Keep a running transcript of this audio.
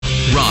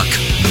Rock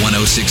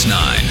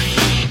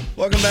 106.9.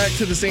 Welcome back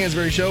to the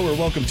Stansbury Show, or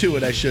welcome to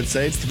it, I should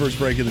say. It's the first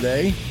break of the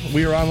day.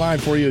 We are online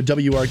for you at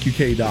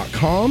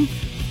WRQK.com.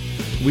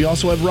 We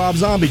also have Rob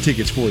Zombie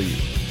tickets for you.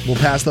 We'll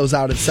pass those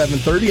out at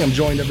 7:30. I'm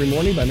joined every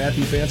morning by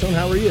Matthew Fantone.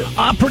 How are you?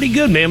 Pretty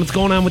good, man. What's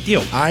going on with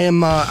you?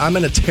 I'm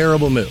in a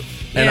terrible mood.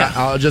 And Yeah.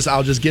 I'll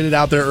just get it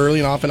out there early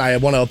and often. I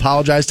want to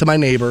apologize to my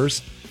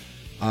neighbors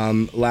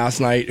last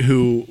night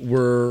who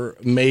were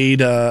made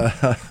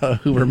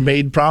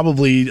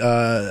probably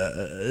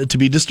to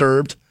be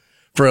disturbed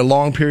for a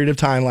long period of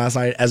time last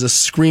night as a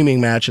screaming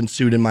match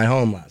ensued in my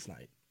home last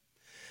night.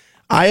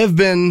 I have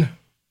been,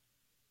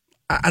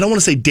 I don't want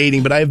to say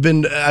dating, but I've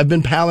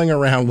been palling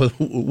around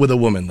with a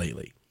woman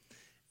lately.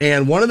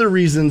 And one of the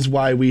reasons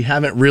why we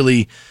haven't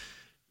really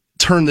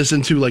turned this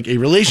into like a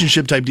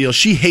relationship type deal,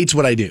 she hates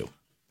what I do.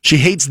 She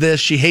hates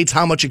this. She hates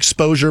how much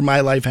exposure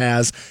my life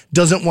has,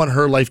 doesn't want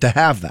her life to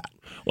have that.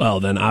 Well,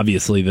 then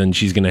obviously,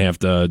 she's going to have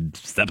to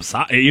step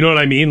aside. You know what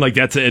I mean? Like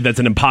that's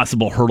an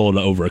impossible hurdle to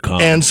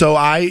overcome. And so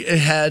I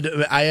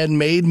had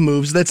made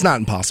moves. That's not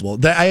impossible.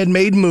 I had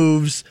made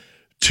moves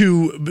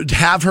to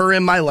have her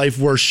in my life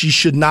where she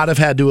should not have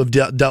had to have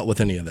dealt with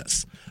any of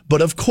this.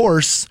 But of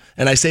course,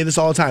 and I say this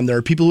all the time, there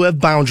are people who have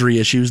boundary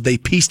issues. They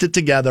pieced it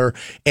together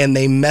and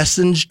they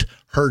messaged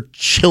her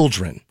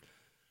children,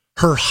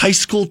 her high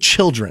school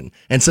children,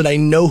 and said, "I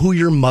know who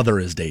your mother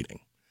is dating."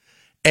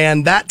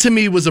 And that to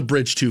me was a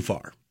bridge too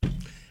far.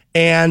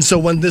 And so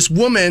when this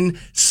woman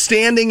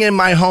standing in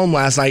my home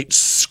last night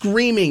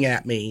screaming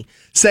at me,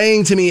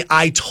 saying to me,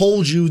 "I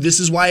told you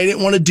this is why I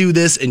didn't want to do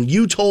this, and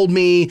you told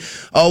me,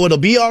 oh, it'll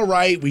be all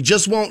right, we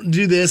just won't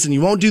do this, and you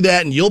won't do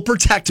that, and you'll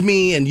protect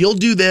me, and you'll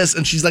do this,"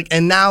 and she's like,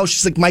 and now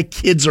she's like, my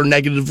kids are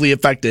negatively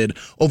affected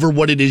over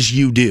what it is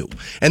you do.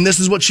 And this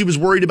is what she was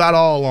worried about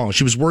all along.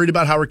 She was worried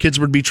about how her kids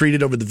would be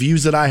treated over the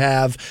views that I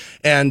have,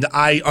 and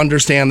I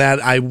understand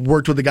that. I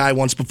worked with a guy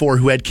once before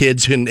who had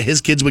kids, and his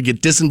kids would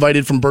get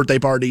disinvited from birthday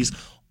parties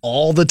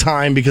all the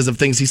time because of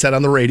things he said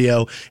on the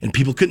radio, and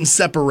people couldn't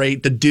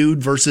separate the dude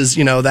versus,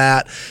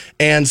 that.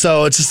 And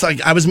so it's just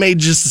like I was made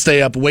just to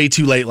stay up way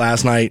too late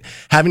last night,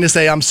 having to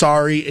say I'm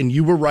sorry and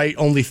you were right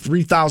only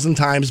 3,000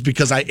 times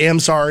because I am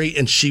sorry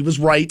and she was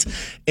right.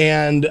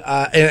 And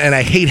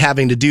I hate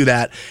having to do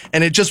that.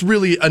 And it just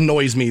really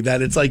annoys me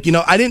that it's like,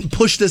 I didn't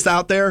push this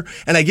out there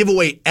and I give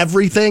away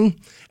everything.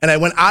 And I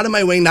went out of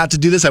my way not to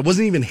do this. I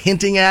wasn't even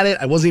hinting at it.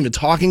 I wasn't even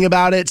talking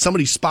about it.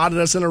 Somebody spotted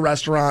us in a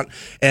restaurant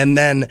and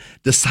then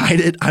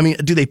decided,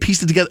 they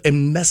pieced it together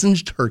and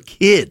messaged her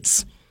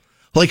kids.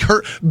 Like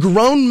her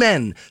grown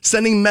men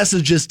sending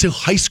messages to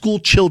high school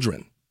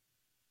children.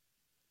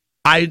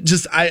 I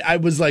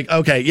was like,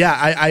 okay,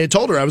 yeah, I had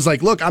told her, I was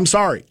like, look, I'm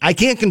sorry. I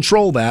can't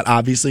control that,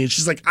 obviously. And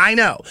she's like, I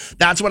know.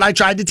 That's what I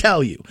tried to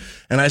tell you.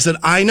 And I said,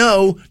 I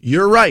know,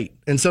 you're right.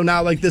 And so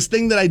now like this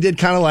thing that I did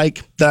kind of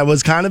like, that I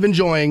was kind of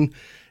enjoying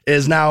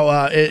is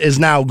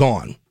now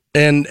gone.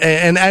 And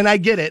I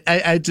get it.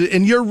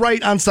 And you're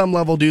right on some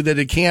level, dude, that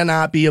it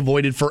cannot be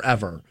avoided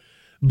forever.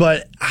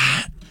 But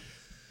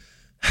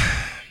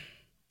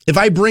if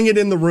I bring it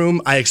in the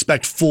room, I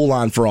expect full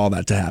on for all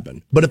that to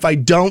happen. But if I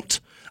don't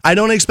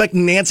expect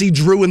Nancy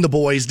Drew and the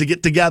boys to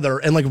get together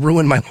and like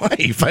ruin my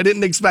life. I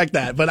didn't expect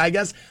that, but I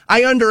guess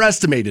I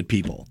underestimated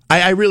people.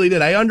 I really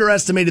did. I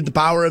underestimated the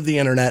power of the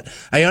internet.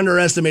 I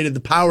underestimated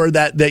the power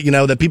that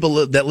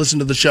people that listen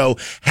to the show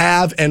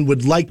have and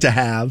would like to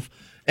have.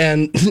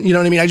 And you know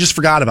what I mean? I just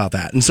forgot about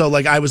that. And so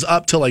like I was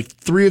up till like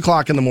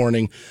 3:00 in the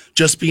morning,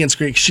 just being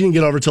screamed. She didn't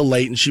get over till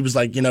late and she was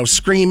like,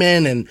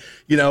 screaming and,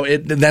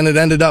 then it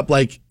ended up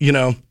like,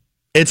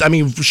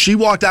 she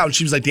walked out and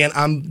she was like, Dan,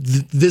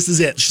 this is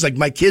it. She's like,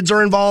 my kids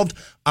are involved.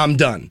 I'm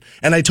done.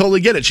 And I totally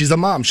get it. She's a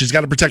mom. She's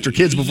got to protect her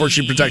kids before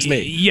she protects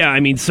me. Yeah,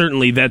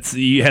 certainly it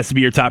has to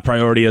be your top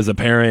priority as a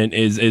parent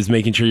is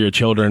making sure your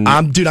children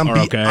I'm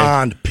are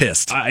beyond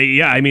pissed.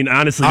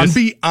 Honestly, I'm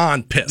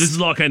beyond pissed. This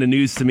is all kind of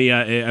news to me.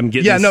 I'm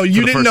getting. Yeah, no,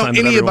 you didn't didn't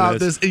know any about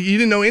this. You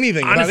didn't know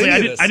anything. Honestly, about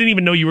any of this. I didn't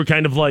even know you were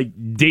kind of like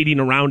dating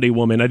around a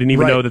woman. I didn't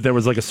even know that there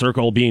was like a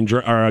circle being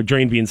or a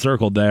drain being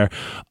circled there.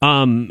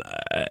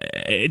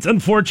 It's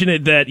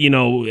unfortunate that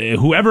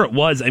whoever it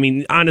was.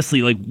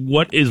 Honestly, like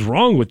what is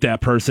wrong with that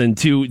person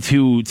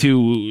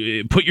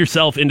to put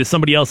yourself into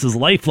somebody else's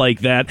life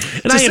like that?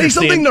 And to say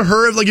something to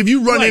her, like if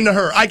you run into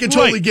her, I could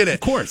totally get it. Of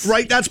course,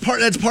 right? That's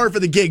part for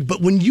the gig.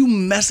 But when you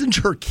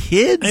message her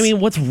kids,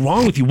 what's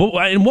wrong with you?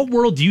 In what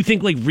world do you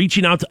think like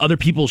reaching out to other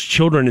people's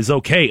children is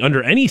okay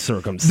under any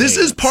circumstance? This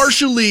is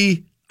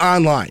partially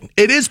online.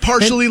 It is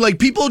partially like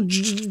people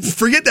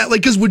forget that.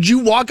 Like, because would you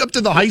walk up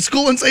to the high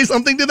school and say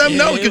something to them?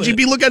 No, because you'd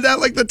be looking at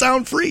that like the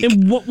town freak.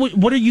 And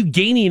what are you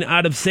gaining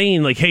out of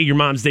saying like, hey, your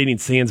mom's dating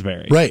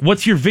Stansbury? Right.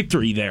 What's your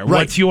victory there?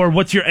 Right.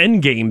 What's your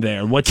end game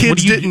there?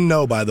 Kids didn't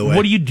know, by the way.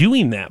 What are you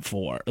doing that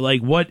for?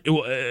 Like, what?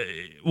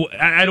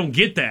 I don't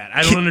get that.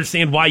 I don't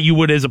understand why you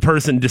would, as a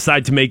person,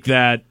 decide to make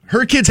that.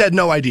 Her kids had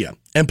no idea.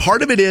 And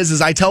part of it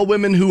is I tell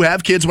women who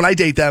have kids when I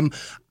date them,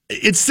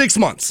 it's 6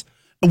 months.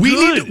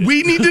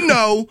 We need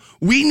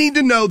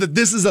to know that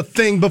this is a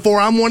thing before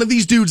I'm one of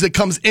these dudes that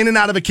comes in and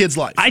out of a kid's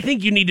life. I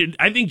think you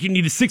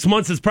need 6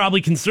 months is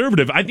probably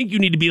conservative. I think you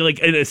need to be like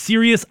in a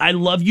serious, I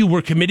love you,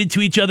 we're committed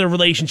to each other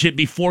relationship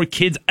before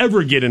kids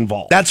ever get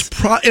involved. That's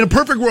in a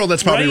perfect world,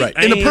 that's probably right.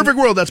 In a perfect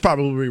world, that's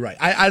probably right.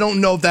 I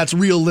don't know if that's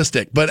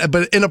realistic, but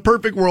in a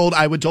perfect world,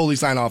 I would totally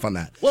sign off on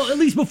that. Well, at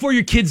least before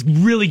your kids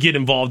really get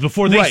involved,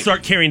 before they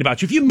start caring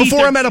about you. If you meet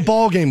I'm at a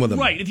ball game with them.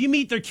 Right. If you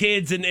meet their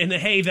kids and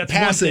hey, that's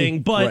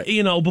Passing, one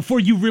thing, but before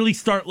you really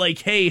start like,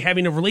 hey,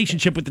 having a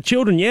relationship with the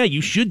children, you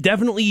should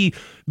definitely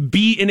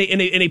be in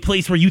a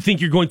place where you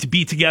think you're going to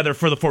be together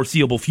for the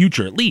foreseeable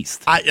future, at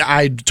least.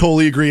 I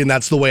totally agree, and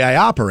that's the way I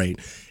operate.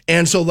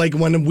 And so, like,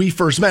 when we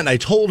first met and I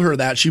told her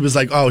that, she was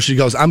like, she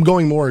goes, I'm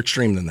going more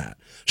extreme than that.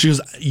 She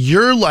goes,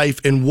 your life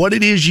and what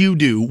it is you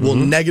do will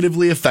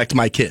negatively affect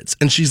my kids.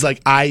 And she's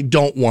like, I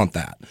don't want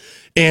that.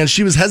 And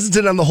she was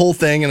hesitant on the whole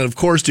thing. And of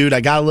course, dude,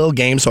 I got a little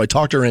game, so I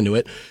talked her into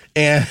it.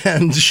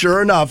 And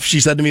sure enough,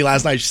 she said to me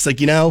last night, she's like,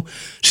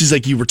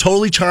 you were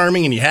totally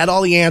charming and you had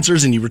all the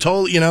answers and you were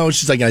totally,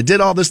 she's like, I did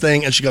all this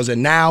thing. And she goes,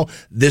 and now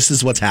this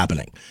is what's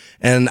happening.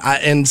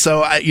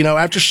 So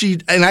after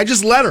I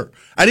just let her.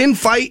 I didn't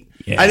fight.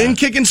 Yeah. I didn't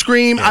kick and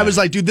scream. Yeah. I was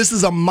like, dude, this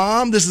is a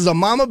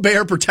mama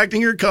bear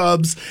protecting her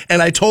cubs, and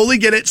I totally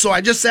get it. So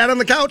I just sat on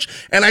the couch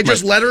and I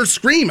just let her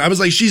scream. I was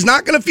like, she's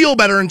not going to feel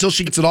better until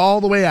she gets it all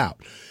the way out.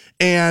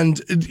 And,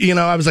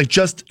 I was like,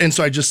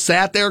 so I just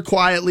sat there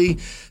quietly,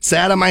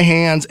 sat on my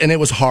hands, and it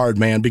was hard,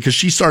 man, because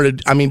she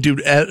started,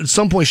 at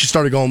some point she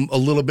started going a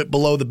little bit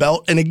below the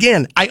belt. And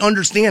again, I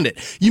understand it.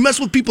 You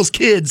mess with people's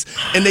kids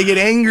and they get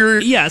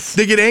angered. Yes.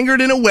 They get angered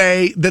in a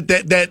way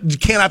that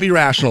cannot be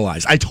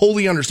rationalized. I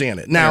totally understand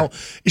it. Now,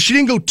 she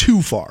didn't go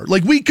too far.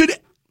 Like, we could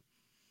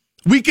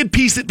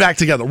piece it back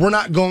together. We're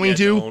not going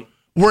to. Don't.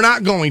 We're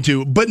not going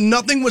to, but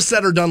nothing was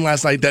said or done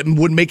last night that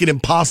would make it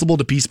impossible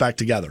to piece back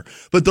together.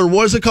 But there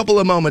was a couple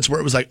of moments where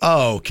it was like,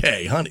 oh,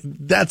 okay, honey,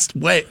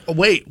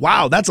 wait,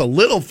 wow, that's a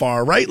little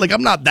far, right? Like,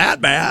 I'm not that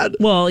bad.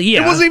 Well,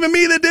 yeah. It wasn't even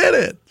me that did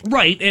it.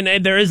 Right,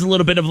 and there is a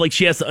little bit of like,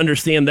 she has to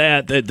understand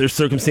that there's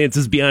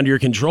circumstances beyond your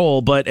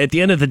control, but at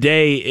the end of the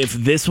day, if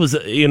this was,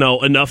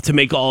 enough to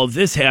make all of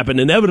this happen,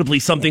 inevitably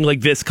something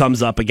like this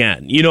comes up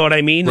again. You know what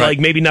I mean? Right. Like,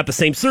 maybe not the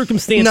same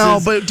circumstances. No,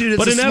 but dude,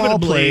 it's a small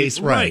place.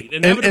 Right,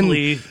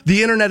 inevitably. And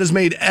the internet has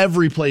made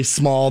every place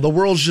small. The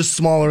world's just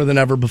smaller than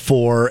ever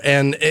before.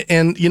 And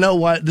you know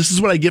what? This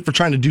is what I get for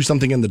trying to do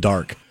something in the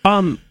dark.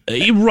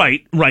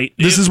 Right.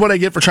 This is what I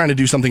get for trying to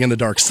do something in the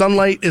dark.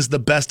 Sunlight is the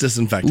best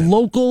disinfectant.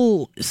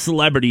 Local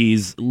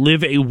celebrities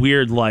live a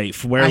weird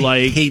life where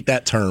I hate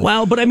that term.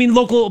 Well, but I mean,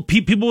 local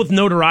people with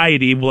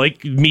notoriety,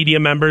 like media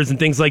members and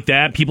things like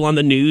that, people on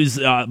the news,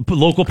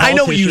 local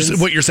politicians. I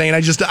know what you're saying.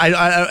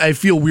 I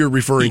feel weird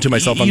referring to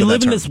myself under that term. You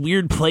live in this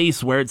weird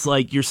place where it's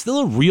like you're still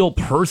a real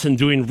person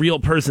doing real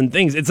person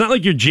things. It's not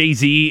like you're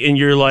Jay-Z and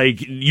you're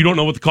like, you don't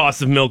know what the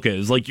cost of milk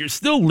is. Like, you're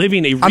still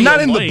living a real life. I'm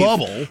not in the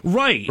bubble.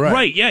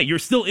 Right. Yeah, you're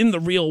still in the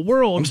real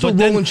world. I'm still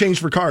rolling change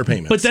for car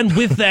payments. But then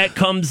with that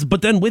comes,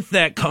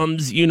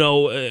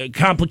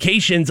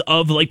 complications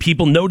of like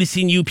people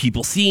noticing you,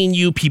 people seeing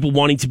you, people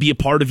wanting to be a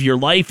part of your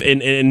life,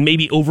 and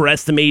maybe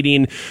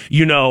overestimating,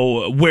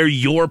 where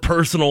your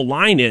personal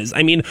line is.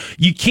 I mean,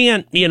 you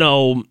can't,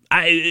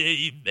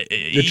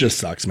 it just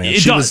sucks, man.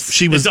 It does.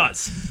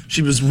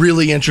 She was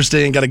really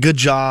interesting, got a good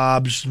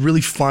job, she's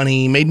really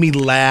funny, made me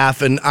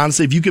laugh. And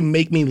honestly, if you can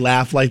make me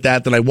laugh like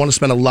that, then I want to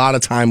spend a lot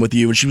of time with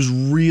you. And she was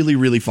really,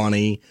 really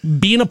funny.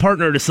 Being a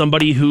partner to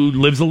somebody who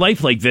lives a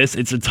life like this,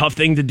 it's a tough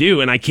thing to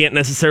do, and I can't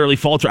necessarily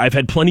falter. I've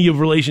had plenty of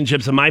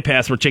relationships in my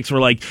past where chicks were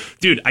like,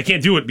 dude, I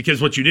can't do it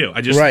because what you do.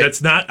 I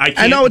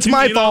know it's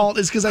my fault.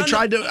 It's because I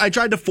tried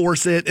to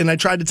force it, and I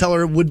tried to tell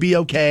her it would be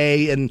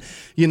okay. And,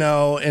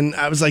 and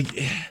I was like,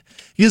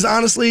 because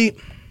honestly,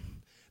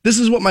 this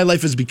is what my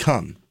life has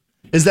become.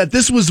 Is that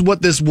this is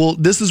what this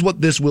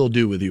will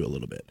do with you a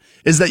little bit.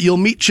 Is that you'll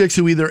meet chicks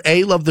who either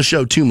A, love the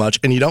show too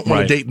much and you don't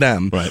want to date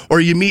them, or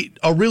you meet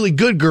a really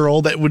good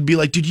girl that would be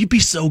like, dude, you'd be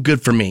so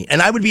good for me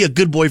and I would be a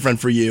good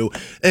boyfriend for you,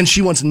 and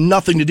she wants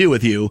nothing to do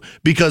with you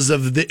because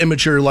of the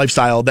immature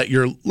lifestyle that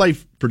your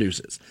life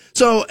produces.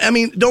 So, I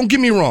mean, don't get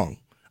me wrong.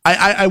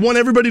 I want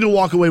everybody to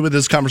walk away with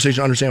this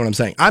conversation, understand what I'm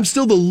saying. I'm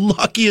still the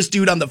luckiest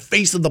dude on the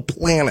face of the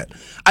planet.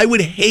 I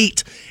would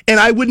hate, and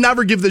I would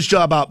never give this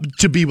job up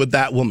to be with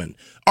that woman.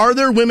 Are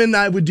there women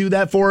that I would do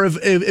that for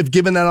if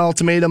given that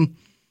ultimatum?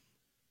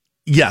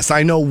 Yes,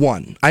 I know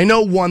one. I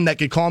know one that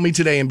could call me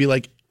today and be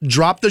like,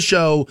 drop the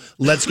show,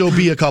 let's go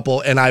be a couple,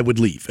 and I would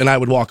leave, and I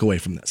would walk away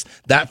from this.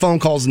 That phone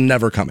call's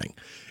never coming.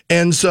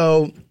 And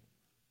so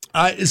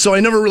I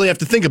never really have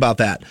to think about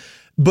that.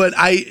 But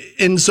I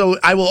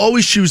will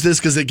always choose this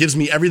because it gives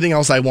me everything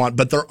else I want,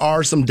 but there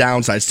are some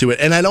downsides to it.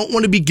 And I don't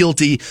want to be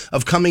guilty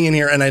of coming in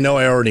here, and I know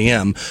I already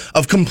am,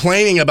 of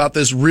complaining about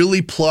this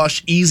really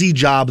plush, easy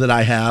job that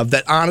I have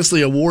that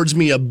honestly awards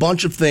me a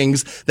bunch of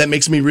things that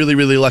makes me really,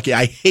 really lucky.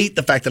 I hate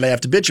the fact that I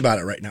have to bitch about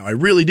it right now. I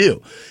really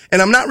do.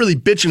 And I'm not really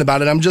bitching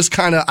about it. I'm just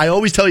I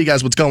always tell you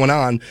guys what's going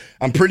on.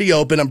 I'm pretty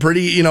open. I'm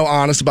pretty,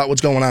 honest about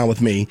what's going on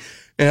with me.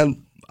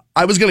 And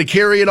I was going to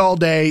carry it all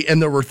day,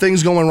 and there were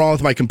things going wrong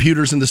with my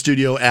computers in the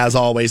studio, as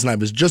always, and I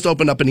was just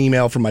opened up an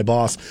email from my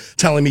boss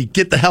telling me,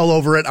 get the hell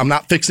over it, I'm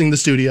not fixing the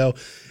studio.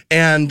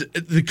 And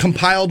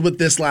compiled with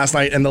this last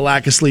night and the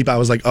lack of sleep, I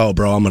was like, "Oh,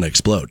 bro, I'm gonna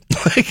explode."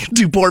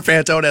 Dude, poor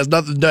Fantone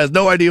has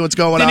no idea what's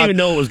going on. Didn't even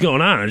know what was going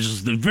on. I was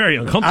just very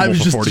uncomfortable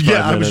for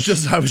 45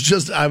 minutes. I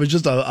was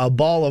just a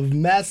ball of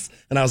mess,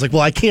 and I was like,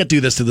 "Well, I can't do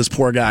this to this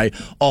poor guy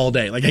all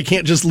day. Like, I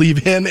can't just leave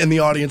him in the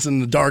audience in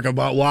the dark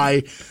about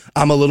why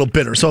I'm a little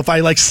bitter. So if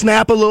I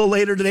snap a little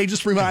later today,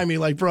 just remind me,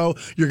 bro,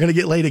 you're gonna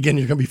get late again.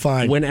 You're gonna be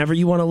fine. Whenever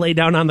you want to lay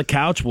down on the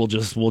couch, we'll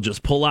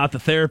just pull out the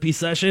therapy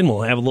session.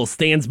 We'll have a little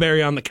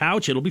Stansbury on the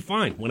couch. It'll be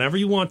fine whenever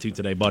you want to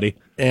today, buddy."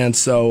 And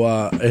so,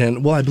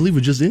 I believe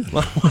we just did.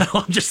 Well,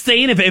 I'm just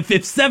saying,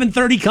 if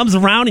 7:30 comes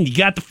around and you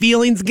got the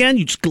feelings again,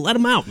 you just let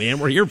them out, man.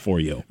 We're here for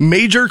you.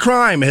 Major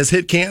crime has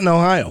hit Canton,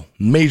 Ohio.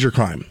 Major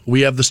crime.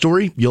 We have the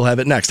story. You'll have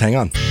it next. Hang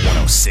on.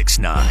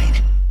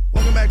 106.9.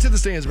 Welcome back to the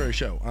Stansbury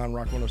Show on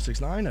Rock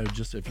 106.9.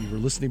 If you were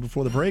listening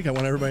before the break, I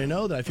want everybody to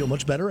know that I feel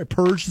much better. I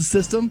purged the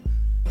system,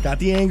 got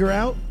the anger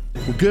out.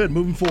 We're good,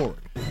 moving forward.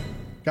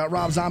 Got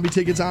Rob Zombie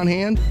tickets on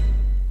hand.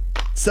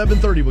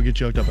 7:30 will get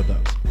you hooked up with those.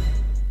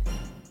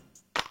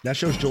 That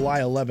show's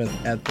July 11th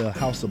at the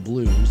House of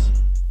Blues.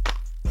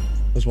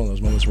 It was one of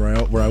those moments where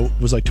I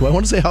was like, do I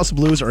want to say House of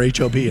Blues or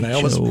HOB? And I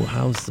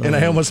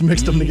almost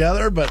mixed them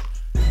together, but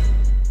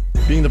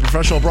being the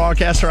professional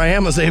broadcaster I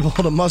am, I was able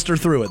to muster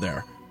through it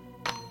there.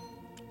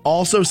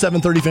 Also,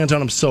 7:30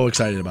 Fantone, I'm so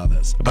excited about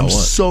this.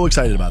 So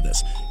excited about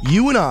this.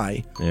 You and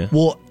I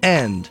will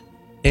end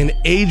an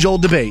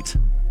age-old debate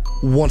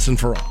once and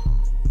for all.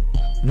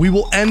 We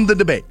will end the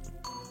debate.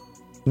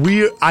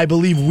 I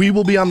believe we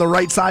will be on the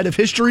right side of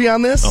history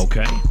on this.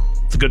 Okay.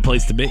 It's a good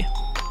place to be.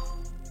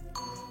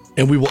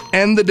 And we will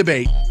end the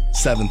debate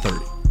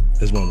 7:30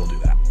 is when we'll do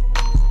that.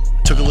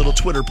 Took a little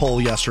Twitter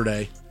poll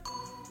yesterday,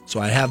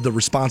 so I have the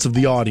response of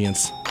the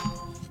audience.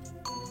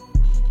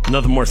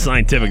 Nothing more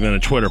scientific than a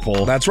Twitter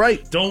poll. That's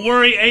right. Don't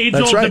worry,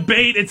 age-old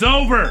debate, it's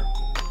over.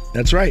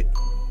 That's right.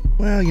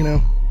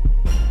 Well,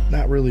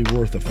 not really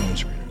worth a phone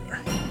screener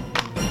there.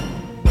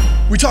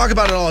 We talk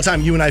about it all the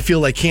time. You and I feel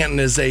like Canton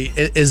is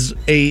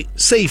a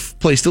safe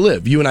place to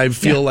live. You and I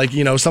feel like,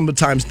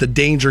 sometimes the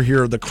danger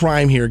here, the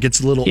crime here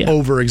gets a little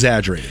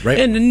over-exaggerated, right?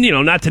 And,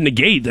 not to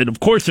negate that, of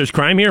course, there's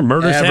crime here.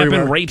 Murders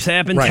happen, rapes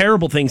happen,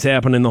 terrible things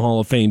happen in the Hall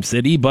of Fame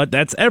city, but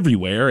that's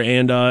everywhere.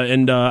 And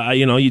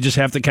you just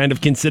have to kind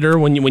of consider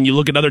when you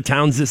look at other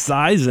towns this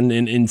size and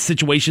in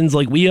situations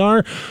like we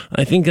are,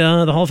 I think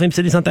the Hall of Fame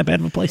city's not that bad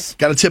of a place.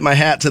 Got to tip my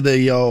hat to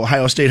the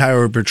Ohio State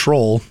Highway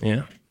Patrol.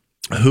 Yeah.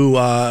 Who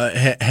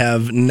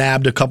have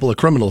nabbed a couple of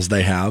criminals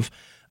they have.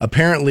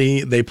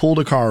 Apparently, they pulled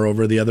a car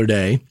over the other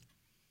day,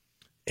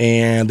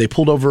 and they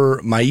pulled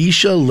over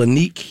Maisha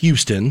Lanique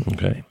Houston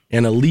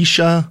and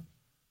Alicia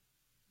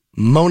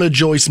Mona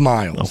Joyce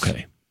Miles.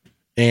 Okay.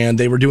 And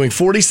they were doing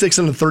 46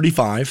 and a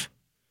 35,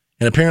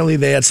 and apparently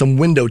they had some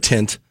window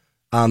tint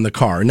on the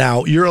car.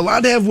 Now, you're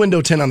allowed to have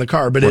window tint on the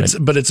car, but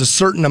it's a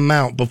certain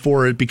amount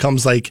before it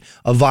becomes like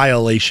a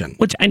violation.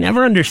 Which I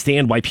never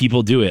understand why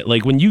people do it.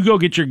 Like when you go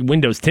get your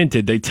windows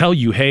tinted, they tell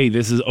you, "Hey,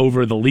 this is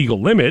over the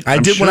legal limit."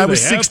 When I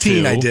was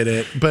 16, I did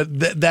it,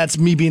 but that's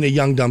me being a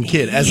young dumb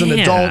kid. As an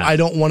adult, I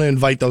don't want to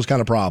invite those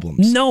kind of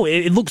problems. No,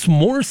 it looks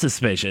more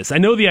suspicious. I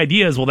know the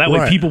idea is, well, that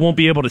way people won't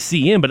be able to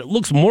see in, but it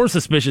looks more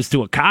suspicious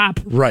to a cop.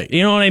 Right.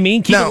 You know what I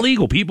mean? Keep it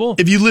legal, people.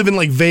 If you live in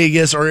like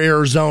Vegas or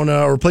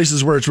Arizona or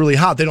places where it's really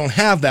hot, they don't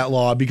have that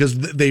law because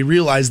they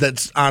realize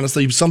that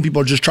honestly some people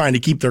are just trying to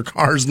keep their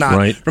cars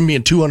from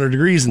being 200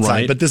 degrees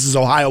inside. But this is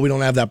Ohio, we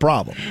don't have that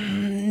problem.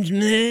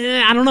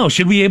 I don't know.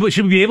 Should we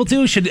be able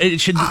to? Should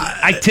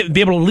I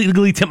be able to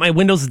legally tint my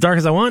windows as dark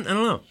as I want? I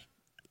don't know.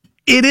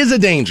 It is a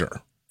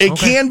danger. It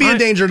can be a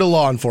danger to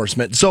law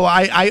enforcement. So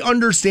I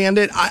understand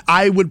it.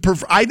 I would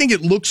prefer. I think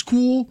it looks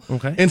cool.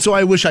 Okay. And so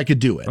I wish I could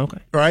do it. Okay.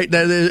 Right.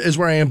 That is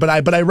where I am. But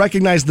I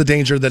recognize the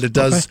danger that it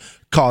does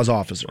cause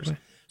officers. Okay.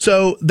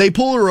 So they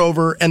pull her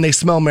over and they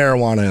smell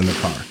marijuana in the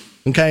car.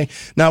 Okay.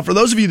 Now, for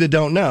those of you that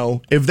don't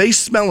know, if they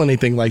smell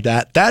anything like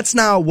that, that's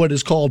now what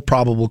is called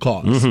probable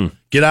cause. Mm-hmm.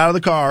 Get out of the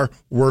car.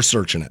 We're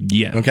searching it.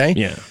 Yeah. Okay.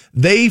 Yeah.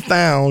 They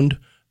found,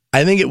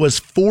 I think it was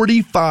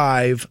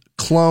 45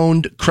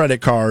 cloned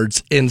credit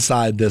cards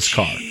inside this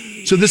car.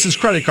 So this is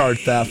credit card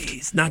theft.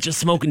 It's not just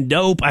smoking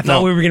dope. I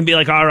thought we were going to be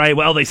like, all right,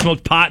 well, they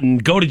smoked pot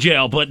and go to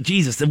jail. But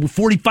Jesus,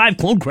 45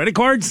 cloned credit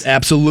cards?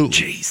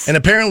 Absolutely. Jeez. And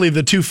apparently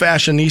the two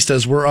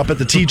fashionistas were up at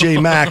the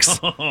TJ Maxx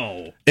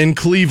in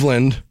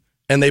Cleveland,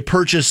 and they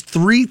purchased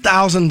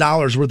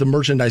 $3,000 worth of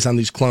merchandise on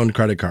these cloned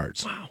credit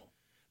cards. Wow.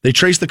 They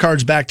traced the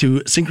cards back to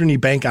Synchrony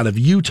Bank out of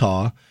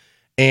Utah,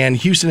 and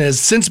Houston has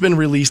since been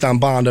released on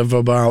bond of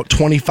about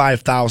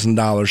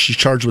 $25,000. She's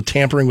charged with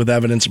tampering with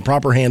evidence,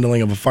 improper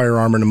handling of a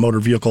firearm in a motor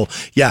vehicle.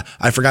 Yeah,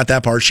 I forgot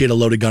that part. She had a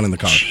loaded gun in the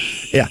car.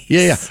 Jeez.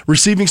 Yeah.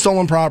 Receiving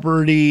stolen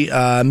property,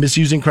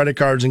 misusing credit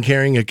cards, and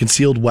carrying a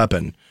concealed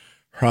weapon.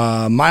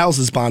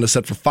 Miles' bond is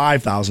set for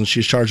 $5,000.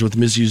 She's charged with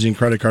misusing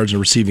credit cards and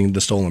receiving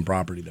the stolen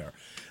property there.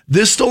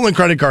 This stolen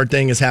credit card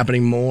thing is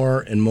happening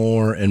more and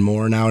more and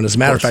more now. And as a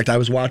matter of fact, I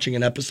was watching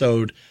an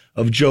episode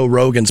of Joe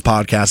Rogan's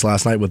podcast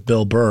last night with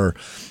Bill Burr,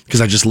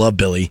 because I just love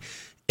Billy.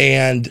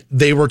 And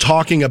they were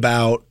talking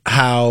about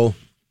how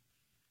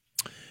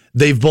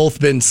they've both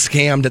been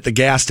scammed at the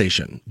gas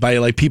station by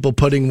like people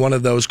putting one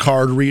of those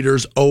card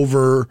readers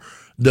over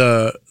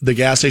the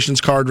gas station's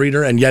card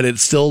reader, and yet it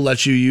still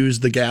lets you use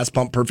the gas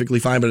pump perfectly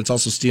fine, but it's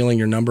also stealing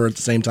your number at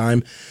the same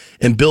time.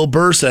 And Bill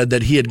Burr said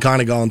that he had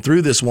kind of gone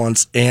through this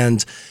once,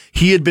 and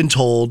he had been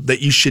told that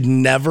you should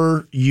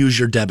never use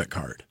your debit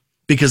card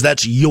because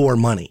that's your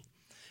money.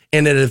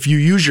 And that if you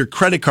use your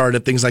credit card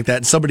at things like that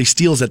and somebody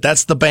steals it,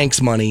 that's the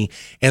bank's money.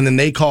 And then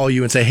they call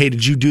you and say, hey,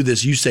 did you do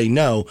this? You say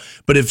no.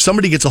 But if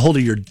somebody gets a hold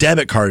of your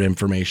debit card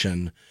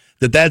information,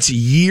 that's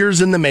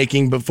years in the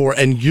making before,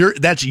 and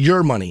that's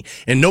your money.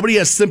 And nobody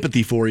has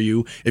sympathy for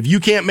you. If you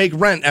can't make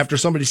rent after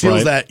somebody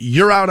steals that,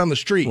 you're out on the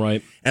street.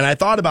 Right. And I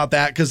thought about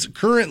that because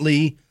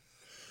currently,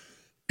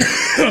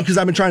 because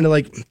I've been trying to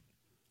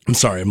I'm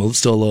sorry, I'm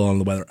still a little on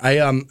the weather.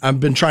 I've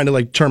been trying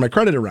to turn my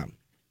credit around.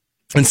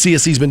 And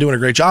CSC's been doing a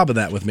great job of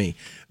that with me.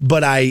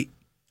 But I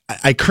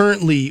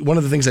currently, one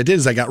of the things I did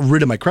is I got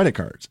rid of my credit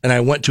cards and I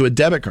went to a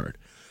debit card.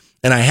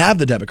 And I have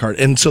the debit card.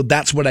 And so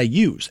that's what I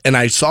use. And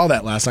I saw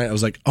that last night. I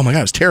was like, oh my God,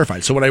 I was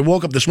terrified. So when I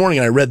woke up this morning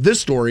and I read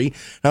this story,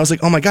 and I was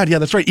like, oh my God, yeah,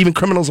 that's right. Even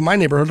criminals in my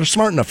neighborhood are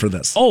smart enough for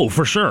this. Oh,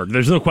 for sure.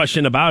 There's no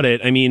question about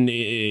it. I mean,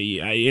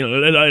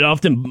 it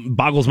often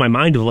boggles my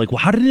mind of well,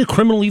 how did a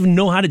criminal even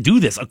know how to do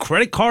this? A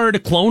credit card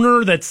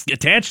cloner that's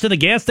attached to the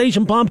gas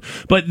station pump,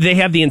 but they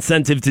have the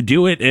incentive to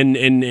do it.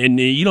 And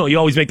you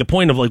always make the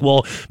point of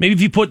well, maybe if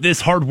you put this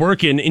hard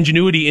work and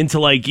ingenuity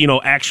into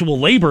actual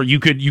labor, you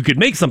could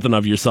make something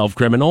of yourself,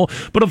 criminal.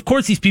 But of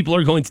course, these people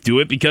are going to do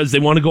it because they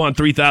want to go on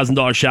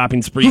 $3,000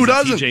 shopping sprees. Who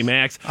doesn't? TJ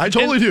Maxx. I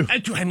totally do.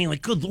 I mean,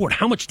 good Lord,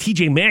 how much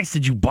TJ Maxx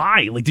did you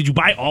buy? Did you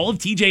buy all of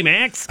TJ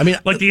Maxx? I mean,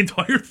 the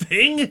entire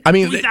thing? I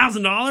mean,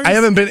 $3,000? I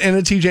haven't been in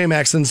a TJ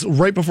Maxx since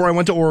right before I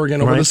went to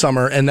Oregon over the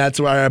summer, and that's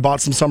where I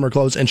bought some summer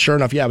clothes. And sure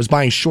enough, I was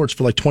buying shorts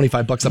for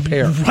 $25 a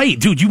pair. Right,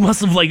 dude, you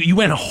must have you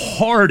went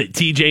hard at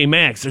TJ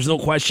Maxx. There's no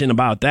question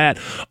about that.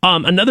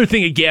 Another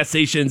thing at gas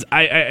stations,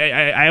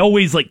 I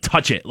always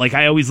touch it.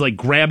 I always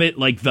grab it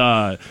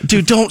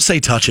Dude, don't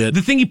say touch it.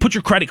 The thing you put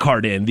your credit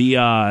card in,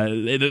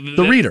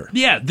 the reader.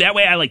 Yeah, that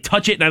way I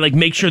touch it and I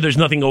make sure there's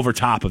nothing over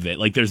top of it.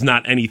 There's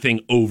not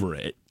anything over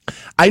it.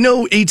 I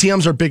know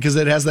ATMs are big because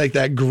it has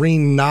that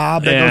green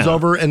knob that goes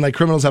over, and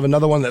criminals have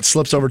another one that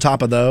slips over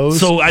top of those.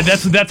 So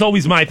that's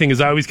always my thing.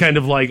 Is I always kind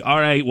of all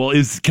right, well,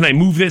 can I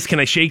move this? Can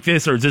I shake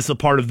this, or is this a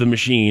part of the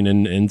machine?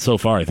 And so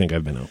far, I think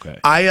I've been okay.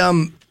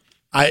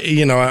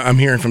 I'm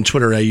hearing from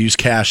Twitter I use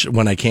cash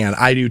when I can.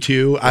 I do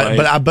too.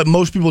 Right. But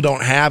most people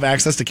don't have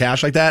access to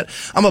cash like that.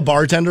 I'm a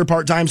bartender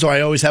part-time, so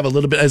I always have a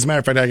little bit. As a matter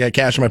of fact, I got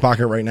cash in my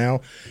pocket right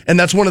now. And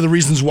that's one of the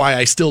reasons why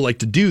I still like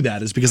to do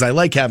that, is because I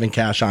like having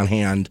cash on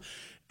hand.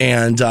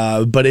 And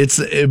I'm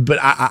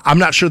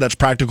not sure that's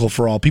practical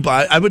for all people.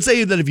 I would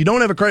say that if you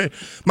don't have a credit,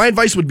 my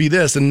advice would be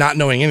this, and not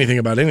knowing anything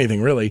about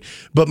anything really,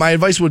 but my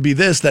advice would be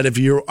this: that if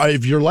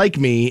you're like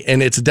me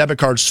and it's a debit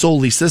card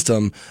solely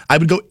system, I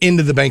would go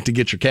into the bank to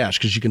get your cash,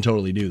 because you can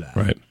totally do that.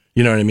 Right.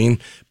 You know what I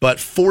mean? But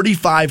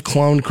 45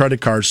 clone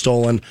credit cards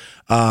stolen.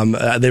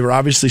 They were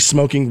obviously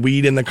smoking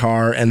weed in the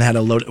car and had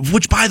a load.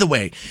 Which, by the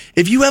way,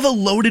 if you have a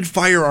loaded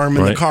firearm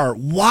in the car,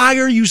 why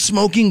are you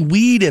smoking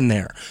weed in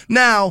there?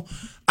 Now,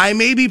 I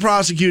may be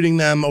prosecuting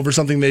them over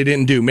something they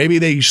didn't do. Maybe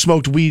they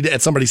smoked weed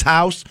at somebody's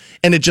house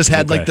and it just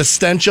had the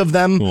stench of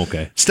them,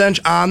 stench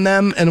on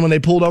them. And when they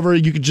pulled over,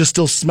 you could just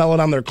still smell it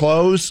on their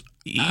clothes.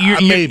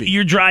 Maybe.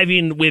 You're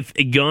driving with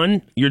a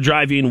gun. You're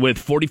driving with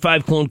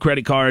 45 clone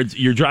credit cards.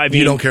 You're driving.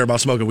 You don't care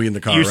about smoking weed in the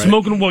car. You're right?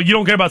 smoking. Well, you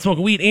don't care about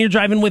smoking weed, and you're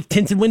driving with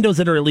tinted windows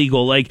that are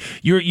illegal.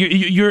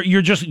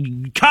 You're just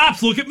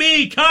cops. Look at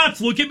me.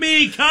 Cops. Look at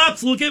me.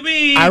 Cops. Look at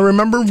me. I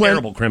remember when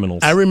terrible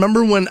criminals. I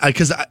remember when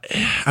because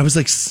I was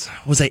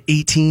was I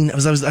 18? I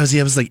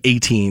was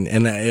 18,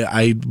 and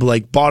I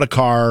bought a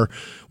car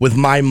with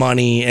my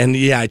money, and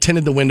I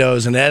tinted the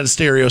windows, and it had a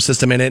stereo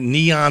system in it,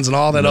 neons and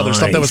all that other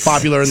stuff that was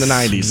popular in the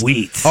 90s. Sweet.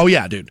 Oh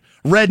yeah, dude.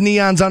 Red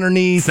neons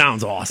underneath.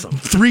 Sounds awesome.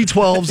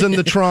 312s in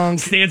the trunk.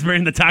 Stansbury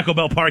in the Taco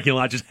Bell parking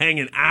lot just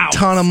hanging out.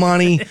 Ton of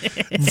money.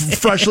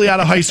 Freshly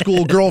out of high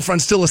school.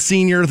 Girlfriend still a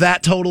senior.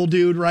 That total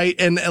dude, right?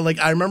 And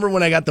I remember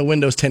when I got the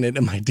windows tinted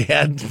and my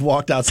dad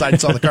walked outside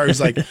and saw the car. He was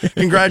like,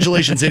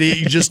 congratulations, idiot.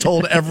 You just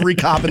told every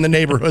cop in the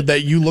neighborhood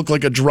that you look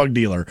like a drug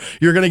dealer.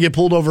 You're going to get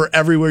pulled over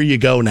everywhere you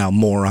go now,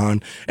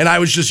 moron. And I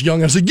was just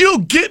young. I was like, you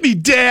don't get me,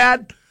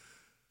 Dad.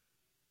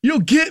 You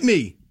don't get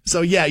me.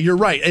 So, yeah, you're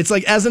right. It's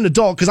as an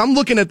adult, because I'm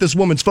looking at this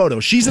woman's photo.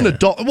 She's an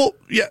adult. Well,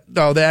 yeah,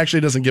 no, that actually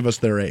doesn't give us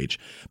their age.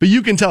 But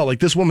you can tell,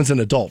 this woman's an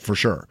adult for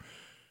sure.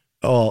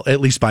 Well, at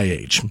least by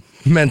age.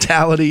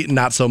 Mentality,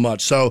 not so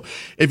much. So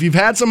if you've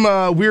had some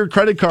weird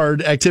credit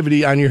card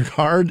activity on your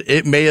card,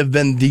 it may have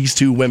been these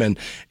two women.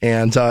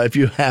 And if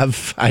you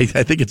have, I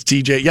think it's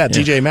TJ. Yeah,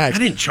 TJ Maxx. I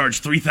didn't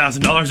charge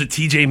 $3,000 at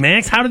TJ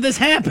Maxx. How did this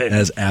happen?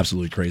 That is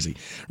absolutely crazy.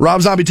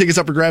 Rob Zombie tickets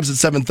up for grabs at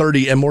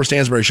 7:30 and more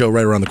Stansbury Show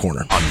right around the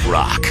corner. On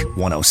Rock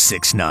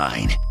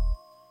 106.9.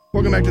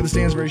 Welcome back to the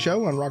Stansbury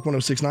Show on Rock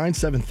 106.9,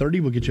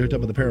 7:30. We'll get you hooked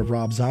up with a pair of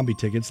Rob Zombie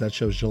tickets. That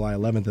show's July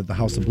 11th at the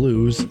House of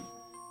Blues.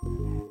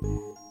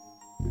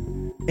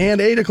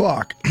 And 8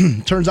 o'clock.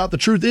 Turns out the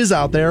truth is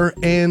out there,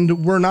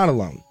 and we're not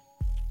alone.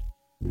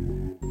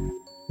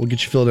 We'll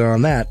get you filled in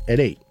on that at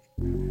 8.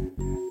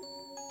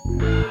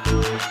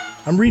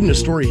 I'm reading a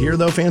story here,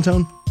 though,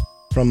 Fantone,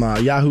 from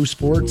Yahoo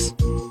Sports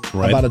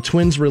about a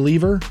Twins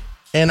reliever.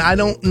 And I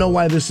don't know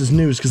why this is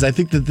news, because I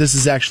think that this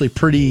is actually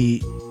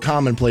pretty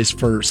commonplace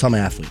for some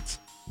athletes.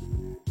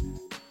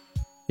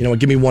 You know what?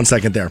 Give me 1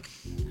 second there.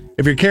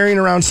 If you're carrying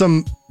around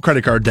some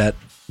credit card debt,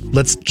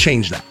 let's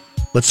change that.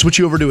 Let's switch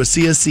you over to a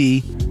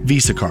CSE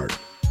Visa card.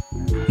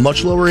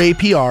 Much lower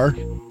APR.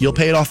 You'll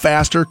pay it off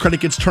faster.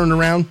 Credit gets turned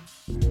around.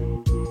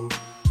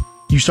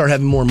 You start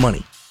having more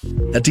money.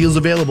 That deal's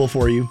available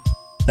for you.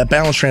 That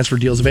balance transfer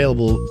deal is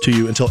available to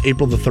you until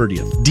April the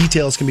 30th.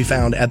 Details can be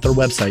found at their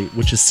website,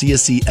 which is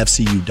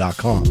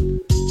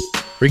csefcu.com.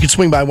 Or you can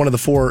swing by one of the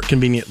 4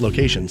 convenient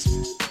locations,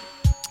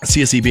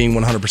 CSE being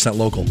 100%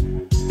 local.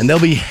 And they'll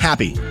be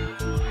happy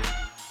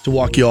to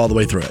walk you all the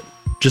way through it.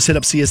 Just hit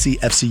up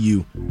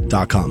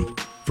csefcu.com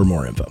for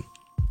more info.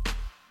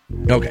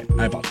 Okay,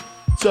 I apologize.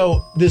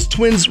 So this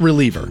Twins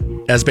reliever,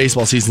 as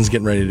baseball season's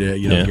getting ready to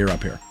gear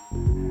up here.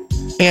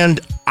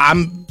 And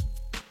I'm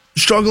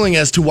struggling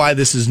as to why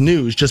this is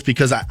news, just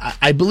because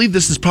I believe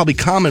this is probably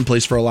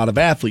commonplace for a lot of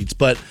athletes,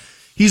 but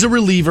he's a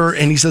reliever,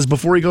 and he says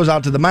before he goes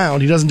out to the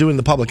mound, he doesn't do it in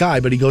the public eye,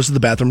 but he goes to the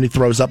bathroom and he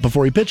throws up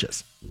before he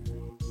pitches.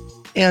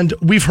 And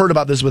we've heard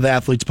about this with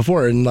athletes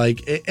before, and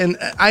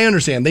I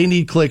understand they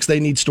need clicks, they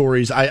need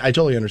stories. I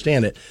totally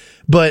understand it,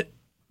 but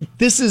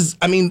this is,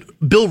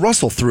 Bill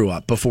Russell threw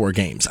up before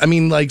games.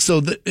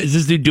 Does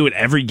this dude do it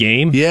every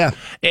game? Yeah.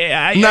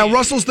 Now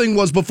Russell's thing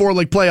was before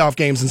playoff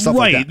games and stuff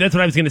like that. Right. That's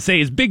what I was going to say.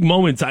 Is big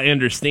moments I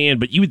understand,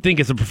 but you would think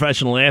as a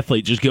professional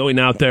athlete, just going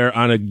out there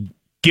on a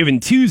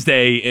given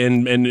Tuesday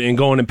and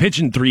going and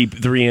pitching three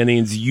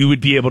innings, you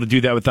would be able to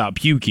do that without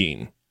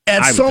puking.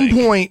 At some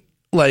point,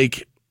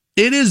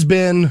 it has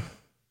been,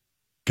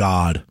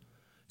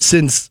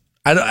 since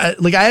I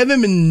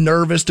haven't been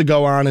nervous to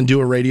go on and do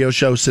a radio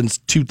show since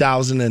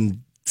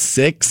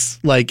 2006.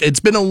 It's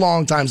been a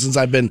long time since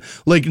I've been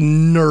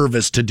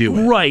nervous to do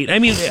it. Right.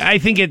 I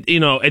think at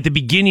the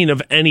beginning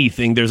of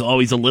anything, there's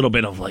always a little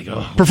bit of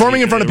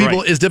performing in front of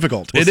people is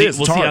difficult. We'll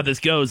see how this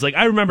goes.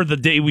 I remember the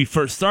day we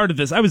first started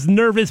this, I was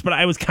nervous, but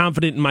I was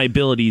confident in my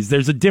abilities.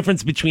 There's a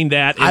difference between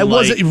that and I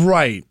wasn't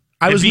right.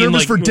 I was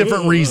nervous for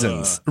different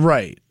reasons.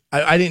 Right.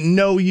 I didn't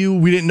know you.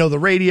 We didn't know the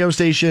radio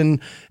station,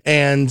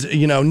 and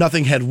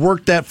nothing had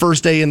worked that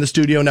first day in the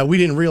studio. Now we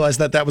didn't realize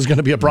that was going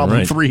to be a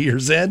problem 3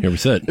 years in. Here we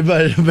sit,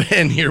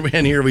 and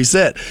here we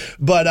sit.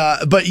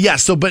 But yeah.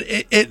 So, but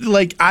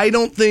it I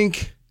don't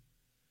think.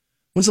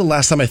 When's the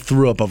last time I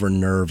threw up over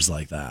nerves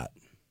like that?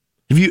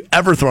 Have you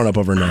ever thrown up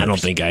over nerves? I don't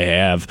think I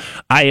have.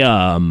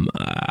 I'm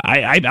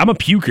a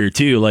puker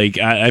too.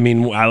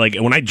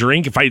 When I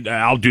drink,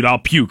 I'll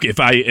puke. If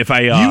I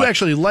you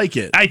actually like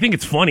it. I think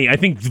it's funny. I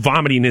think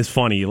vomiting is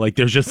funny.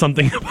 There's just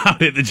something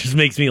about it that just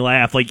makes me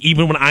laugh.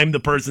 Even when I'm the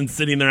person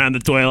sitting there on the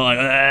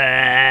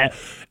toilet,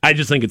 I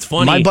just think it's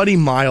funny. My buddy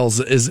Miles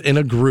is in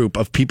a group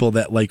of people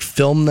that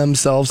film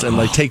themselves and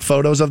take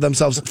photos of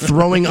themselves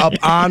throwing up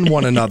on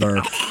one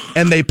another,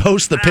 and they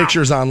post the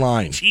pictures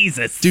online.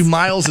 Jesus. Dude,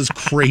 Miles is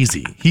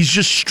crazy. He's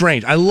just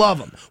strange. I love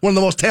him. One of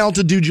the most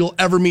talented dudes you'll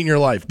ever meet in your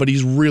life, but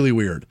he's really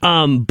weird.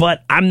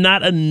 But I'm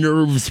not a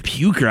nerves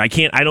puker.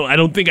 I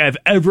don't think I've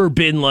ever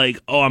been I'm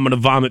going to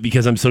vomit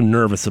because I'm so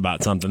nervous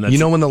about something. You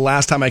know when the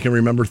last time I can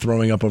remember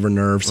throwing up over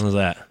nerves? When was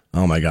that?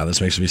 Oh my God,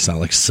 this makes me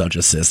sound like such a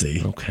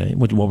sissy. Okay,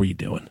 what were you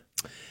doing?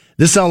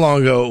 This is how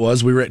long ago it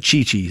was. We were at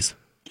Chi-Chi's.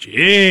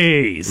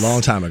 Jeez.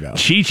 Long time ago.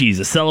 Chi-Chi's,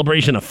 a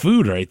celebration of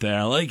food right there.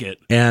 I like it.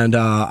 And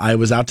I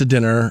was out to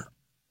dinner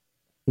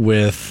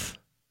with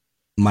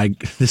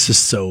this is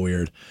so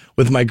weird,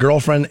 with my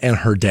girlfriend and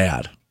her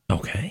dad.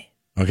 Okay.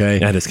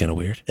 That is kind of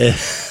weird.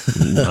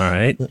 All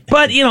right.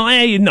 But,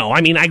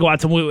 I go out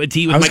to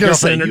tea with my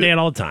girlfriend and her dad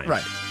all the time.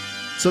 Right.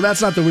 So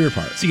that's not the weird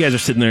part. So you guys are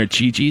sitting there at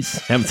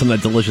Chi-Chi's, having some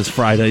of that delicious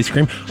fried ice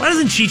cream. Why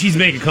doesn't Chi-Chi's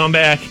make a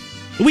comeback?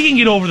 We can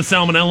get over the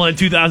salmonella in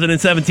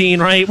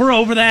 2017, right? We're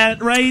over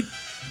that, right?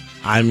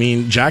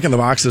 Jack in the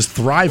Box is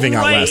thriving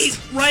out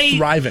west. Right.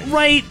 Thriving.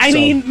 Right.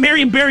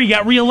 Marion Barry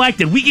got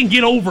reelected. We can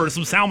get over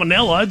some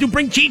salmonella. Dude,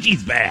 bring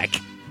Chi-Chi's back.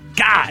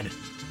 God.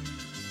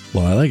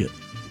 Well, I like it.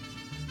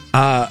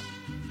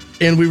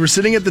 And we were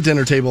sitting at the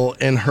dinner table,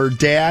 and her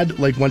dad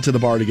went to the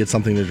bar to get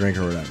something to drink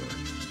or whatever.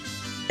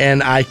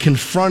 And I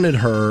confronted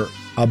her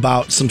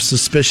about some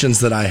suspicions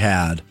that I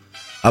had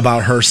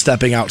about her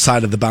stepping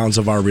outside of the bounds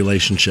of our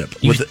relationship.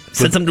 You said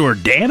something to her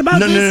dad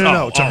about this?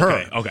 No, to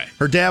her. Okay.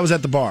 Her dad was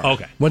at the bar.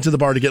 Okay. Went to the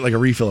bar to get like a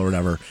refill or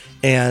whatever.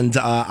 And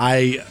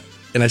I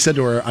said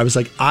to her, I was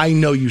like, I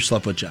know you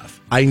slept with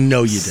Jeff. I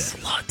know you did.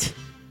 Slut.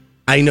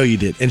 I know you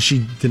did. And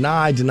she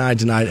denied. And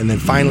then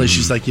finally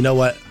she's like, you know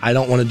what? I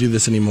don't want to do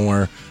this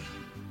anymore.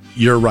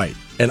 You're right.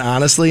 And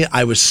honestly,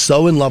 I was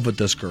so in love with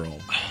this girl.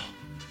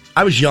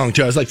 I was young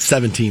too. I was like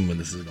 17 when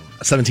this is going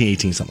on. 17,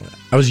 18, something like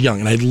that. I was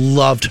young and I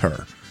loved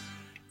her.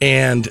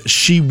 And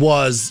she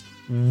was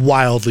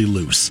wildly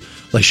loose.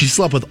 Like, she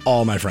slept with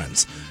all my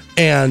friends.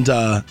 And,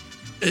 God,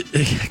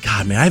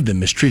 man, I've been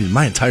mistreated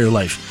my entire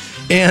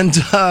life. And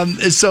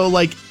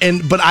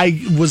but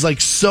I was, like,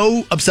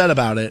 so upset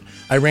about it,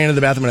 I ran to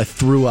the bathroom and I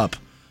threw up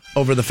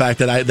over the fact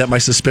that my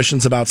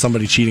suspicions about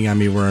somebody cheating on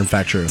me were in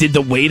fact true. Did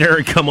the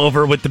waiter come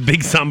over with the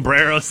big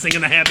sombrero singing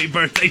the happy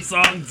birthday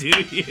song to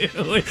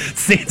you?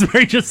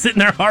 Stansbury just sitting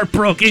there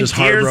heartbroken, just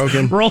tears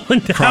heartbroken, rolling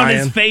down crying.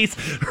 his face.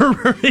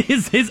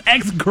 His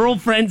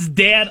ex-girlfriend's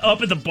dad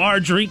up at the bar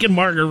drinking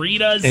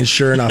margaritas. And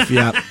sure enough,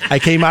 yeah, I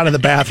came out of the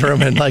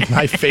bathroom and like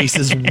my face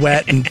is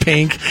wet and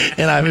pink,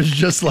 and I was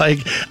just like,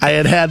 I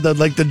had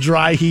the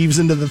dry heaves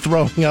into the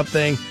throwing up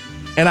thing,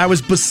 and I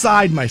was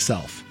beside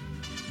myself.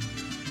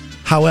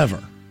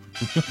 However,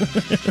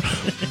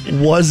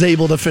 was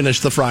able to finish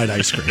the fried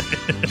ice cream.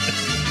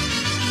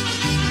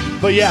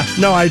 But yeah,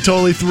 no, I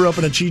totally threw up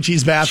in a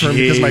Chi-Chi's bathroom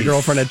because my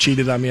girlfriend had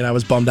cheated on me and I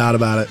was bummed out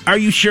about it. Are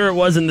you sure it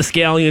wasn't the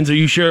scallions? Are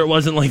you sure it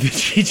wasn't like the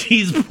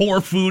Chi-Chi's poor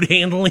food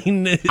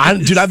handling?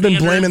 Dude, I've been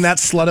blaming that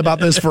slut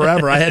about this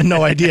forever. I had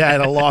no idea I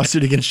had a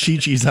lawsuit against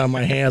Chi-Chi's on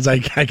my hands. I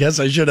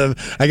guess I should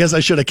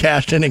have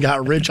cashed in and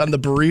got rich on the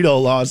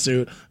burrito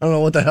lawsuit. I don't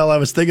know what the hell I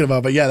was thinking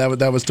about, but yeah,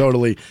 that was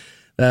totally...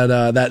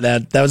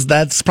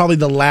 That's probably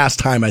the last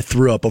time I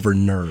threw up over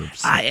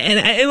nerves.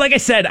 And like I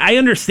said, I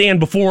understand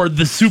before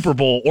the Super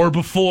Bowl or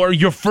before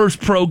your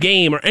first pro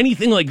game or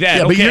anything like that.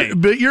 Yeah, okay.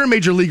 but you're a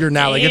major leaguer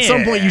now. Like at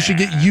some point, you should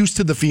get used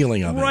to the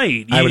feeling of it.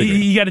 Right. I would agree.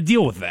 You got to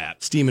deal with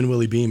that. Steamin'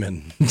 Willie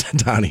Beeman.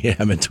 Donnie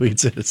Hammond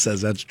tweets it. It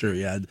says that's true.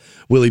 Yeah,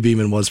 Willie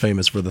Beeman was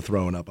famous for the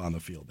throwing up on the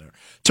field there.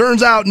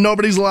 Turns out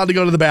nobody's allowed to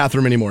go to the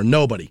bathroom anymore.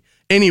 Nobody.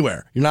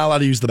 Anywhere. You're not allowed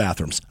to use the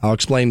bathrooms. I'll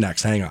explain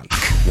next. Hang on.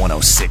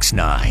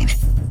 1069.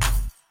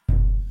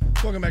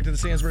 Welcome back to the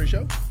Stansbury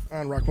Show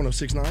on Rock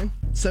 1069.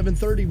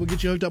 7:30, we'll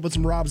get you hooked up with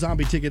some Rob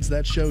Zombie tickets.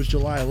 That show's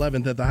July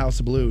 11th at the House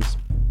of Blues.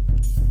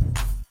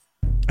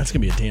 That's going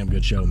to be a damn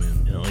good show,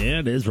 man. Hell yeah,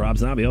 it is. Rob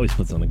Zombie always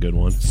puts on a good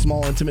one.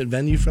 Small, intimate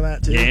venue for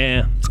that, too.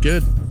 Yeah. It's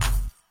good.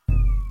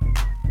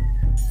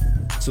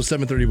 So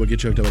 7:30, we'll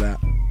get you hooked up with that.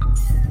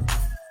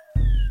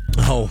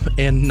 Oh,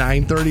 and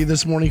 9:30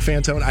 this morning,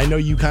 Fantone. I know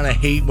you kind of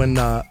hate when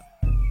the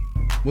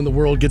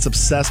world gets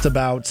obsessed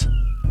about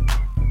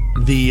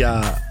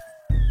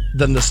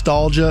the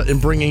nostalgia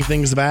and bringing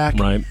things back.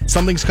 Right.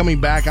 Something's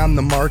coming back on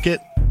the market,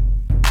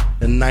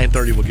 and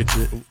 9:30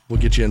 we'll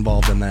get you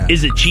involved in that.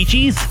 Is it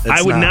Chi-Chi's?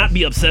 I would not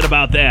be upset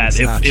about that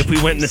if we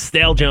went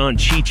nostalgia on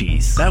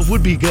Chi-Chi's. That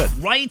would be good.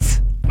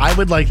 Right? I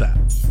would like that.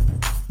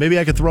 Maybe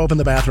I could throw up in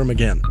the bathroom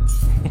again.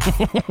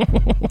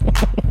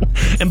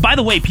 And by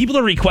the way, people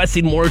are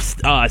requesting more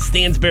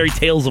Stansbury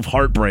Tales of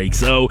Heartbreak.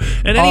 So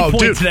at any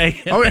point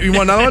today... Oh, you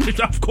want another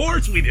one? Of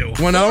course we do.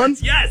 Want another one?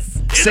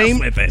 Yes.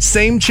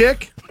 Same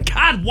chick?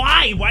 God,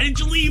 why? Why did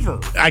you leave her?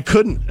 I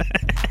couldn't.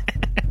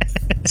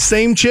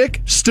 Same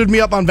chick stood me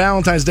up on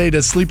Valentine's Day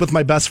to sleep with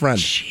my best friend.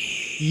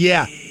 Jeez.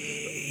 Yeah.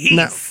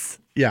 Now,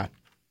 yeah.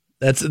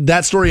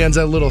 That story ends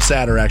a little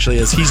sadder, actually,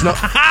 as he's no...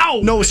 How?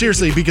 No,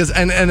 seriously, because...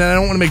 And I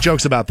don't want to make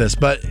jokes about this,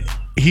 but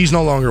he's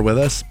no longer with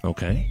us.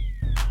 Okay.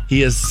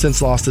 He has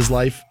since lost his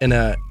life in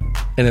an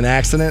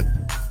accident.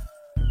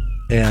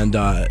 And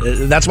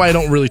that's why I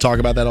don't really talk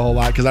about that a whole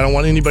lot, because I don't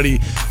want anybody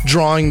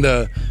drawing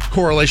the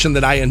correlation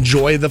that I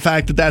enjoy the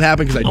fact that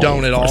happened, because I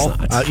don't at all.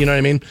 You know what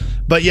I mean?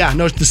 But yeah,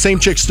 no, the same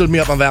chick stood me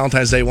up on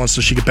Valentine's Day once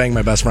so she could bang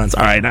my best friends.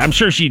 All right, I'm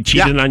sure she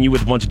cheated on you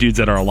with a bunch of dudes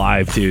that are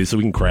alive, too, so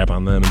we can crap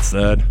on them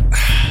instead.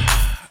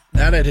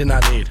 That I did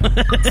not need.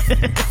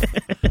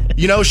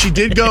 You know, she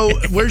did go...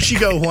 Where'd she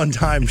go one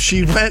time?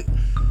 She went...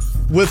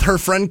 with her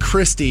friend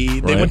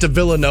Christy. They went to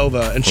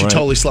Villanova, and she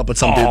totally slept with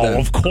some dude then. Oh,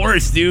 of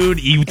course,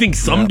 dude. You think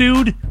some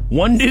dude?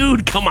 One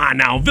dude? Come on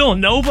now.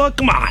 Villanova?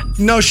 Come on.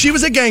 No, she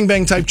was a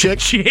gangbang type chick.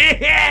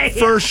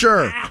 For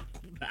sure.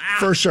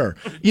 For sure.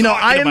 You know,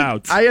 I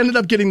ended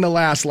up getting the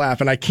last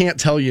laugh, and I can't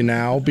tell you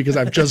now because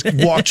I've just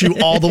walked you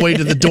all the way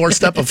to the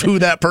doorstep of who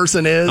that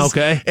person is.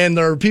 Okay. And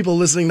there are people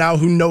listening now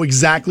who know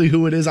exactly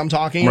who it is I'm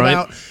talking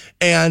about.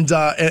 And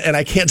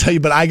I can't tell you,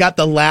 but I got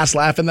the last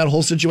laugh in that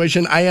whole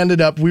situation.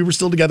 We were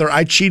still together.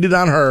 I cheated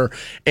on her,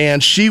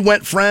 and she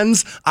went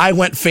friends. I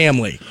went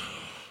family.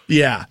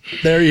 Yeah,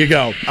 there you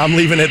go. I'm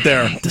leaving it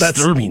there.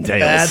 Disturbing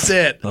tales. That's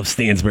it. Of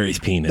Stansbury's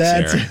penis.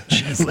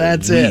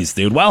 That's it,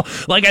 dude. Well,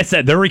 like I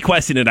said, they're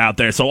requesting it out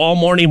there. So all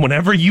morning,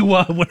 whenever you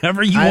want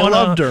to, I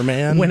loved her,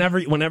 man. Whenever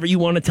you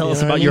want to tell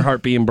us about your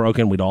heart being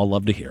broken, we'd all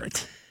love to hear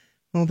it.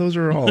 Well, those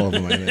are all of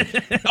them, I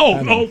think.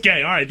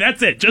 Okay. All right.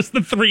 That's it. Just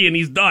the three, and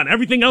he's done.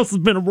 Everything else has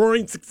been a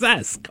roaring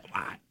success.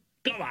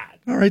 Come on.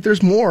 All right,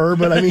 there's more,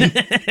 but I mean,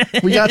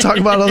 we got to talk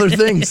about other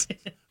things.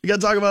 We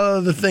got to talk about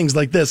other things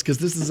like this because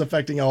this is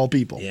affecting all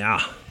people.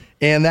 Yeah.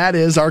 And that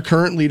is our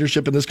current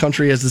leadership in this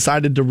country has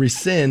decided to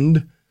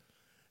rescind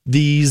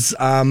these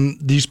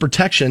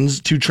protections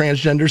to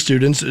transgender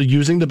students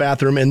using the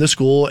bathroom in the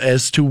school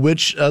as to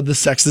which of the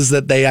sexes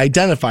that they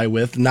identify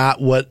with, not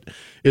what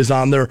is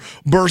on their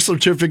birth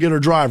certificate or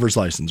driver's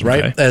license,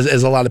 right? Okay.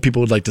 As a lot of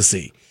people would like to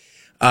see.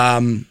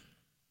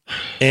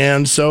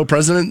 And so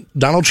President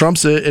Donald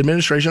Trump's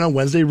administration on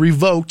Wednesday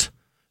revoked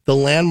the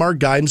landmark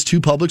guidance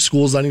to public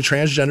schools letting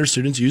transgender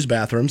students use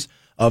bathrooms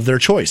of their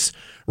choice.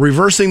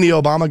 Reversing the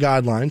Obama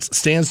guidelines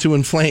stands to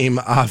inflame,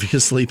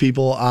 obviously,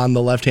 people on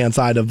the left-hand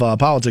side of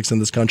politics in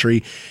this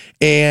country.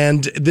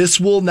 And this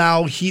will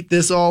now heat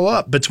this all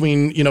up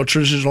between,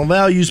 traditional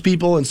values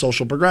people and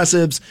social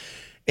progressives.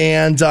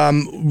 And,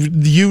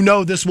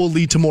 this will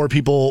lead to more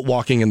people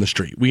walking in the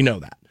street. We know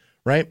that,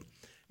 right?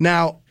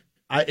 Now,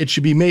 it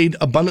should be made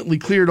abundantly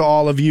clear to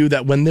all of you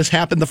that when this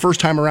happened the first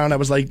time around, I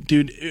was like,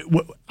 dude,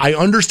 I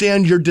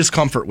understand your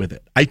discomfort with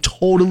it. I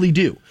totally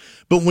do.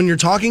 But when you're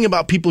talking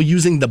about people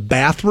using the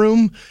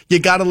bathroom, you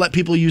got to let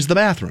people use the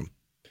bathroom.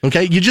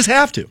 Okay? You just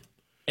have to.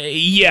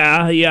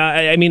 Yeah.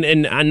 I mean,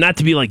 and not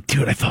to be like,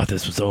 dude, I thought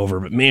this was over,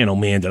 but man, oh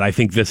man, did I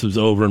think this was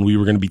over and we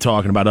were going to be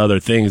talking about other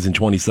things in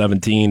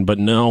 2017. But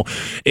no,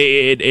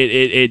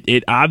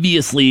 it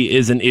obviously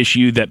is an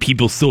issue that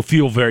people still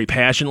feel very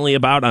passionately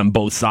about on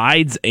both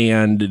sides.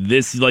 And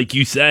this, like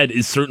you said,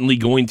 is certainly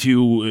going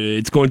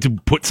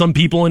to put some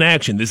people in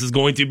action. This is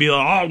going to be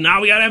like, oh,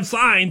 now we got to have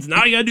signs.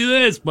 Now you got to do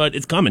this, but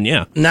it's coming.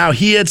 Yeah. Now,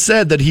 he had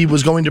said that he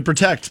was going to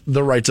protect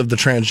the rights of the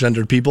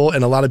transgendered people.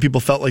 And a lot of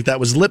people felt like that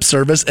was lip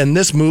service. And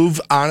this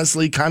move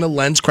honestly kind of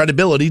lends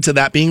credibility to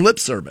that being lip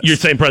service. You're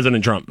saying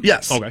President Trump?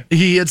 Yes. Okay.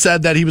 He had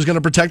said that he was going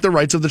to protect the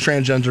rights of the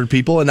transgender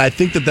people, and I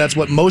think that that's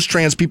what most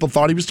trans people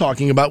thought he was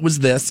talking about was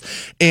this,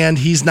 and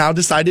he's now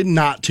decided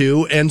not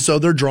to, and so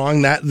they're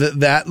drawing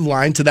that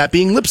line to that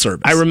being lip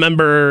service. I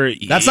remember...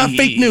 That's not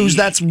fake news,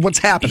 that's what's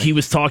happening. He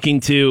was talking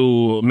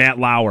to Matt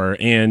Lauer,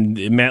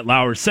 and Matt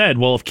Lauer said,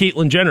 well, if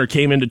Caitlyn Jenner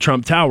came into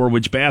Trump Tower,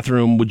 which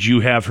bathroom would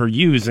you have her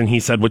use? And he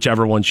said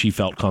whichever one she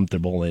felt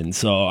comfortable in.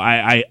 So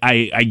I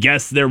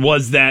guess there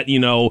was that,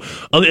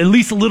 at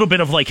least a little bit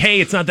of like, hey,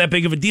 it's not that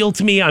big of a deal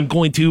to me. I'm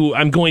going to,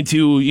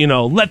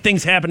 let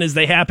things happen as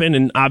they happen.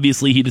 And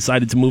obviously he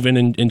decided to move in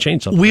and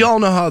change something. We all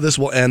know how this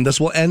will end. This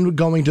will end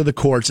going to the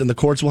courts, and the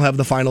courts will have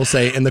the final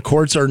say. And the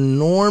courts are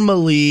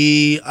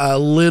normally a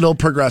little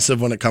progressive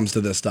when it comes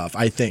to this stuff,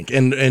 I think.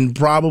 And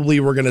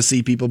probably we're going to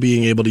see people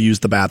being able to use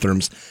the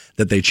bathrooms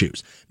that they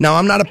choose. Now,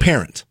 I'm not a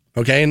parent,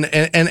 okay?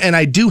 And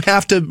I do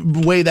have to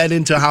weigh that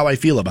into how I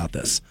feel about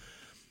this.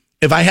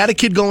 If I had a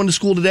kid going to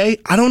school today,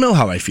 I don't know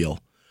how I feel.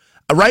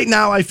 Right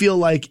now, I feel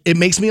like it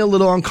makes me a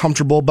little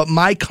uncomfortable, but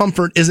my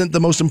comfort isn't the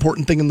most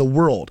important thing in the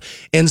world.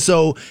 And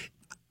so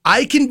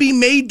I can be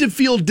made to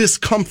feel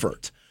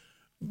discomfort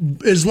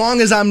as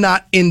long as I'm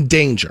not in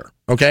danger,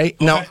 okay?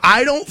 Now,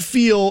 I don't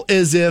feel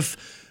as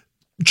if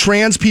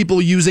trans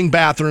people using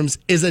bathrooms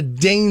is a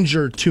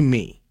danger to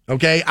me.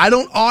 Okay, I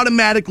don't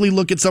automatically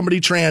look at somebody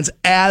trans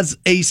as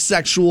a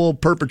sexual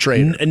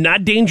perpetrator. And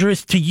not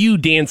dangerous to you,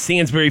 Dan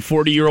Stansbury,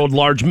 40-year-old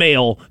large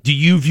male. Do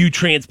you view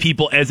trans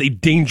people as a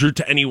danger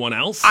to anyone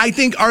else? I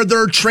think, are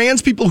there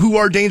trans people who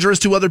are dangerous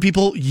to other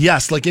people?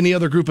 Yes, like any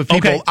other group of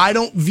people. Okay. I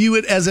don't view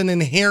it as an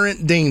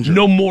inherent danger.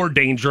 No more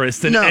dangerous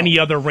than any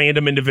other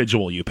random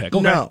individual you pick.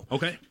 Okay. No.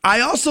 Okay. I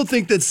also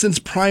think that since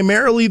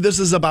primarily this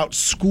is about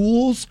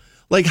schools,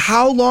 like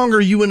how long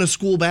are you in a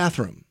school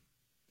bathroom?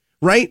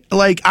 Right?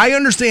 Like, I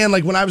understand,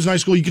 like, when I was in high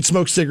school, you could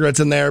smoke cigarettes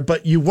in there,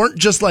 but you weren't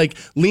just, like,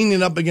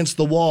 leaning up against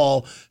the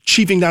wall,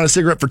 chiefing down a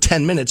cigarette for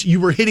 10 minutes. You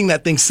were hitting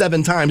that thing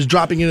 7 times,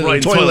 dropping it in the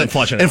toilet,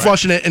 and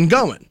flushing it and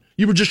going.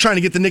 You were just trying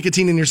to get the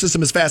nicotine in your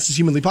system as fast as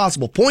humanly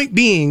possible. Point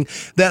being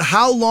that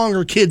how long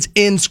are kids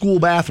in school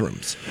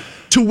bathrooms?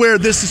 To where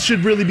this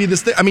should really be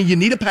this thing. I mean, you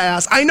need a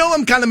pass. I know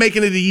I'm kind of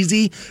making it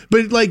easy,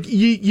 but like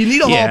you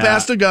need a hall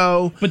pass to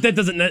go. But that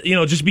doesn't,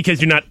 just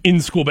because you're not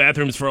in school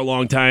bathrooms for a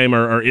long time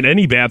or in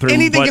any bathroom.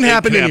 Anything can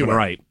happen anywhere.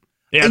 Right.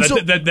 Yeah,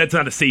 that's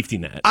not a safety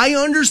net. I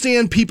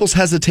understand people's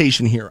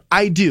hesitation here.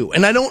 I do.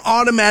 And I don't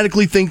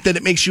automatically think that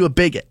it makes you a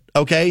bigot.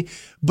 Okay.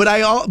 But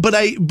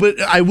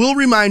I will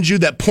remind you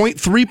that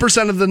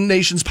 0.3% of the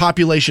nation's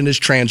population is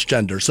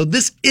transgender. So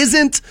this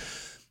isn't.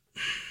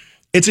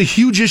 It's a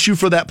huge issue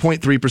for that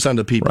 0.3%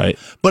 of people. Right.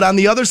 But on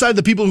the other side,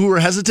 the people who are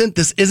hesitant,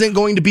 this isn't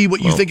going to be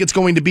what you think it's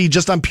going to be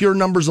just on pure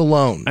numbers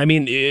alone. I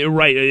mean,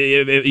 right.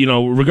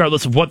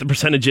 Regardless of what the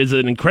percentage is,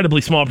 an incredibly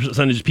small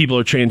percentage of people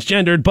are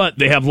transgendered, but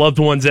they have loved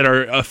ones that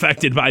are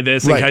affected by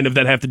this and kind of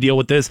that have to deal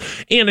with this.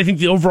 And I think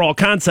the overall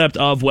concept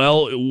of,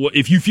 well,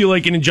 if you feel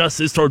like an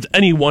injustice towards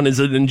anyone is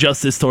an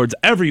injustice towards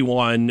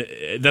everyone,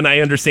 then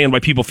I understand why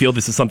people feel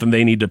this is something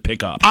they need to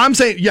pick up. I'm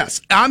saying, yes,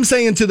 I'm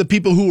saying to the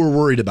people who are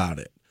worried about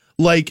it,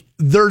 Like,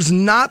 there's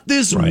not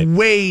this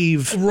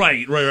wave.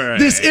 Right.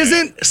 This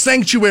isn't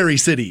sanctuary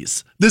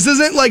cities. This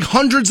isn't like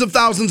hundreds of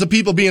thousands of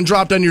people being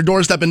dropped on your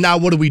doorstep, and now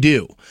what do we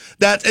do?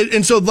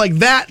 And so like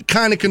that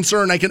kind of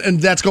concern, and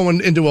that's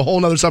going into a whole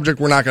nother subject.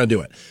 We're not going to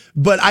do it.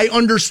 But I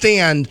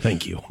understand.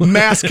 Thank you.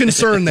 Mass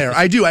concern there.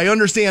 I do. I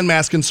understand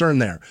mass concern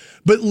there.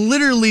 But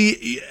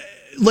literally,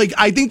 like,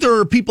 I think there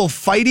are people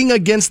fighting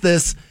against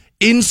this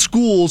in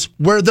schools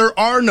where there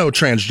are no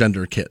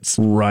transgender kids.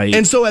 Right.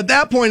 And so at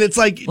that point, it's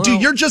like, dude,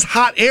 you're just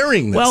hot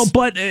airing this. Well,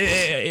 but,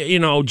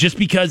 just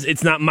because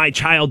it's not my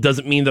child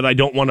doesn't mean that I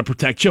don't want to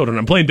protect children.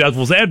 I'm playing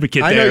devil's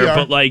advocate there,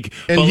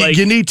 but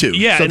you need to.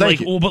 Yeah, so and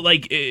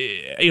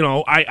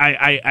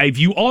I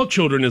view all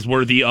children as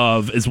worthy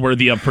of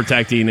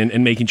protecting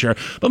and making sure.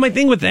 But my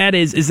thing with that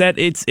is that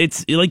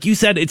it's like you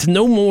said, it's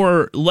no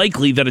more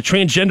likely that a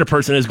transgender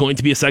person is going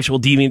to be a sexual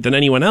deviant than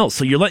anyone else.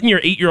 So you're letting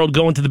your 8-year-old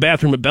go into the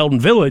bathroom at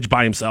Belden Village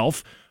by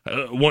himself.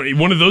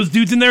 One of those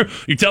dudes in there.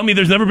 You tell me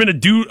there's never been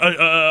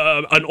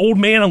an old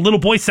man, a little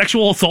boy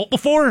sexual assault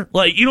before?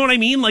 Like, you know what I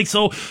mean? Like,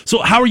 so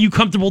how are you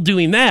comfortable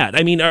doing that?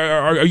 I mean,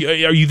 are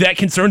you that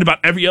concerned about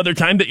every other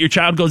time that your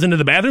child goes into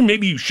the bathroom?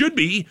 Maybe you should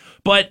be,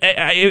 but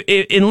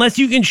unless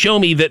you can show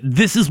me that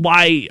this is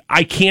why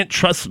I can't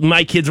trust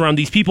my kids around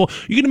these people,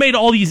 you could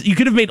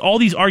have made all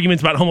these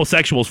arguments about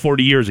homosexuals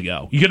 40 years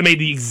ago. You could have made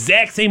the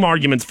exact same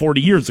arguments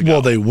 40 years ago.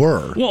 Well, they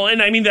were. Well,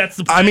 and I mean that's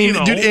the.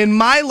 Dude, in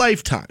my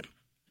lifetime.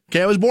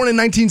 Okay, I was born in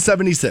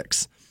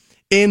 1976.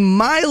 In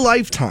my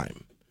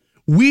lifetime,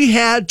 we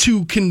had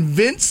to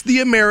convince the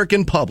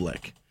American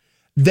public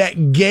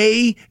that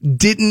gay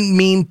didn't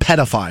mean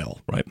pedophile.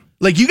 Right.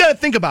 Like, you got to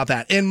think about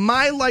that. In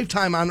my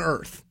lifetime on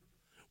Earth,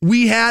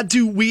 we had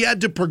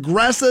to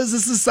progress as a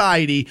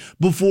society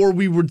before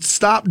we would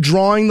stop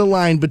drawing the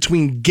line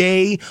between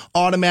gay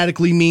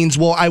automatically means,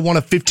 well, I want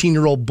a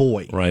 15-year-old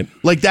boy. Right.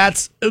 Like,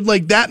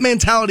 that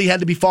mentality had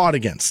to be fought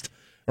against.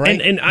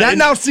 Right? And that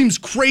now seems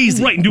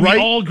crazy. Right. And do we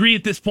all agree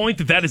at this point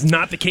that is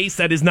not the case?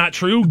 That is not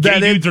true? Gay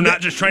dudes are not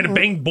just trying to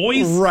bang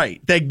boys?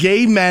 Right. That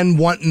gay men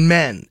want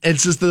men.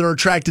 It's just that they're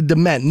attracted to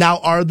men. Now,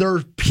 are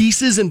there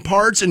pieces and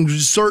parts and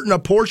certain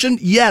apportioned?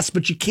 Yes,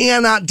 but you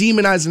cannot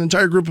demonize an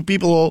entire group of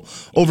people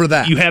over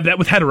that. You have that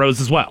with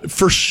heteros as well.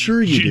 For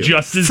sure you do.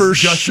 Just as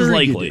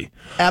likely.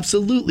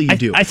 Absolutely you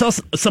do. I saw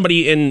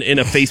somebody in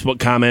a Facebook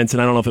comments,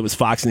 and I don't know if it was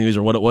Fox News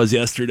or what it was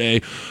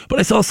yesterday, but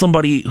I saw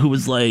somebody who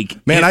was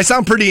like... Man, I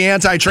sound pretty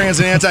anti-trans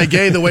and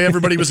anti-gay the way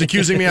everybody was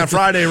accusing me on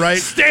Friday, right?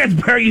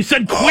 Stansbury, you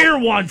said queer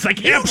once. I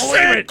can't believe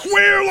it. You said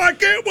queer like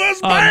it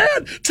was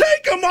bad.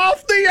 Take them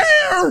off the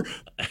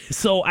air.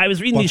 So I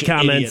was reading these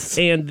comments,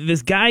 and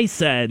this guy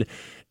said...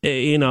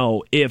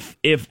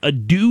 if a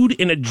dude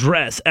in a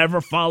dress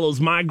ever follows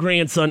my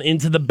grandson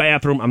into the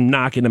bathroom, I'm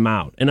knocking him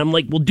out. And I'm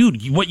like, well,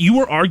 dude, what you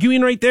were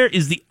arguing right there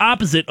is the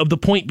opposite of the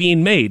point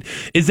being made.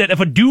 Is that if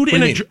a dude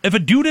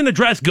in a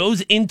dress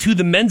goes into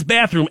the men's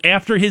bathroom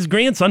after his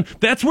grandson,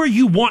 that's where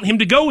you want him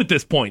to go at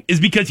this point. Is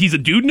because he's a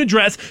dude in a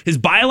dress, his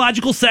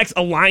biological sex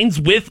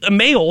aligns with a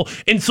male,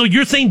 and so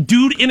you're saying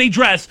dude in a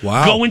dress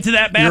go into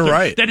that bathroom. You're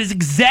right. That is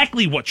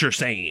exactly what you're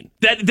saying.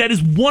 That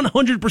is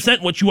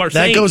 100% what you are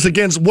saying. That goes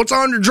against what's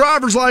on your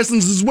driver's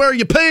license is where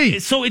you pee.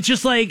 So it's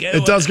just like...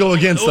 It does go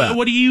against that.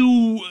 What do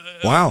you...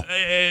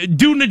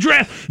 do in a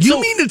dress?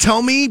 You mean to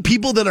tell me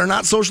people that are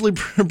not socially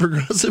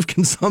progressive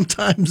can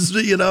sometimes,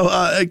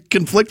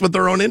 conflict with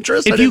their own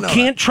interests? If you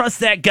can't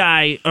trust that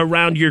guy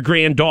around your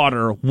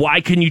granddaughter,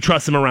 why can you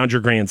trust him around your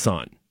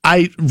grandson?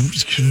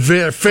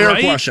 Fair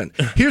question.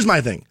 Here's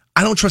my thing.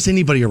 I don't trust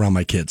anybody around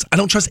my kids. I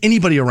don't trust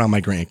anybody around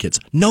my grandkids.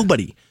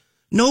 Nobody.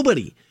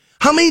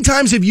 How many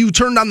times have you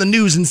turned on the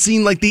news and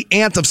seen like the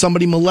aunt of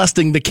somebody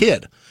molesting the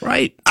kid?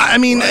 Right. I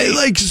mean,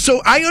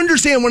 so I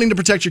understand wanting to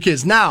protect your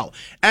kids. Now,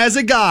 as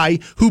a guy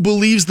who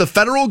believes the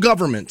federal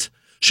government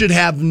should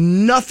have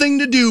nothing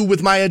to do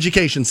with my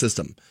education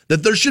system,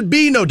 that there should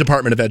be no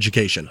Department of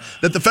Education,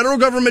 that the federal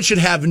government should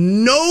have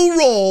no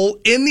role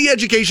in the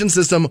education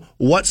system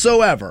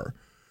whatsoever,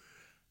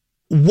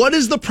 what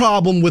is the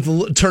problem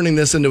with turning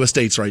this into a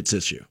states' rights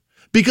issue?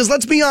 Because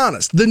let's be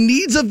honest, the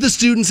needs of the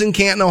students in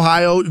Canton,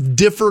 Ohio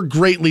differ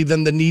greatly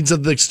than the needs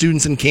of the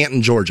students in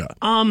Canton, Georgia.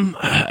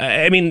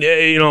 I mean,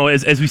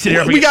 as we sit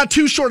here... We got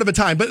too short of a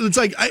time, but it's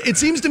like, it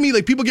seems to me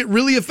like people get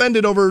really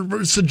offended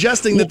over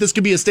suggesting that this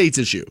could be a states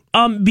issue.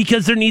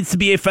 Because there needs to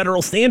be a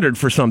federal standard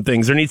for some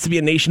things. There needs to be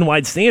a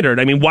nationwide standard.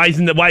 I mean, why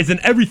isn't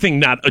everything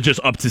not just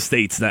up to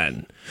states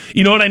then?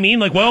 You know what I mean?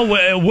 Like,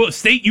 well,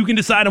 state, you can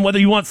decide on whether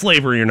you want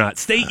slavery or not.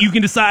 State, you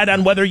can decide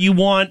on whether you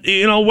want,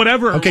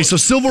 whatever. Okay, so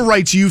civil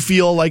rights you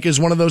feel like is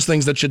one of those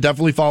things that should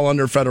definitely fall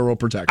under federal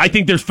protection. I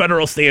think there's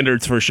federal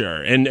standards for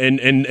sure,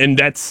 and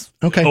that's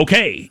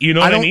okay. You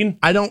know what I mean?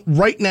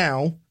 Right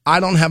now, I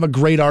don't have a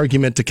great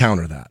argument to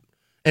counter that.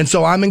 And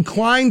so I'm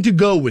inclined to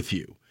go with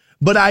you.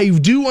 But I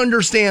do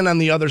understand on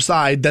the other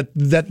side that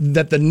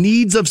the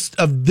needs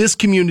of this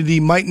community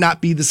might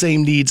not be the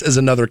same needs as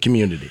another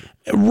community.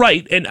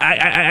 Right, and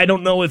I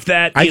don't know if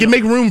that... I can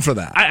make room for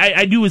that.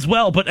 I do as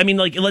well, but I mean,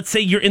 like, let's say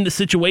you're in the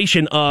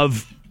situation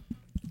of...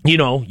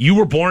 you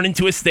were born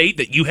into a state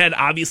that you had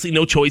obviously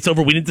no choice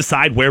over. We didn't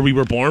decide where we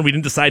were born. We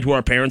didn't decide who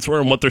our parents were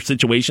and what their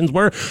situations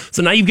were.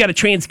 So now you've got a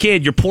trans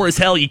kid. You're poor as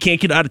hell. You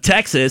can't get out of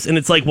Texas. And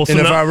it's like, well, so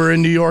and if I were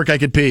in New York, I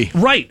could pee.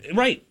 Right.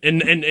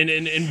 And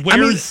where's... I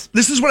mean,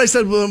 this is what I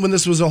said when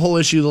this was a whole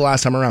issue the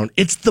last time around.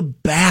 It's the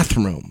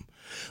bathroom.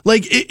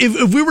 Like,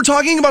 if we were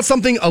talking about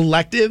something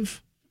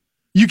elective,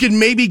 you could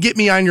maybe get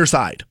me on your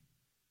side.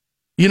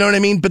 You know what I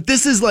mean? But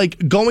this is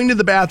like going to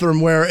the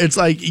bathroom where it's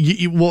like,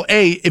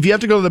 if you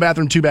have to go to the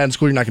bathroom too bad in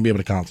school, you're not going to be able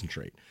to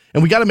concentrate.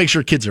 And we got to make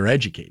sure kids are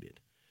educated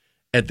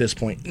at this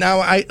point. Now,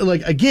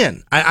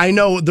 I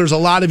know there's a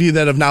lot of you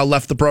that have now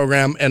left the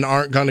program and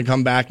aren't going to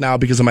come back now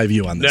because of my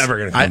view on this. Never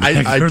going to come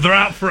back. They're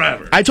out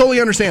forever. I totally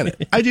understand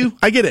it. I do.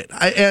 I get it.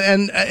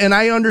 And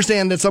I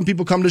understand that some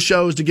people come to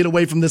shows to get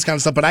away from this kind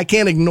of stuff, but I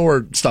can't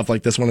ignore stuff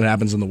like this when it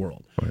happens in the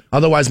world. Right.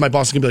 Otherwise, my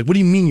boss is going to be like, what do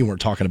you mean you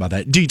weren't talking about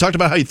that? You talked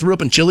about how you threw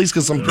up in Chili's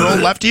because some girl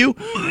left you?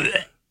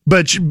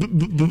 But you're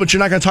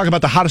not going to talk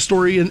about the hottest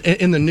story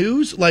in the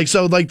news? There's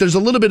a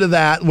little bit of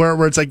that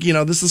where it's like,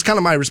 this is kind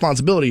of my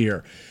responsibility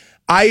here.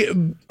 I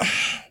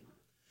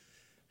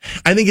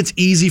think it's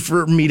easy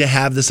for me to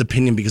have this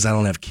opinion because I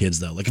don't have kids,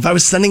 though. Like, if I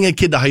was sending a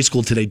kid to high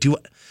school today,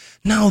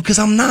 no, because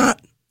I'm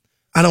not.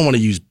 I don't want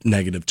to use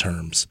negative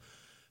terms,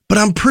 but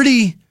I'm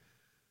pretty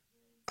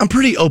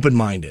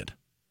open-minded,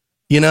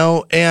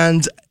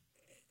 and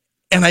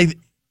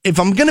if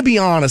I'm going to be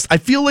honest, I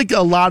feel like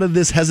a lot of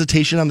this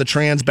hesitation on the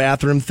trans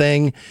bathroom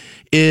thing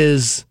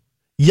is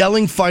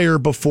yelling fire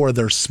before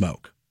there's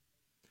smoke.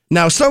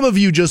 Now, some of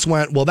you just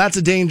went, well, that's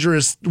a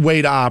dangerous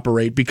way to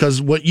operate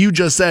because what you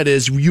just said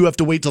is you have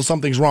to wait till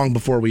something's wrong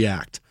before we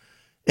act.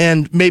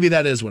 And maybe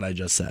that is what I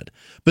just said.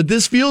 But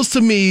this feels to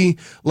me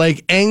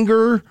like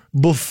anger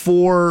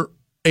before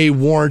a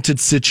warranted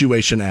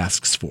situation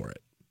asks for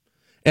it.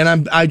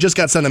 And I just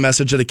got sent a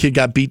message that a kid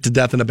got beat to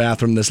death in a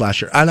bathroom this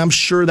last year. And I'm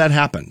sure that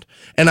happened.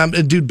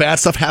 And dude, bad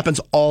stuff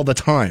happens all the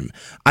time.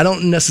 I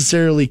don't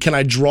necessarily, can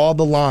I draw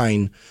the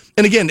line?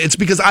 And again, it's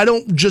because I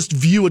don't just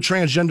view a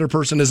transgender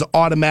person as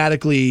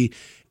automatically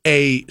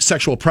a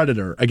sexual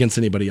predator against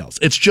anybody else.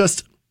 It's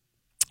just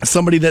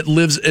somebody that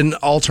lives an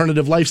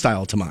alternative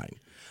lifestyle to mine.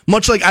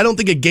 Much like I don't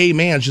think a gay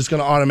man's just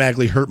going to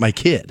automatically hurt my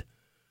kid.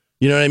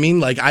 You know what I mean?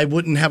 Like, I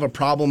wouldn't have a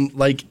problem,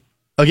 like,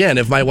 again,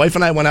 if my wife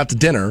and I went out to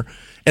dinner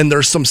and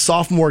there's some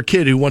sophomore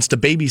kid who wants to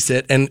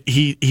babysit and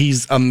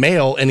he's a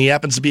male and he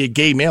happens to be a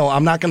gay male,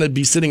 I'm not going to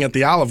be sitting at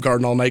the Olive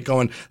Garden all night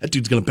going, that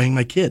dude's going to bang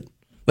my kid.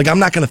 Like, I'm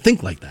not going to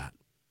think like that.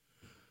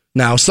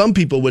 Now, some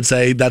people would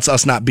say that's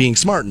us not being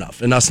smart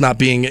enough and us not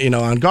being,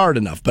 on guard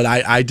enough. But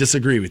I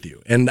disagree with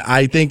you. And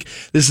I think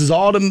this is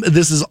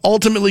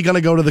ultimately going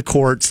to go to the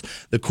courts.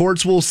 The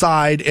courts will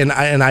side, and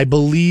I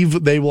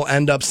believe they will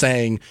end up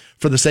saying,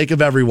 for the sake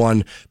of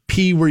everyone,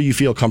 pee where you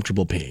feel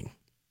comfortable peeing,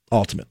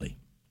 ultimately.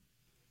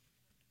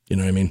 You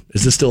know what I mean?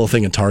 Is this still a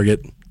thing at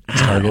Target?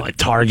 Like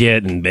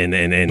Target and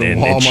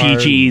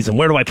Chi-Chi's. And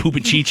where do I poop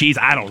at Chi-Chi's?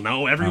 I don't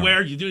know.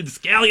 Everywhere. You do. The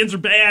scallions are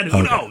bad.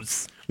 Who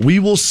knows? We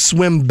will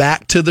swim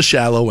back to the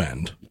shallow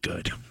end.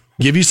 Good.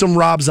 Give you some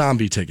Rob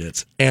Zombie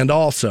tickets and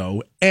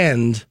also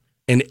end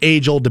an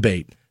age-old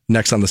debate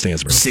next on the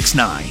Stansbury.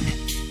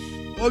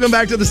 6-9. Welcome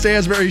back to the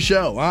Stansbury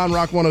Show on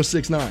Rock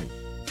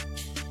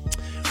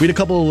 106.9. We had a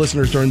couple of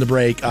listeners during the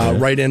break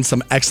write in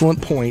some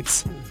excellent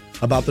points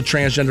about the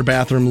transgender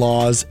bathroom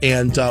laws,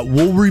 and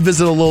we'll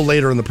revisit a little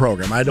later in the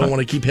program. I don't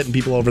want to keep hitting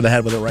people over the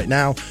head with it right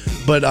now,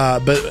 but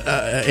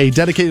a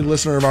dedicated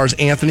listener of ours,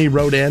 Anthony,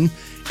 wrote in,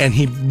 and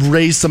he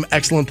raised some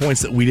excellent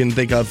points that we didn't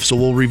think of, so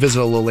we'll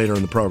revisit a little later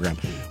in the program.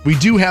 We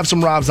do have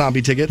some Rob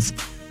Zombie tickets.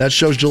 That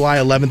show's July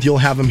 11th. You'll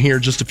have them here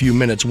in just a few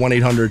minutes.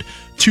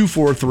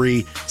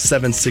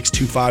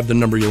 1-800-243-7625, the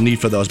number you'll need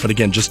for those. But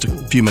again, just a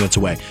few minutes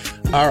away.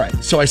 All right.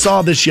 So I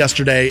saw this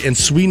yesterday, and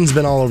Sweden's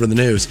been all over the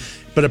news.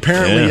 But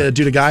apparently,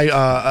 dude,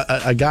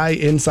 a guy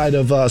inside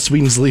of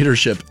Sweden's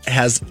leadership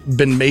has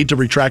been made to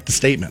retract the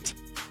statement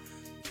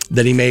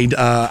that he made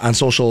on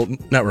social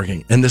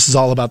networking. And this is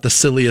all about the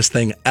silliest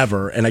thing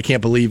ever. And I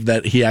can't believe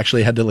that he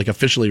actually had to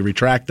officially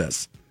retract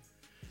this.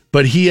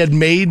 But he had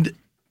made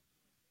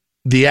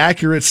the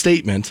accurate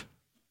statement,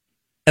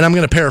 and I'm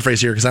going to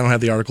paraphrase here because I don't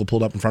have the article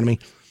pulled up in front of me.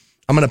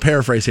 I'm going to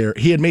paraphrase here.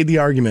 He had made the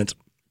argument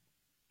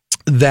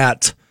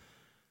that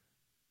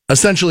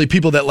essentially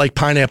people that like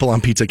pineapple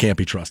on pizza can't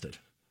be trusted.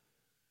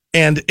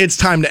 And it's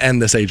time to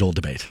end this age-old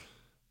debate.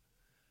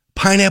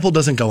 Pineapple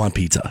doesn't go on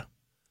pizza.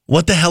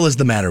 What the hell is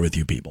the matter with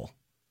you people?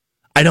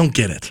 I don't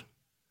get it.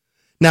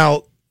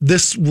 Now,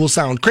 this will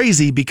sound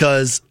crazy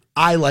because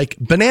I like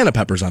banana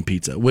peppers on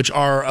pizza, which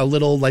are a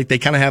little they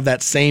kind of have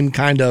that same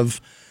kind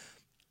of,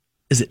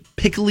 is it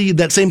pickly?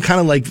 That same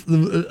kind of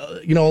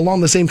along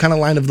the same kind of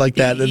line of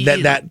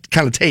that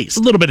kind of taste.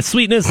 A little bit of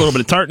sweetness, a little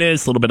bit of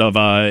tartness, a little bit of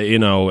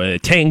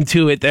tang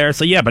to it there.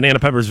 So yeah,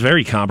 banana pepper is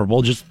very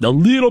comparable, just a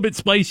little bit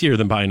spicier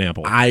than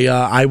pineapple.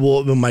 I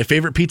will. My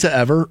favorite pizza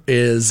ever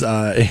is,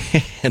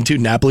 and dude,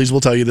 Napoli's will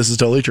tell you this is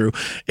totally true,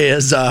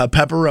 is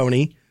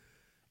pepperoni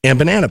and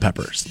banana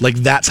peppers.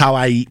 That's how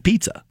I eat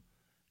pizza,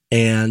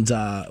 and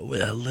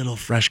with a little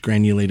fresh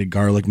granulated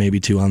garlic, maybe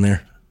too on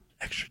there.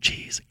 extra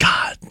cheese.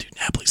 God, dude,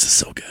 Napoli's is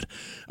so good.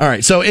 All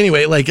right, so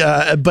anyway, like,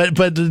 but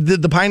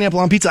the pineapple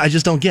on pizza, I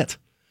just don't get.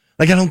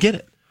 Like, I don't get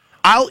it.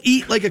 I'll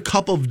eat like a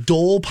cup of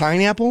Dole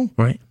pineapple.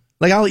 Right.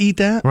 Like, I'll eat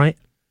that. Right.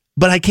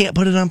 But I can't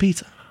put it on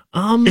pizza.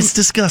 It's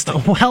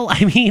disgusting. Well,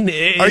 I mean,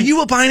 are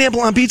you a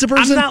pineapple on pizza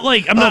person? I'm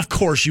not. Of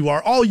course you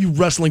are. All you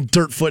wrestling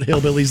dirtfoot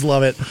hillbillies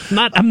love it.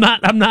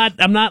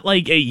 I'm not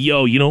like, hey,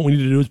 yo, you know what we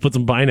need to do is put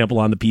some pineapple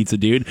on the pizza,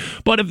 dude.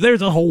 But if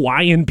there's a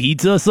Hawaiian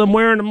pizza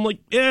somewhere, and I'm like,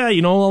 yeah,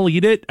 you know, I'll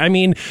eat it. I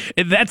mean,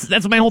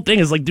 that's my whole thing.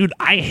 Is like, dude,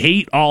 I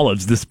hate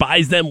olives,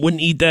 despise them,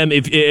 wouldn't eat them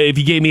if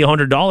you gave me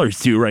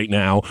 $100 to right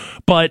now.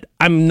 But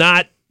I'm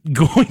not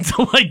going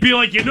to like be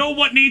like, you know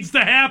what needs to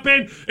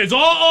happen is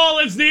all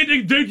olives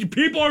need to,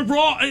 people are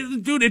raw,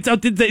 dude.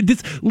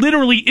 This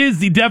literally is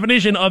the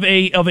definition of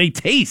a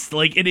taste.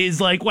 Like, it is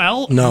like,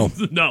 well, no.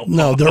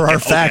 There are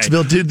facts,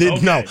 Bill.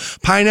 Dude, no,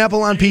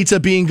 pineapple on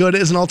pizza being good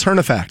is an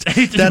alternative fact.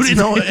 Did you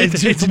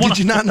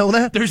not know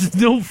that? There's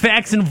no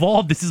facts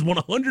involved. This is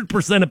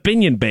 100%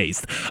 opinion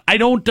based. I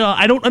don't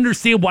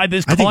understand why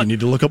this. I think you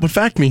need to look up what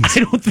fact means.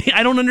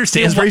 I don't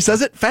understand. Stansbury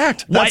says it.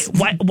 Fact.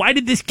 Why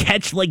did this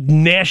catch like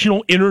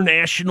national,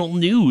 international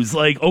news?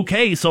 Like,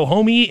 okay, so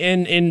homie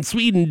in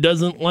Sweden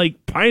doesn't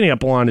like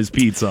pineapple on his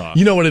pizza.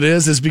 You know what it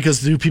is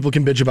because people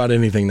can bitch about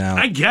anything now.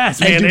 I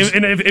guess, man.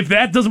 And if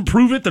that doesn't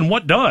prove it, then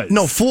what does?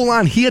 No, full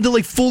on. He had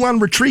to full on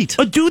retreat.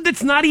 A dude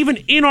that's not even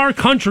in our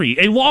country,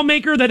 a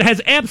lawmaker that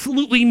has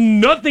absolutely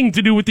nothing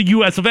to do with the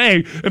U.S. of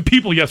A. And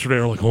people yesterday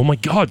are like, oh my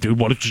god, dude,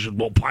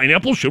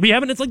 pineapple should we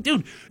have it? It's like,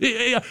 dude,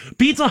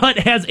 Pizza Hut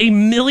has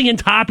 1 million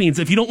toppings.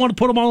 If you don't want to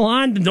put them all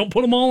on, then don't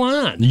put them all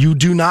on. You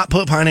do not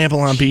put pineapple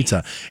on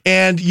pizza.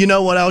 And you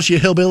know what else, you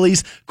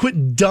hillbillies?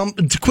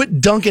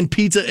 Quit dunking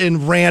pizza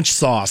in ranch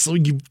sauce.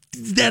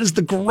 That is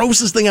the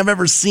grossest thing I've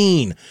ever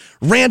seen.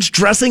 Ranch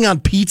dressing on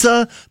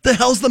pizza? The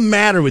hell's the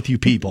matter with you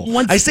people?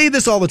 I say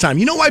this all the time.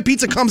 You know why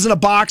pizza comes in a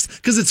box?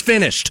 Because it's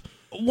finished.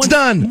 It's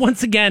done.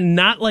 Once again,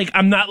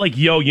 I'm not like,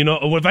 yo, you know,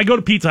 if I go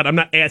to Pizza Hut, I'm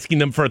not asking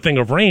them for a thing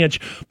of ranch.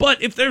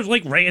 But if there's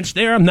like ranch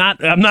there, I'm not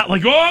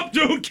like, oh,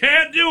 dude,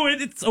 can't do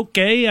it. It's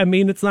okay. I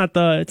mean, it's not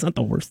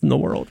the worst in the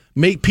world.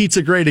 Make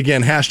pizza great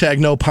again. #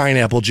 no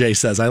pineapple. Jay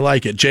says, I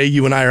like it. Jay,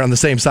 you and I are on the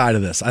same side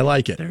of this. I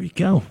like it. There you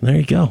go.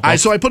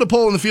 So I put a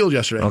poll in the field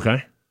yesterday.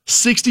 Okay.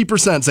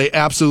 60% say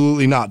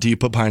absolutely not. Do you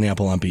put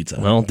pineapple on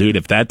pizza? Well, dude,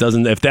 if that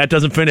doesn't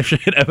finish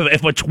it,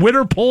 if a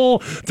Twitter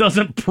poll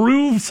doesn't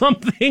prove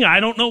something,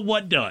 I don't know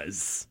what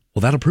does.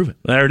 Well, that'll prove it.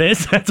 There it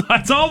is.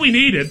 That's all we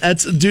needed.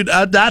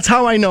 That's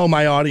how I know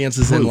my audience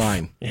is in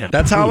line. Yeah,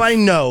 that's how I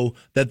know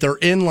that they're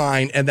in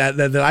line and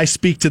that I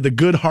speak to the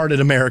good-hearted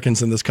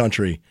Americans in this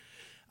country.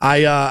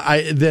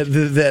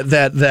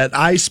 That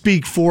I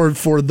speak for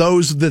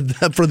those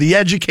for the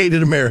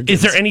educated Americans.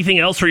 Is there anything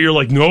else where you're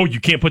like, no, you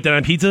can't put that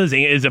on pizza?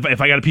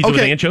 If I got a pizza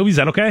with anchovies, is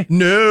that okay?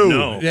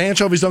 No. The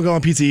anchovies don't go on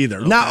pizza either.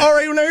 Okay. Now, all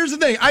right. Now here's the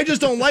thing. I just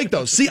don't like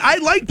those. See, I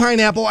like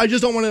pineapple. I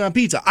just don't want it on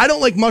pizza. I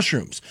don't like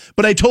mushrooms,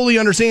 but I totally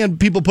understand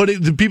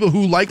the people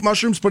who like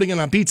mushrooms putting it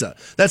on pizza.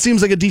 That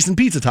seems like a decent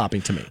pizza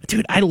topping to me.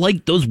 Dude, I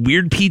like those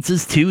weird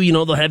pizzas too. You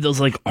know, they'll have those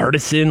like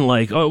artisan,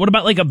 like, oh, what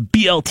about like a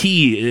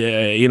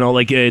BLT? You know,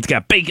 like it's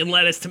got bacon,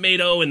 lettuce,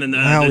 tomato, and then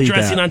the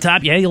dressing on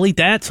top. Yeah, you'll eat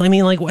that. So I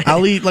mean, like, what?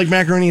 I'll eat like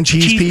macaroni and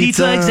cheese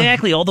pizza.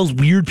 Exactly. All those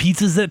weird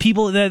pizzas that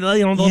people that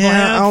they'll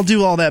have. I'll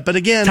do all that. But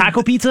again,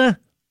 taco pizza.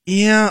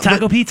 Yeah,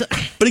 pizza.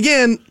 But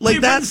again,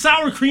 like that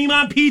sour cream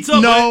on pizza.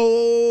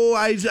 No,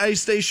 I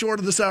stay short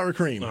of the sour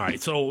cream. All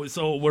right,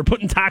 so we're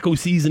putting taco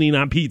seasoning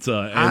on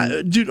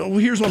pizza. Dude,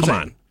 here's what I'm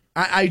saying.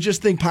 I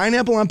just think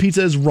pineapple on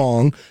pizza is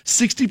wrong.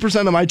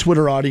 60% of my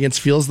Twitter audience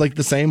feels like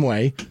the same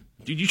way.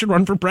 Dude, you should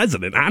run for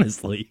president,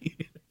 honestly.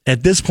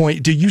 At this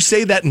point, do you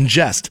say that in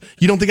jest?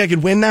 You don't think I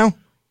could win now?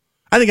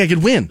 I think I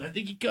could win. I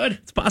think you could.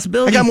 It's a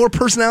possibility. I got more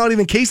personality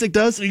than Kasich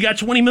does. You got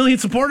 20 million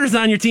supporters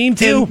on your team,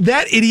 too. And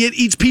that idiot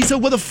eats pizza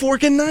with a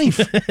fork and knife.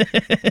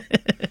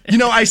 You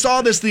know, I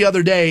saw this the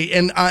other day,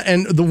 and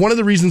one of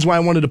the reasons why I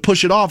wanted to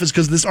push it off is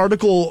because this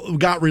article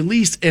got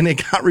released, and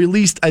it got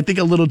released, I think,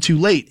 a little too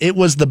late. It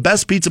was the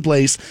best pizza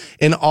place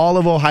in all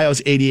of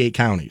Ohio's 88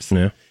 counties.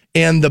 Yeah.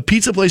 And the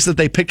pizza place that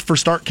they picked for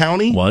Stark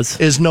County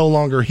is no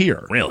longer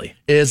here. Really?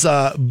 Is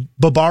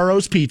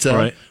Babaro's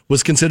Pizza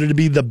was considered to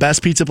be the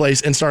best pizza place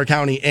in Stark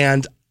County,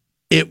 and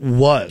it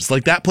was.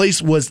 Like, that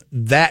place was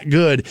that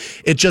good.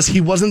 It just,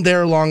 he wasn't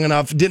there long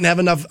enough, didn't have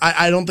enough,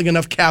 I don't think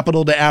enough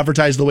capital to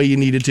advertise the way you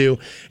needed to,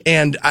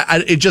 and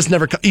it just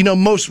never, you know,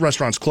 most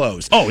restaurants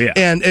close. Oh, yeah.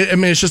 And, I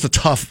mean, it's just a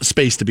tough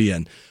space to be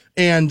in.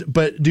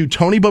 But dude,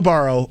 Tony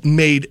Barbaro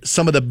made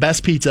some of the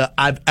best pizza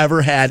I've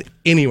ever had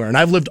anywhere, and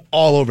I've lived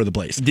all over the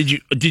place. Did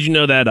you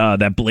know that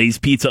that Blaze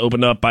Pizza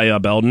opened up by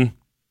Belden?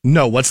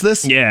 No, what's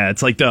this? Yeah,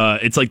 it's like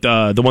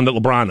the one that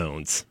LeBron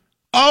owns.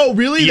 Oh,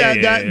 really?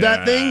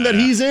 That thing that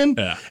he's in?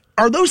 Yeah.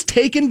 Are those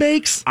take and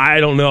bakes? I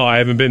don't know. I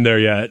haven't been there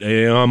yet.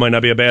 You know, it might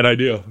not be a bad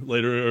idea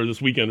later or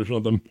this weekend or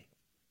something.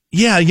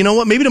 Yeah, you know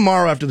what? Maybe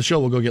tomorrow after the show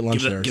we'll go get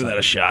lunch there. Give that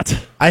a shot.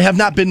 I have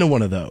not been to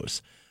one of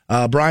those.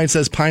 Brian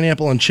says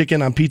pineapple and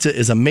chicken on pizza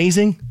is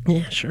amazing.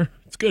 Yeah, sure.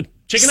 It's good.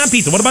 Chicken on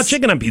pizza. What about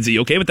chicken on pizza?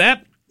 You okay with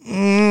that?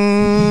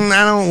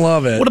 I don't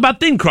love it. What about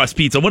thin crust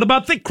pizza? What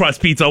about thick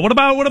crust pizza? What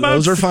about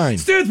Those are fine.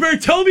 Stansbury,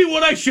 tell me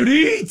what I should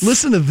eat.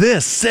 Listen to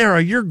this,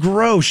 Sarah. You're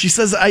gross. She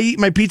says I eat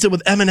my pizza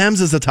with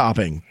M&Ms as a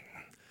topping.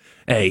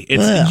 Hey,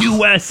 it's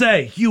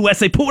USA.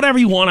 USA. Put whatever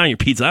you want on your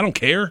pizza. I don't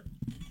care.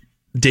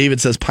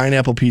 David says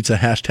pineapple pizza,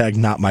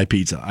 #not my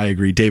pizza. I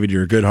agree. David,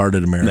 you're a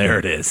good-hearted American. There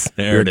it is.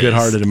 You're a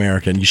good-hearted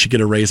American. You should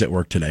get a raise at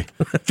work today.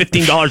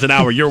 $15 an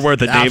hour. You're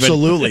worth it, David.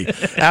 Absolutely.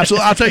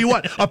 Absolutely. I'll tell you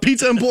what, a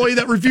pizza employee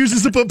that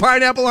refuses to put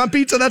pineapple on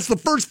pizza, that's the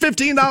first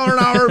 $15 an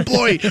hour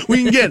employee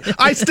we can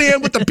get. I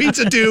stand with the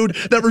pizza dude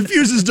that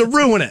refuses to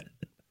ruin it.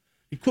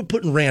 You quit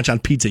putting ranch on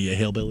pizza, you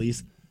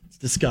hillbillies.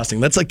 Disgusting.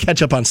 That's like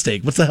ketchup on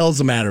steak. What the hell's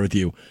the matter with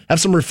you? Have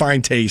some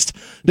refined taste.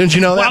 Didn't you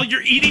know that? While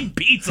you're eating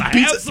pizza,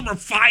 have some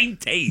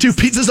refined taste. Dude,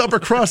 pizza's upper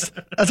crust.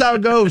 That's how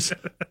it goes.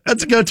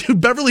 That's a go-to.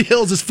 Beverly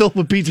Hills is filled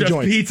with pizza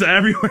joints. Pizza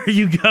everywhere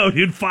you go,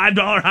 dude.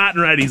 $5 hot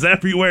and ready's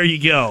everywhere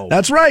you go.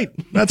 That's right.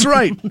 That's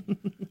right.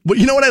 But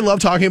you know what I love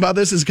talking about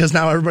this is because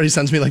now everybody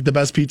sends me like the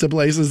best pizza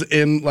places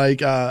in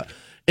like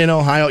in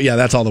Ohio. Yeah,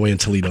 that's all the way in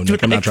Toledo, Nick.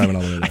 Dude, I'm not driving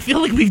all the way there. I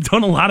feel like we've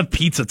done a lot of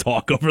pizza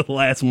talk over the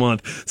last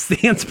month.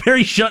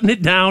 Stansbury shutting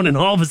it down, and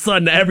all of a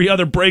sudden, every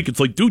other break, it's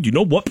like, dude, you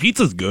know what?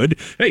 Pizza's good.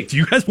 Hey, do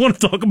you guys want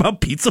to talk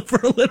about pizza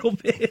for a little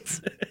bit?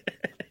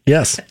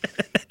 Yes.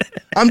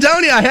 I'm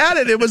telling you, I had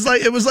it. It was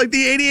like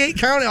the 88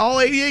 county,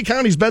 all 88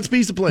 counties' best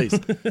pizza place.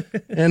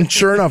 And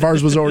sure enough,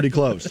 ours was already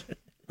closed.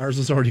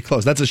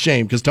 That's a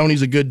shame because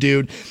Tony's a good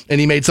dude,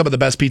 and he made some of the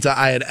best pizza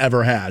I had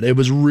ever had. It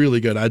was really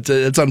good.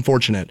 It's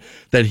unfortunate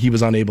that he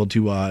was unable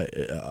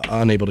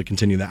to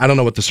continue that. I don't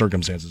know what the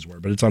circumstances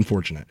were, but it's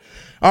unfortunate.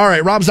 All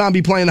right, Rob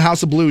Zombie playing the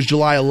House of Blues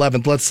July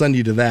 11th. Let's send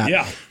you to that.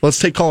 Yeah. Let's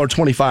take caller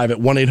 25 at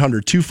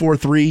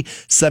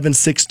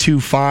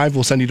 1-800-243-7625.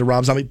 We'll send you to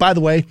Rob Zombie. By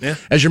the way,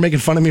 as you're making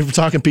fun of me for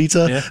talking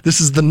pizza,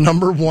 this is the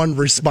 #1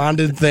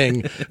 responded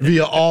thing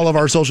via all of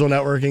our social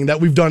networking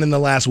that we've done in the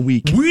last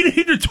week. We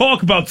need to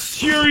talk about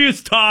serious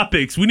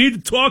topics. We need to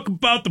talk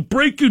about the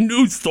breaking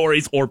news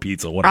stories or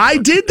pizza. Whatever. I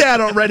did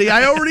that already.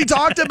 I already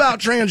talked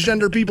about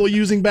transgender people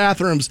using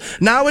bathrooms.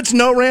 Now it's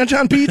no ranch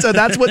on pizza.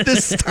 That's what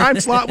this time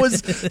slot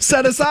was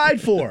set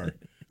aside for.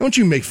 Don't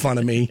you make fun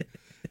of me.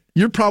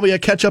 You're probably a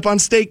ketchup on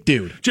steak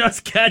dude.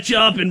 Just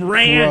ketchup and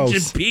ranch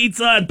Gross. and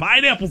pizza and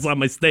pineapples on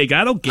my steak.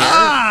 I don't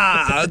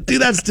care. Dude,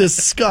 that's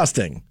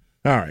disgusting.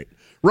 All right.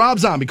 Rob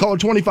Zombie, caller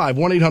 25,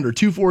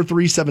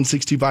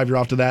 1-800-243-7625. You're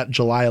off to that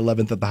July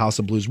 11th at the House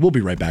of Blues. We'll be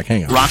right back.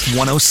 Hang on. Rock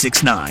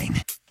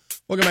 1069.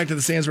 Welcome back to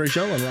the Stansbury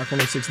Show on Rock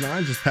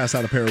 1069. Just passed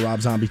out a pair of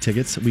Rob Zombie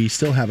tickets. We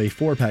still have a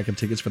 4-pack of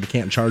tickets for the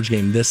Canton Charge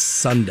game this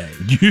Sunday.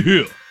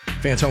 Yeah.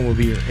 Fantone will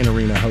be your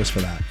in-arena host for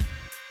that.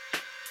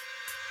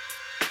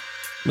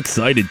 I'm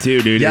excited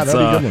too, dude. Yeah, it's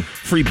that'll be a good one.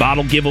 Free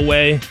bottle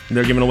giveaway.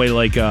 They're giving away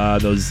like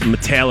those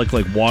metallic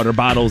like water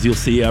bottles you'll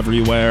see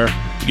everywhere.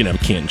 You can have a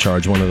Canton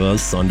Charge one of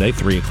those Sunday,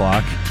 3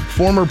 o'clock.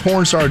 Former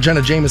porn star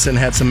Jenna Jameson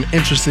had some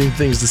interesting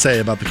things to say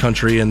about the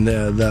country and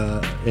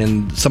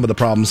and some of the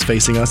problems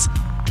facing us.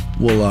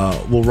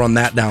 We'll run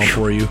that down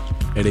for you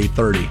at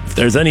 8:30. If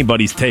there's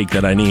anybody's take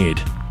that I need,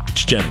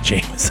 it's Jenna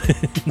Jameson.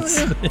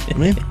 I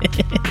mean,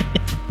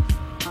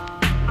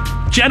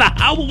 Jenna,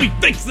 how will we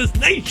fix this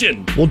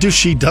nation? well,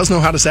 she does know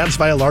how to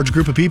satisfy a large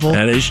group of people.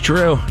 That is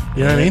true.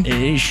 You know what I mean? It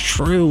is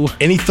true.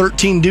 Any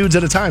 13 dudes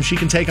at a time she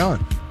can take on.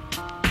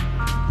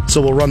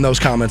 So we'll run those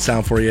comments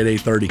down for you at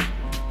 8:30.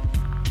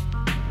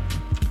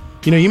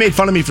 You know, you made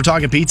fun of me for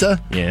talking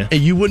pizza. Yeah.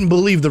 And you wouldn't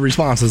believe the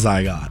responses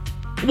I got.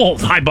 Well,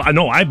 I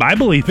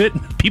believe it.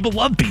 People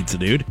love pizza,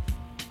 dude.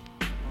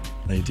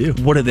 They do.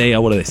 What are they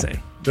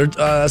saying?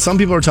 Some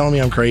people are telling me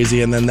I'm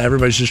crazy, and then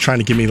everybody's just trying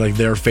to give me like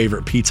their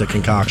favorite pizza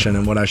concoction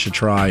and what I should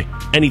try.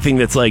 Anything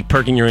that's like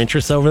perking your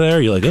interest over there?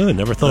 You're like, oh, I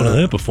never thought of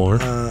that before.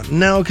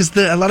 No, because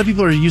a lot of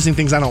people are using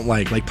things I don't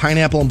like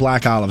pineapple and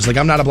black olives. Like,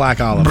 I'm not a black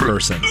olive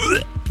person.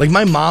 Like,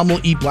 my mom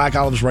will eat black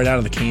olives right out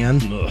of the can.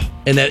 Ugh.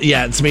 And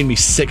it's made me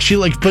sick.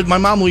 But my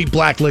mom will eat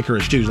black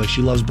licorice too. Like,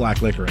 she loves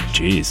black licorice.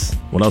 Jeez.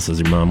 What else does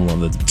your mom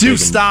love? That's Dude, big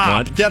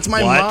stop. What? That's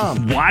my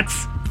mom. What?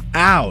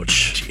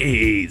 Ouch.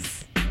 Jeez.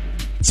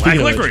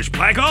 Speaking Black of licorice,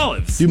 black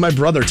olives. Dude, my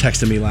brother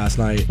texted me last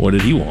night. What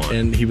did he want?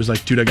 And he was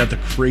like, dude, I got the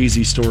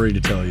crazy story to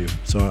tell you.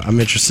 So I'm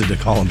interested to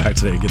call him back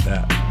today to get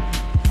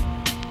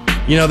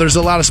that. You know, there's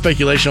a lot of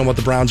speculation on what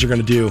the Browns are going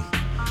to do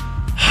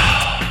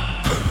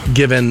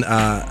given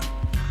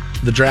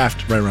the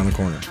draft right around the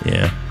corner.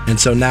 Yeah. And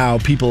so now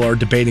people are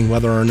debating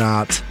whether or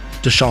not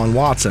Deshaun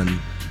Watson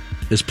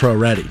is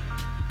pro-ready.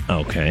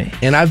 Okay.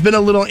 And I've been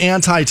a little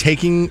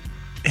anti-taking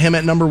him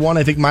at number 1.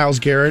 I think Myles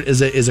Garrett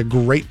is a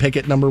great pick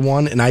at number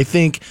 1. And I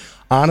think,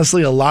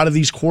 honestly, a lot of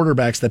these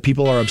quarterbacks that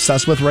people are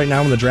obsessed with right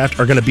now in the draft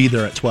are going to be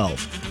there at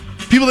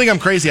 12. People think I'm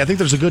crazy. I think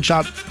there's a good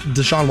shot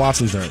Deshaun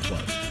Watson's there at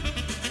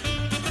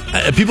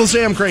 12. People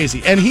say I'm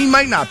crazy, and he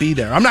might not be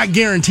there. I'm not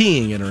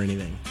guaranteeing it or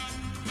anything.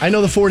 I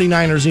know the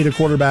 49ers need a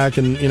quarterback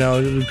and, you know,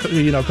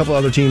 a couple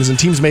other teams, and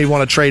teams may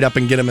want to trade up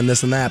and get him and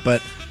this and that,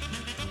 but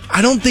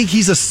I don't think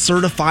he's a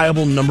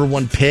certifiable number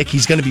 1 pick.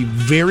 He's going to be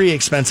very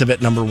expensive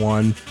at number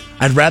 1.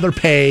 I'd rather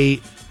pay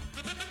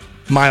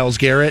Myles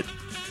Garrett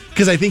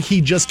because I think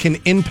he just can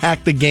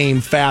impact the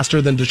game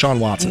faster than Deshaun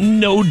Watson.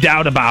 No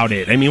doubt about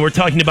it. I mean, we're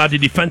talking about a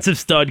defensive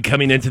stud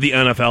coming into the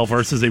NFL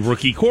versus a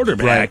rookie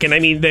quarterback. Right. And I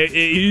mean, there's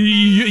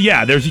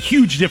a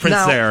huge difference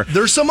Now, there.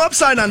 There's some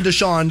upside on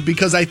Deshaun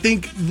because I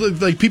think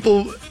like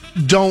people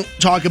don't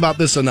talk about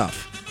this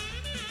enough.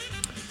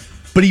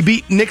 But he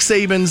beat Nick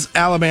Saban's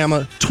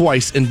Alabama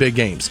twice in big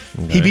games.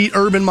 Okay. He beat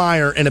Urban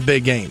Meyer in a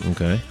big game.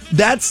 Okay.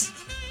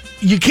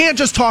 You can't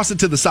just toss it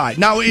to the side.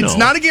 Now, it's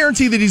not a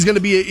guarantee that he's going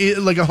to be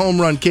like a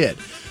home run kid,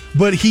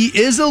 but he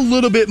is a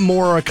little bit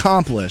more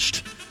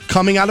accomplished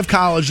coming out of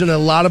college than a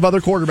lot of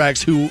other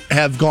quarterbacks who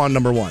have gone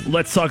number one.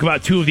 Let's talk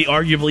about two of the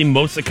arguably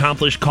most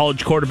accomplished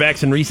college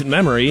quarterbacks in recent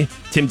memory,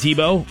 Tim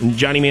Tebow and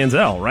Johnny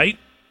Manziel, right?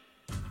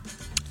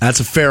 That's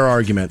a fair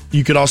argument.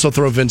 You could also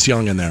throw Vince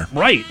Young in there.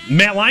 Right.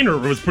 Matt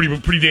Leinart was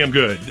pretty damn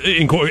good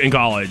in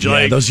college.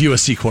 Yeah, those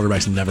USC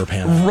quarterbacks never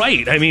pan out.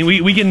 Right. I mean,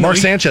 we can. Mark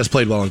Sanchez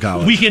played well in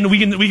college. We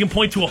can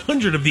point to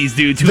 100 of these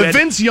dudes.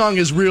 Vince Young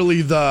is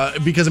really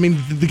because I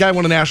mean the guy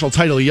won a national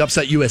title. He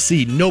upset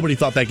USC. Nobody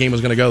thought that game was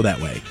going to go that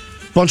way.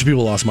 A bunch of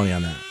people lost money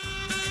on that.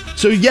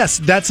 So yes,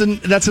 that's an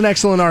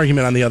excellent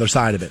argument on the other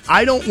side of it.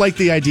 I don't like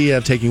the idea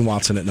of taking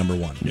Watson at number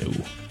one. No.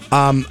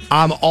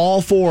 I'm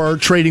all for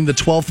trading the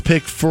 12th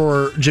pick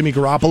for Jimmy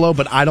Garoppolo,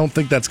 but I don't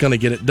think that's going to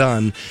get it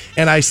done.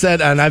 And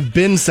I've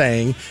been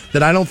saying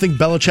that I don't think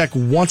Belichick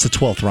wants a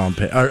 12th round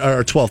pick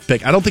or 12th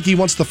pick. I don't think he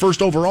wants the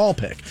first overall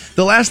pick.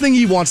 The last thing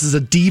he wants is a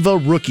diva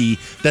rookie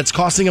that's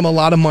costing him a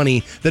lot of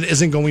money that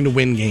isn't going to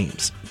win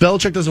games.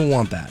 Belichick doesn't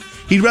want that.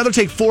 He'd rather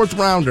take 4th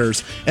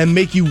rounders and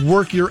make you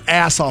work your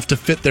ass off to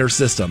fit their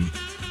system.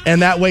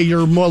 And that way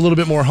you're a little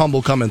bit more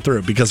humble coming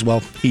through because,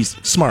 well, he's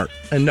smart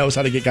and knows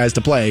how to get guys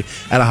to play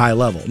at a high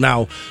level.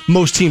 Now,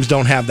 most teams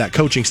don't have that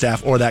coaching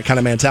staff or that kind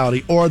of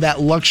mentality or that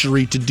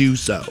luxury to do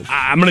so.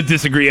 I'm going to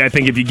disagree. I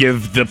think if you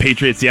give the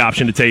Patriots the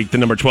option to take the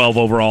number 12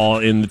 overall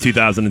in the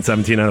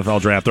 2017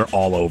 NFL draft, they're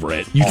all over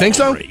it. You think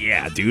so?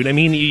 Yeah, dude. I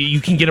mean, you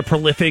can get a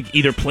prolific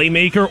either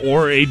playmaker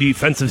or a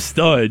defensive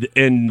stud,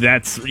 and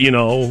that's,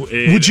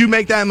 Would you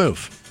make that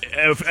move?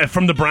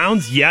 From the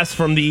Browns, yes.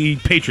 From the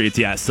Patriots,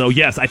 yes. So,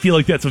 yes, I feel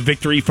like that's a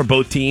victory for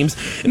both teams.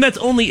 And that's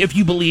only if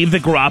you believe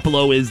that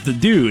Garoppolo is the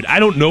dude. I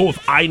don't know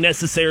if I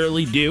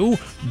necessarily do,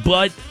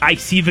 but I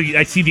see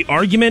the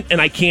argument, and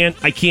I can't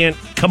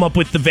come up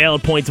with the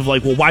valid points of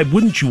like, well, why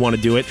wouldn't you want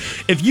to do it?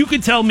 If you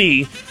could tell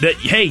me that,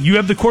 hey, you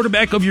have the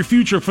quarterback of your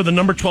future for the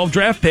number 12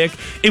 draft pick,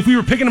 if we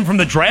were picking him from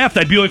the draft,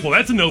 I'd be like, well,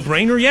 that's a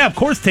no-brainer. Yeah, of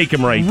course, take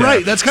him right there.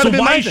 Right, that's kind of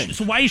been my thing.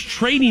 So why is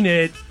trading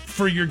it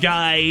for your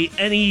guy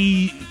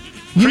any...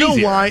 You know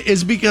why?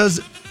 Is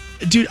because,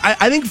 dude,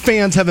 I think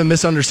fans have a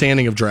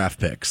misunderstanding of draft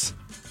picks.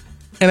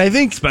 And I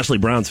think... Especially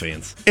Browns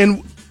fans.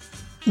 And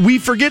we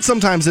forget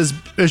sometimes as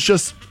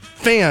just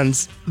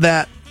fans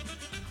that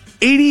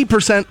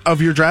 80%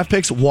 of your draft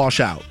picks wash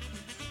out.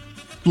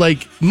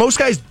 Like, most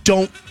guys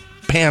don't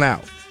pan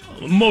out.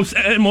 Most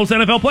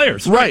NFL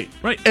players. Right.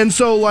 Right. And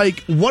so,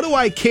 like, what do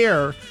I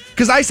care...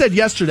 Because I said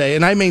yesterday,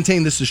 and I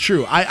maintain this is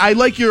true, I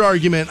like your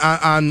argument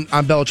on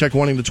Belichick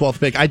wanting the 12th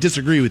pick. I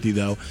disagree with you,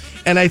 though.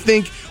 And I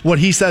think what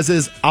he says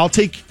is, I'll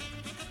take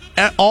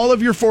all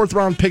of your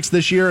 4th-round picks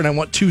this year, and I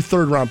want 2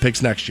 3rd-round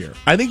picks next year.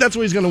 I think that's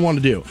what he's going to want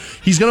to do.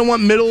 He's going to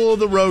want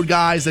middle-of-the-road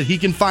guys that he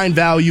can find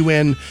value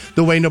in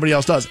the way nobody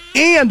else does.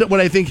 And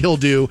what I think he'll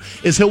do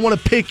is he'll want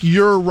to pick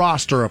your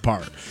roster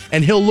apart.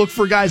 And he'll look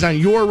for guys on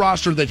your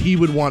roster that he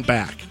would want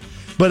back.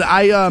 But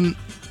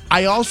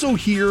I also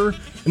hear...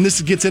 and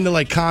this gets into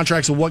like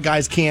contracts of what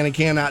guys can and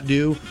cannot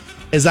do,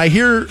 is I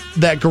hear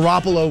that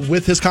Garoppolo,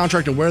 with his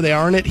contract and where they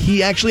are in it,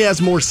 he actually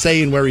has more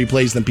say in where he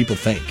plays than people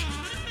think.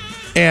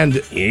 And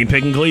he ain't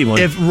picking Cleveland.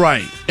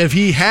 If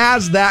he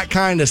has that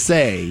kind of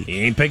say,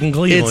 he ain't picking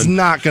Cleveland. It's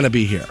not going to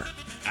be here.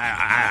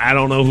 I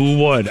don't know who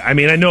would. I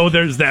mean, I know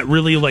there's that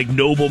really like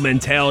noble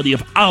mentality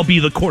of I'll be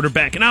the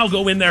quarterback and I'll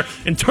go in there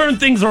and turn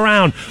things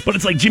around. But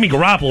it's like Jimmy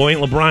Garoppolo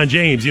ain't LeBron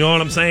James. You know what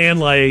I'm saying?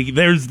 Like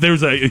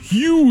there's a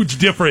huge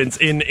difference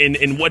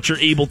in what you're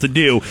able to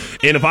do.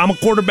 And if I'm a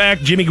quarterback,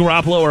 Jimmy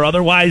Garoppolo or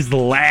otherwise, the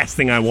last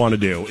thing I want to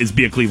do is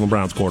be a Cleveland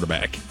Browns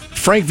quarterback.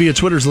 Frank via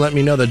Twitter's let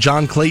me know that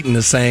John Clayton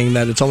is saying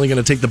that it's only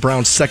going to take the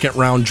Browns' 2nd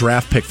round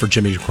draft pick for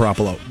Jimmy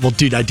Garoppolo. Well,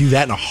 dude, I'd do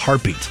that in a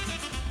heartbeat.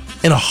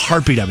 In a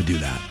heartbeat, I would do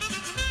that.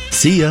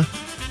 See ya.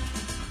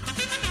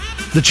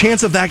 The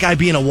chance of that guy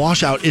being a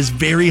washout is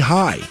very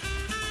high.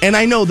 And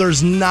I know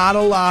there's not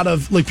a lot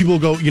of, like, people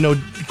go,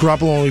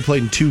 Garoppolo only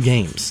played in 2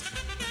 games.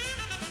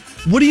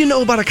 What do you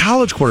know about a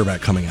college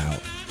quarterback coming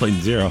out? Played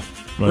in 0.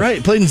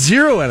 Right, played in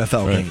 0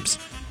 NFL games.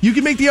 You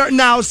can make the argument.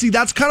 Now, see,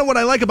 that's kind of what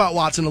I like about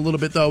Watson a little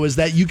bit, though, is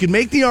that you can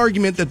make the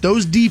argument that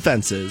those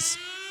defenses,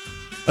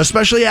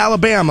 especially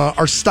Alabama,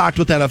 are stocked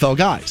with NFL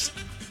guys.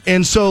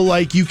 And so,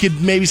 like, you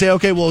could maybe say,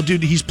 okay, well,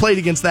 dude, he's played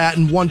against that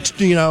and won,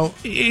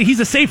 He's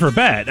a safer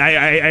bet.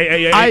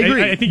 I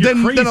agree. I think you're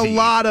crazy. Than a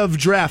lot of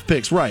draft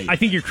picks, right. I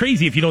think you're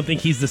crazy if you don't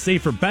think he's the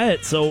safer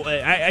bet. So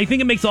I think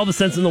it makes all the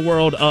sense in the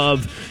world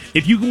of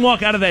if you can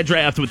walk out of that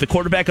draft with the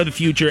quarterback of the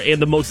future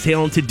and the most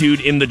talented dude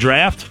in the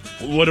draft,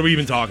 what are we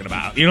even talking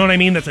about? You know what I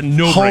mean? That's a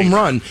no-brainer. Home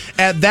run.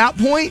 At that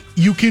point,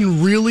 you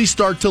can really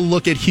start to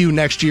look at Hugh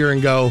next year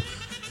and go,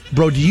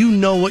 bro, do you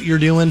know what you're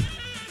doing?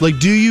 Like,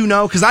 do you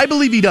know? Because I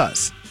believe he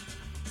does.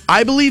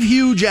 I believe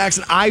Hugh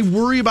Jackson. I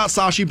worry about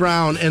Sashi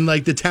Brown and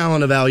like the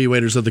talent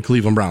evaluators of the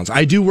Cleveland Browns.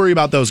 I do worry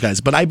about those guys,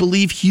 but I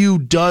believe Hugh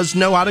does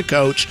know how to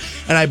coach,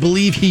 and I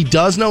believe he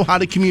does know how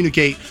to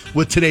communicate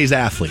with today's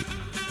athlete,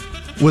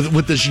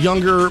 with this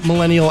younger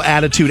millennial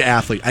attitude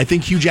athlete. I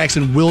think Hugh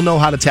Jackson will know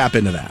how to tap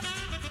into that.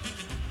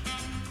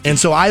 And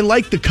so I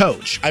like the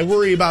coach. I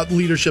worry about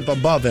leadership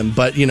above him,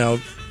 but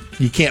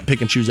you can't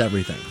pick and choose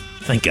everything.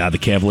 Thank God the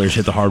Cavaliers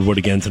hit the hardwood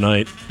again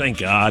tonight. Thank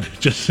God.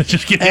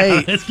 Just get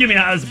me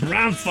out of this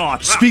Brown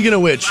thought. Speaking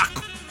of which,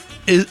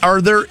 is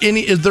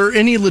there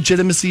any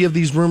legitimacy of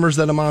these rumors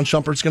that Iman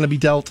Shumpert's going to be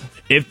dealt?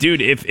 If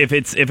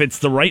it's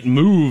the right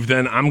move,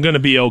 then I'm going to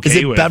be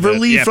okay with it. Is it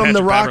Beverly from Patrick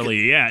the Rock?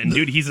 Beverly, yeah, and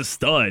dude, he's a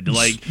stud.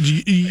 Like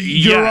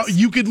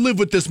you could live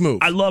with this move.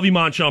 I love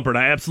Iman Shumpert.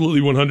 I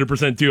absolutely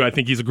 100% do. I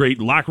think he's a great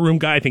locker room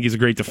guy. I think he's a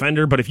great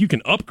defender. But if you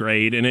can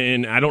upgrade,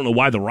 and I don't know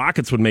why the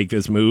Rockets would make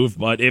this move,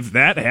 but if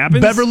that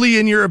happens, Beverly,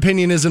 in your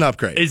opinion, is an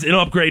upgrade. Is an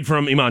upgrade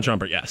from Iman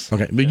Shumpert? Yes.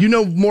 Okay, but you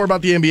know more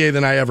about the NBA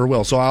than I ever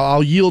will, so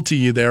I'll yield to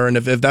you there. And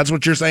if that's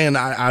what you're saying,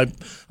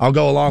 I'll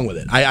go along with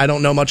it. I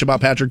don't know much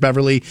about Patrick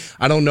Beverly.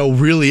 I don't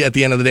know really at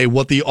the end of the day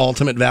what the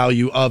ultimate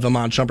value of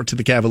Iman Shumpert to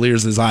the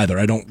Cavaliers is either.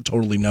 I don't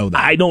totally know that.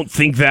 I don't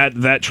think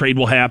that trade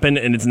will happen,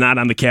 and it's not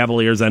on the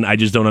Cavaliers, and I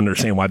just don't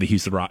understand why the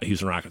Houston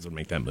Rockets would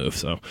make that move.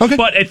 So, okay.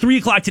 But at 3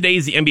 o'clock today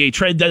is the NBA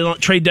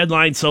trade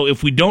deadline, so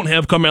if we don't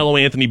have Carmelo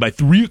Anthony by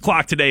 3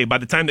 o'clock today, by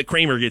the time that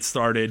Kramer gets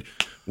started,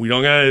 we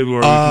can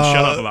shut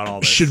up about all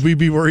this. Should we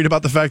be worried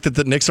about the fact that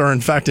the Knicks are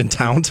in fact in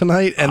town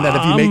tonight, and that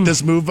if you make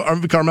this move,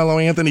 Carmelo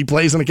Anthony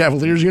plays in a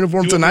Cavaliers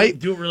uniform tonight?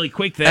 Do it really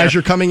quick there. As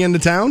you're coming into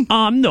town?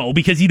 No,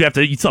 because you'd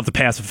still have to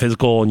pass a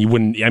physical, and you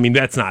wouldn't. I mean,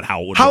 that's not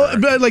how it would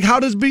work. But like, how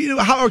does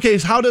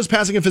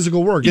passing a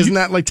physical work? Isn't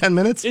that like 10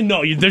 minutes?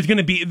 No, there's going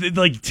to be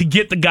like to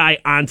get the guy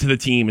onto the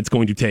team. It's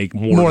going to take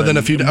more than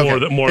a few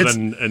more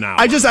than an hour.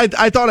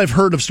 I thought I've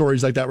heard of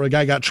stories like that where a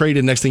guy got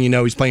traded. Next thing you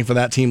know, he's playing for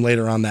that team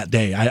later on that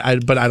day.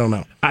 But I don't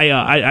know.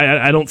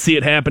 I don't see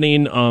it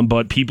happening,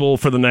 but people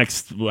for the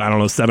next,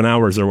 7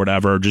 hours or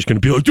whatever are just going to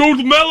be like,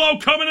 dude, Melo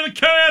coming to the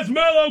Cavs,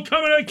 Melo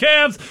coming to the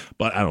Cavs.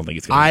 But I don't think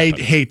it's going to happen.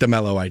 I hate the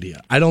Melo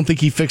idea. I don't think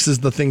he fixes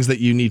the things that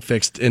you need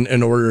fixed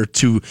in order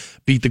to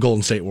beat the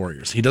Golden State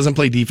Warriors. He doesn't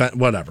play defense,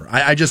 whatever.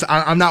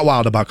 I'm not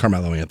wild about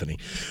Carmelo Anthony.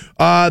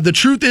 The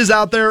truth is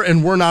out there,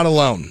 and we're not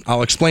alone.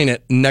 I'll explain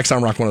it next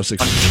on Rock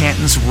 106. On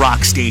Canton's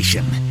Rock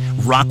Station,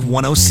 Rock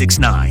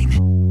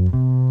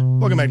 106.9.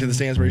 Welcome back to the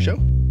Stansbury Show.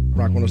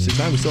 Rock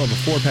 106.9. We still have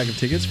a 4-pack of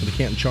tickets for the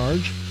Canton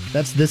Charge.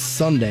 That's this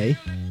Sunday.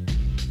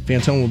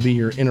 Fantone will be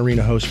your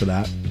in-arena host for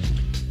that.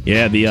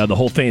 Yeah, the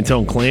whole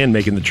Fantone clan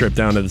making the trip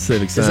down to the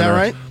Civic Center. Is that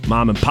right?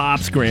 Mom and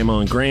Pops, Grandma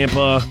and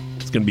Grandpa.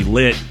 It's going to be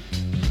lit.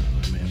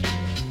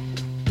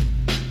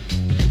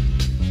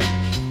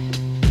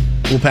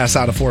 We'll pass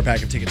out a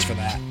 4-pack of tickets for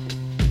that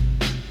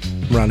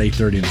around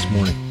 8:30 this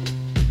morning.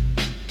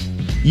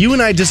 You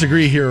and I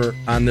disagree here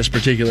on this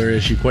particular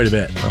issue quite a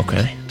bit.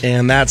 Okay.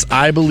 And that's,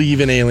 I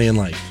believe in alien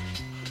life.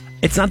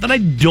 It's not that I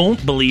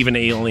don't believe in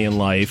alien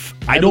life.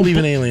 I don't believe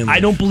in alien life. I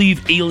don't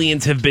believe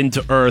aliens have been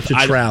to Earth. To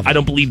travel. I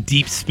don't believe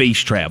deep space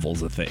travel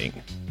is a thing.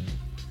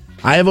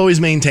 I have always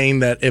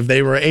maintained that if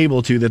they were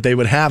able to, that they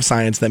would have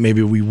science that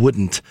maybe we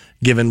wouldn't,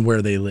 given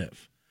where they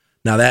live.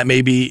 Now that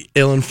may be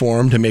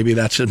ill-informed, and maybe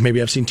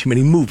I've seen too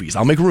many movies.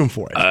 I'll make room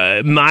for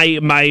it.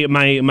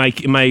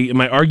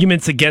 My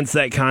arguments against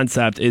that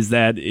concept is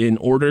that in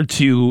order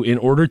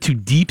to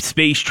deep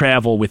space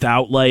travel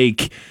without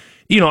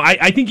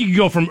I think you could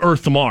go from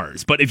Earth to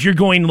Mars, but if you're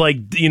going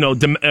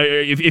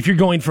if you're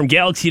going from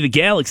galaxy to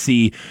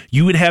galaxy,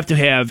 you would have to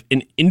have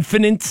an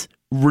infinite,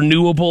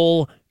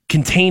 renewable,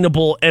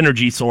 containable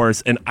energy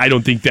source, and I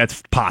don't think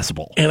that's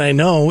possible. And I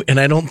know, and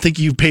I don't think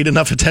you paid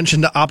enough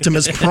attention to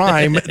Optimus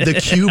Prime. The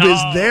cube is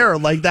there,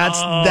 like that's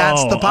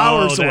the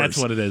power source. That's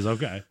what it is.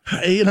 Okay.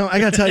 I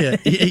gotta tell you,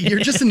 you're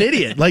just an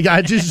idiot. Like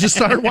I just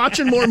start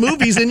watching more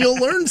movies, and you'll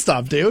learn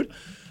stuff, dude.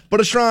 But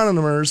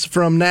astronomers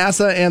from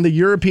NASA and the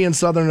European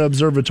Southern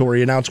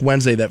Observatory announced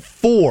Wednesday that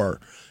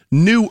 4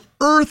 new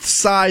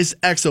Earth-sized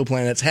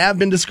exoplanets have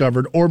been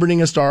discovered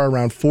orbiting a star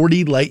around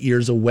 40 light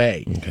years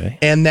away. Okay.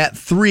 And that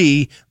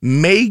 3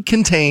 may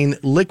contain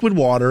liquid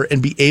water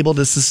and be able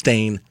to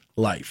sustain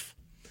life.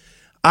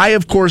 I,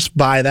 of course,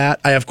 buy that.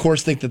 I, of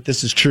course, think that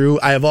this is true.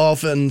 I have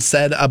often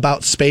said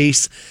about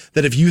space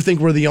that if you think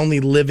we're the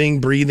only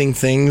living, breathing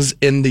things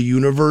in the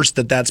universe,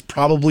 that's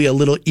probably a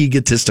little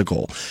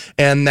egotistical.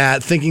 And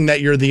that thinking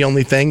that you're the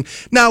only thing.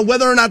 Now,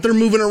 whether or not they're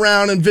moving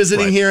around and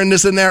visiting here and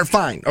this and there,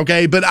 fine.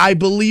 Okay. But I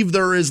believe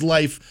there is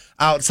life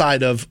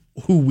outside of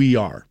who we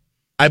are.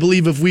 I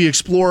believe if we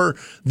explore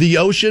the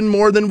ocean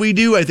more than we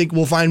do, I think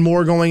we'll find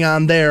more going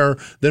on there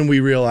than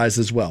we realize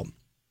as well.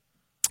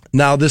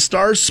 Now, the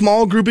star's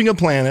small grouping of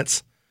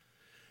planets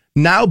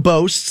now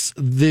boasts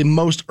the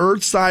most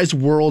Earth-sized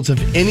worlds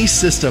of any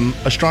system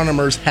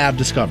astronomers have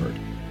discovered.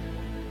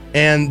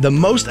 and the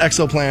most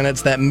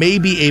exoplanets that may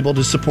be able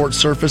to support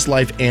surface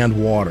life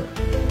and water.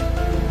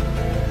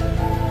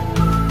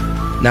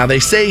 Now, they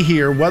say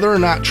here, whether or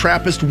not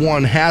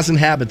TRAPPIST-1 has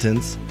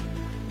inhabitants,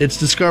 its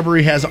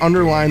discovery has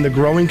underlined the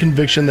growing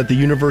conviction that the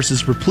universe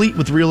is replete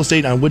with real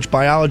estate on which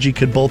biology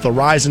could both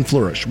arise and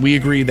flourish. We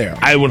agree there.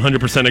 I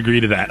 100% agree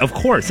to that. Of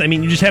course. I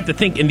mean, you just have to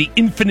think in the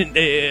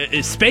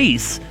infinite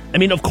space. I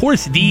mean, of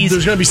course, there's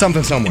going to be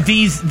something somewhere.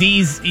 These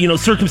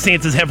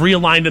circumstances have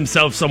realigned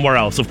themselves somewhere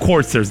else. Of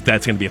course,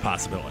 that's going to be a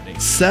possibility.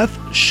 Seth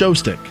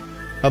Shostak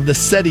of the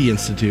SETI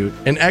Institute,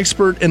 an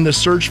expert in the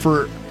search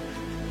for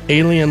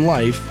alien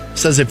life,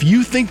 says if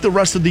you think the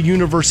rest of the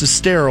universe is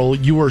sterile,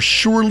 you are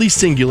surely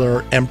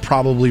singular and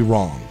probably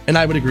wrong. And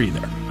I would agree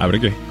there. I would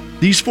agree.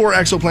 These 4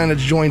 exoplanets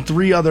join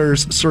 3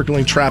 others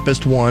circling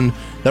TRAPPIST-1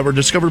 that were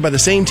discovered by the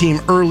same team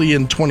early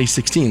in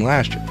 2016,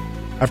 last year,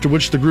 after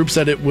which the group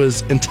said it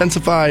was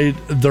intensified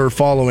their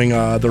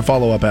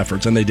follow-up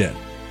efforts, and they did.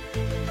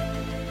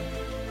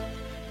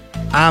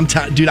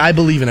 Dude, I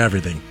believe in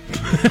everything.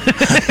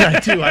 I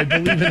do. I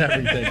believe in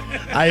everything.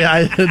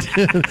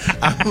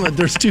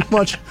 There's too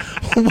much.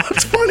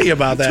 What's funny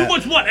about that? Too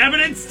much what?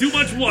 Evidence? Too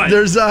much what?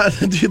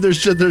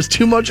 There's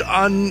too much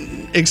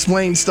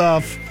unexplained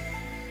stuff,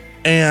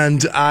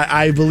 and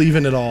I believe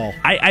in it all.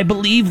 I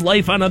believe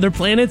life on other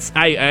planets.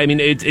 I mean,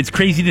 it's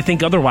crazy to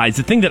think otherwise.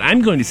 The thing that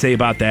I'm going to say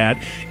about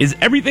that is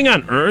everything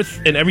on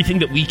Earth and everything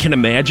that we can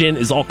imagine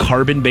is all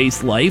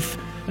carbon-based life.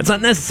 That's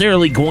not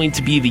necessarily going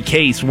to be the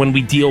case when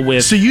we deal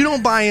with... So you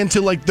don't buy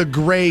into, like, the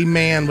gray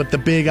man with the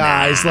big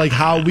eyes, like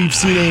how we've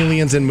seen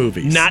aliens in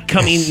movies? Not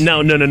coming...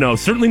 No.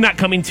 Certainly not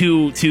coming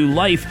to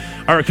life,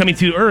 or coming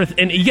to Earth.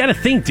 And you gotta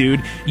think,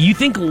 dude. You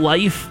think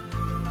life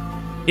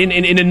in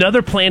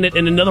another planet,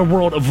 in another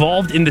world,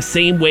 evolved in the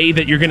same way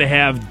that you're gonna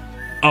have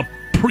a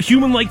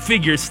human-like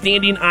figure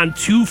standing on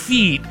 2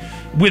 feet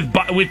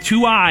with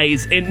 2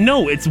 eyes, and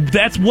no,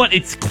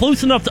 it's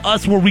close enough to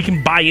us where we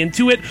can buy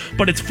into it,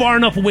 but it's far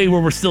enough away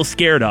where we're still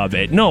scared of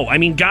it. No, I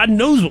mean, God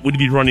knows what we'd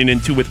be running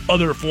into with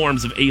other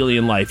forms of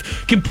alien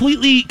life.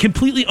 Completely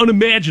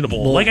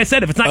unimaginable. Well, like I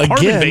said, if it's not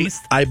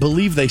carbon-based. I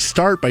believe they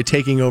start by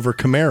taking over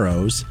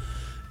Camaros.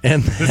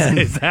 And then,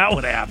 is that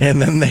what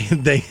happened? And then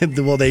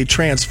they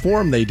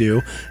transform, they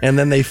do, and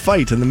then they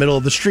fight in the middle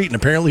of the street, and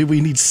apparently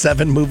we need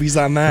 7 movies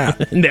on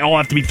that. And they all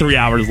have to be 3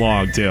 hours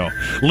long, too.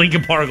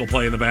 Linkin Park will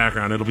play in the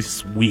background. It'll be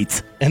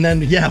sweet. And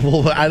then,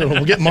 I don't know,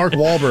 we'll get Mark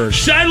Wahlberg.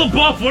 Shia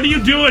LaBeouf, what are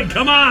you doing?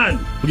 Come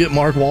on! We'll get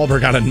Mark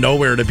Wahlberg out of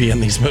nowhere to be in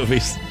these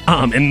movies.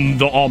 And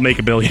they'll all make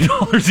 $1 billion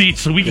each,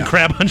 so we can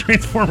crap on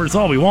Transformers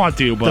all we want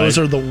to, but... Those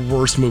are the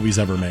worst movies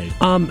ever made.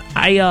 I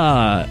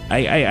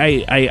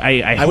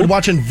would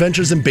watch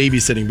Adventures in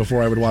Babysitting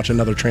before I would watch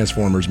another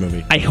Transformers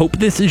movie. I hope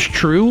this is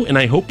true, and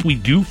I hope we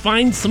do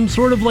find some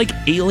sort of, like,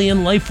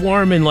 alien life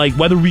form, and, like,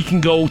 whether we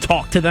can go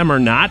talk to them or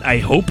not, I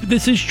hope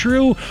this is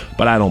true,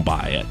 but I don't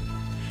buy it.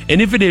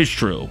 And if it is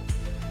true,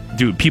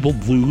 dude, people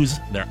lose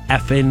their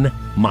effing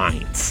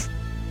minds.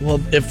 Well,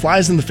 it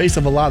flies in the face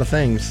of a lot of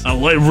things.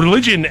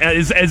 Religion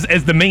as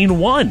the main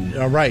one.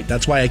 All right,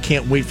 that's why I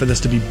can't wait for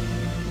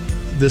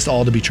this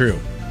all to be true.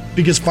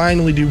 Because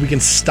finally, dude, we can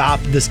stop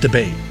this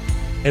debate.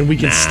 And we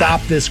can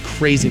stop this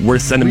crazy... We're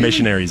sending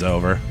missionaries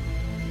over.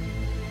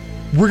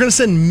 We're going to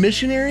send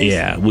missionaries?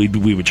 Yeah, we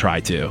would try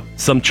to.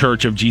 Some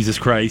Church of Jesus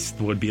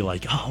Christ would be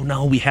like, oh,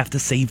 no, we have to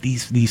save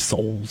these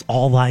souls.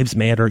 All lives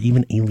matter,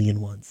 even alien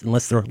ones.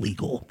 Unless they're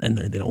illegal, and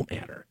they don't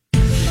matter.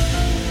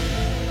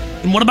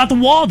 And what about the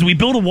wall? Do we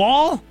build a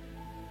wall?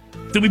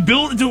 We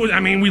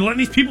letting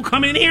these people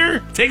come in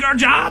here? Take our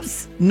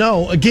jobs?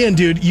 No, again,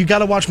 dude, you got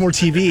to watch more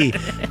TV.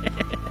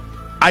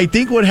 I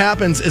think what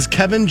happens is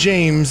Kevin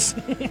James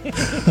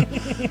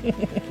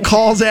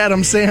calls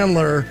Adam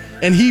Sandler,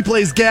 and he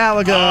plays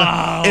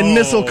Galaga in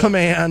Missile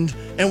Command,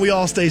 and we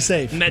all stay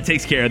safe. And that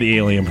takes care of the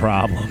alien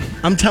problem.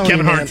 I'm telling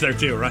Kevin you, Hart's there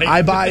too, right?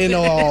 I buy into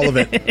all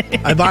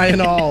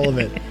of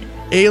it.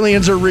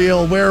 Aliens are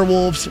real,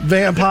 werewolves,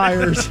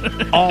 vampires,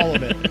 all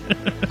of it.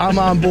 I'm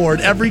on board.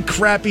 Every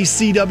crappy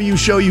CW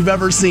show you've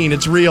ever seen,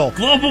 it's real.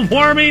 Global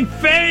warming,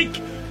 fake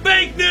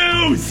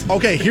news!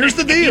 Okay, here's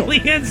the deal.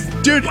 Aliens,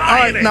 dude, all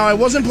right, now I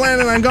wasn't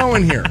planning on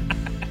going here.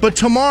 But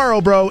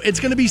tomorrow, bro, it's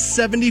going to be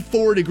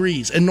 74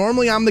 degrees. And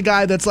normally I'm the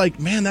guy that's like,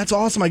 man, that's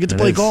awesome. I get to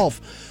play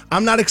golf.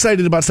 I'm not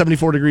excited about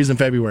 74 degrees in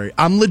February.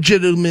 I'm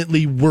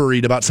legitimately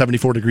worried about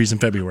 74 degrees in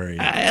February.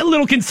 A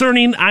little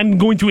concerning. I'm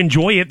going to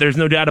enjoy it. There's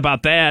no doubt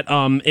about that.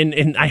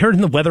 And I heard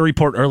in the weather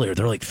report earlier,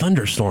 they're like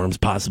thunderstorms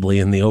possibly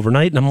in the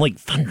overnight. And I'm like,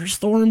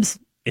 thunderstorms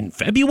in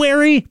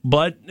February?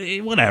 But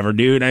whatever,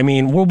 dude. I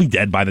mean, we'll be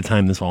dead by the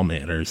time this all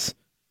matters.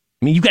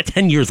 I mean, you've got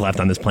 10 years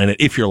left on this planet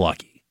if you're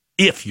lucky.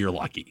 If you're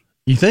lucky.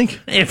 You think?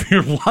 If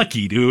you're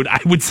lucky, dude, I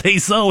would say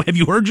so. Have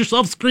you heard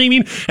yourself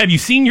screaming? Have you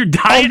seen your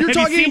diet? You're Have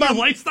talking you seen about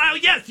your lifestyle?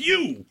 Yes,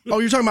 you. Oh,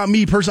 you're talking about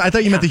me personally. I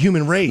thought you meant the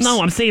human race.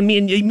 No, I'm saying me.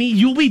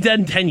 You'll be dead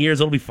in 10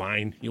 years. It'll be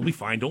fine. You'll be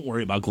fine. Don't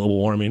worry about global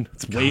warming.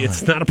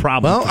 It's not a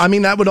problem. Well, I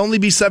mean, that would only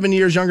be 7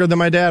 years younger than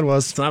my dad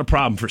was. It's not a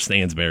problem for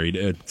Stansbury,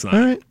 dude. It's not.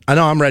 All right. I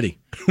know. I'm ready.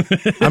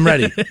 I'm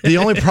ready. The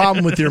only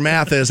problem with your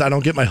math is I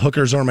don't get my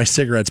hookers or my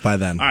cigarettes by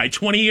then. All right,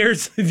 20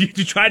 years? You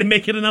try to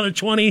make it another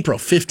 20? Bro,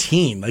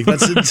 15. Like,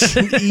 that's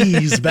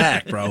ease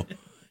back, bro.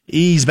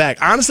 Ease back.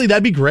 Honestly,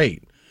 that'd be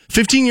great.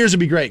 15 years would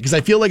be great because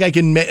I feel like I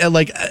can,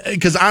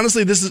 because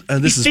honestly, this is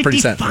pretty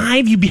sad.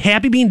 55? You'd be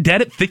happy being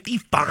dead at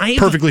 55?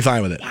 Perfectly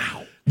fine with it.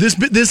 Wow.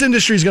 This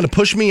industry is going to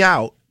push me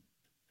out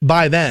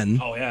by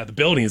then. Oh, yeah, the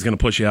building is going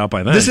to push you out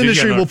by then. This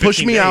industry will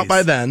push me out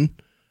by then.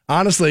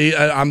 Honestly,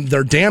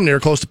 they're damn near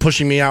close to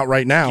pushing me out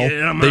right now.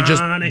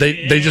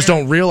 They just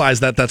don't realize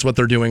that that's what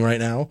they're doing right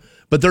now.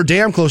 But they're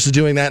damn close to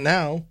doing that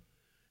now.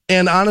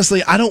 And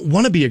honestly, I don't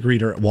want to be a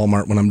greeter at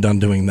Walmart when I'm done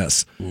doing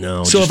this.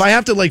 No. So if I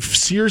have to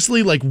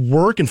seriously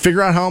work and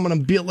figure out how I'm going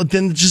to be,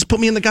 then just put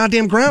me in the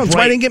goddamn ground. That's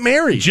why I didn't get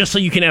married. Just so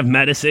you can have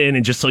medicine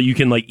and just so you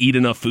can eat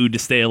enough food to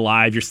stay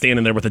alive. You're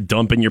standing there with a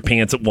dump in your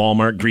pants at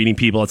Walmart greeting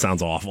people. It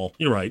sounds awful.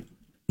 You're right.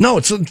 No,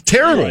 it's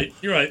terrible.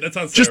 You're right. That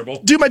sounds terrible.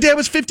 Dude, my dad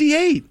was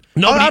 58.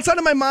 Outside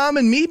of my mom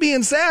and me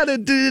being sad,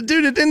 it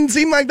didn't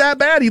seem like that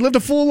bad. He lived a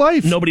full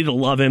life. Nobody to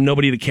love him,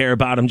 nobody to care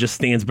about him, just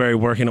Stansbury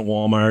working at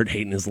Walmart,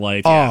 hating his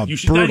life. Oh, you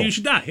should brutal. die. You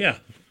should die, yeah.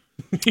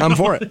 I'm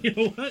for it. You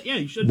know what? Yeah,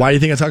 you should. Why do you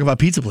think I talk about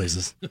pizza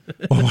places?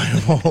 Why do you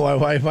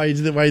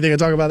think I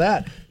talk about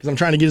that? Because I'm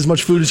trying to get as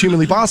much food as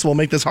humanly possible,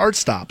 make this heart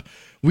stop.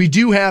 We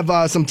do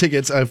have some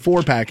tickets, a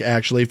 4-pack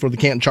actually, for the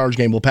Canton Charge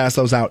game. We'll pass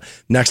those out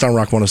next on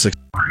Rock 106.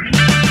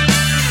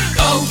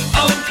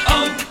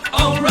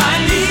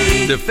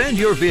 O'Reilly. Defend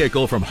your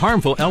vehicle from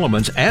harmful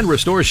elements and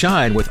restore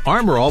shine with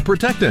Armor All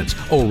Protectants.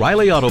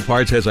 O'Reilly Auto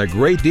Parts has a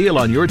great deal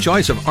on your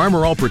choice of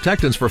Armor All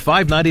Protectants for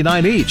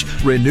 $5.99 each.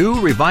 Renew,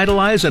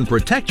 revitalize, and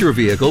protect your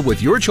vehicle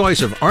with your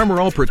choice of Armor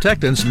All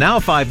Protectants, now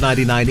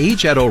 $5.99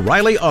 each at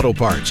O'Reilly Auto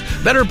Parts.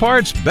 Better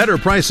parts, better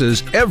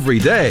prices every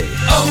day.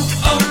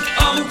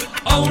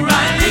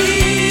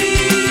 O'Reilly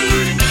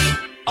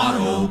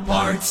Auto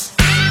Parts.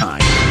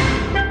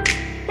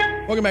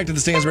 Welcome back to the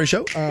Stansbury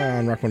Show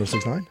on Rock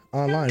 106.9.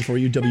 Online for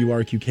you,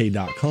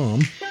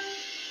 WRQK.com.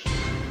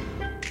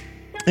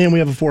 And we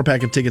have a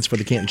 4-pack of tickets for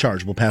the Canton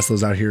Charge. We'll pass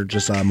those out here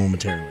just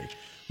momentarily.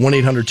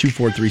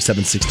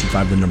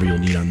 1-800-243-7625, the number you'll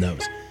need on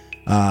those.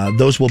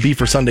 Those will be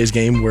for Sunday's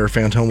game where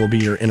Fantone will be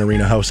your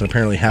in-arena host, and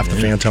apparently half the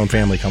Fantone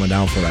family coming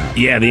down for that.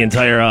 Yeah, the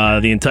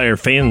entire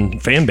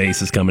fan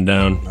base is coming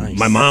down. Nice.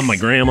 My mom, my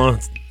grandma,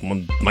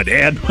 my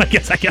dad. I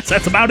guess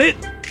that's about it.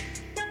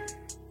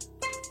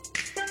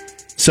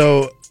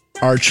 So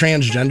our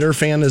transgender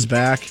fan is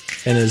back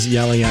and is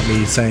yelling at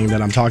me saying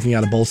that I'm talking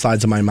out of both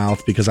sides of my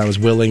mouth because I was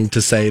willing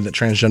to say that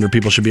transgender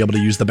people should be able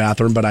to use the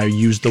bathroom, but I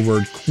used the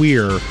word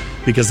queer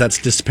because that's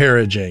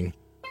disparaging.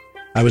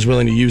 I was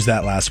willing to use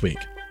that last week.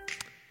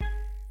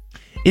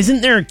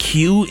 Isn't there a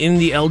Q in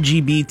the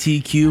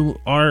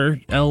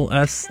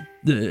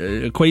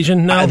LGBTQRLS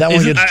equation? No, that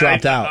one gets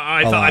dropped out.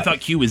 I thought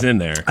Q was in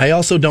there. I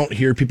also don't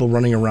hear people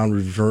running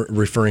around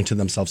referring to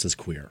themselves as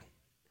queer.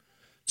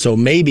 So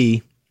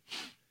maybe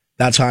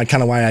that's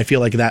kind of why I feel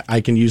like that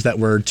I can use that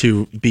word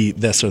to be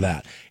this or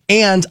that.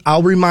 And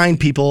I'll remind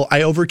people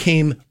I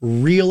overcame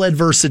real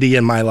adversity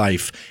in my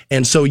life.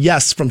 And so,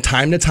 yes, from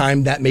time to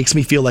time, that makes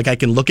me feel like I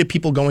can look at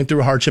people going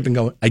through a hardship and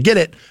go, I get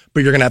it,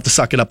 but you're going to have to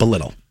suck it up a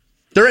little.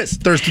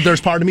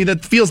 There's part of me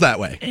that feels that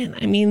way. And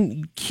I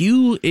mean,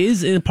 Q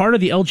is a part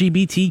of the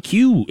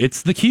LGBTQ.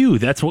 It's the Q.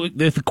 That's what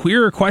the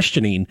queer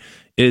questioning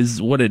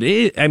is what it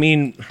is. I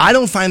mean, I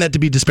don't find that to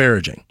be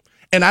disparaging.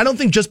 And I don't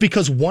think just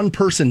because one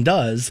person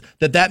does,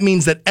 that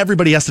means that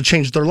everybody has to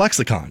change their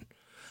lexicon.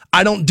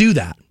 I don't do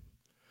that.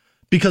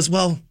 Because,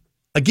 well,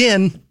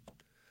 again,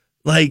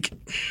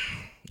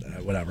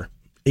 whatever.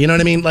 You know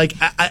what I mean?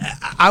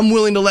 I'm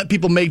willing to let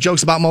people make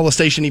jokes about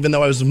molestation, even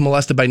though I was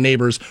molested by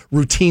neighbors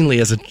routinely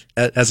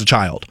as a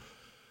child.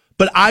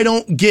 But I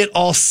don't get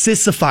all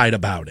sissified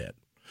about it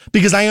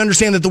because I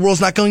understand that the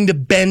world's not going to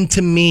bend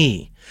to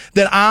me,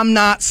 that I'm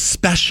not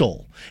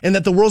special, and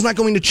that the world's not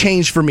going to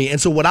change for me. And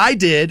so what I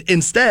did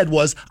instead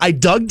was I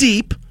dug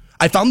deep,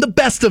 I found the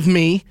best of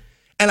me,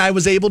 and I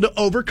was able to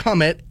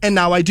overcome it, and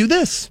now I do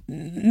this.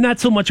 Not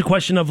so much a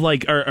question of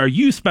are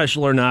you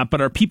special or not, but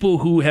are people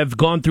who have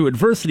gone through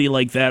adversity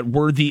like that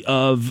worthy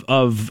of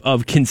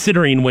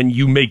considering when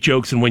you make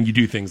jokes and when you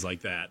do things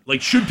like that?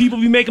 Should people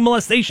be making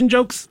molestation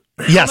jokes?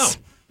 Yes.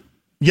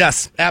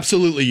 Yes,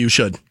 absolutely you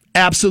should.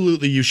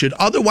 Absolutely you should.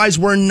 Otherwise,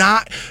 we're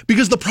not,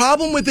 because the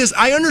problem with this,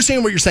 I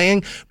understand what you're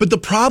saying, but the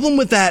problem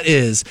with that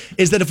is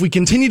that if we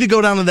continue to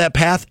go down to that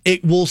path,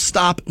 it will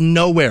stop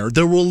nowhere.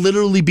 There will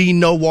literally be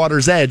no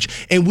water's edge,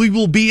 and we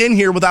will be in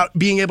here without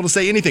being able to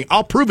say anything.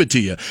 I'll prove it to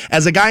you.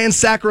 As a guy in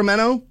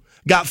Sacramento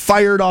got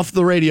fired off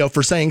the radio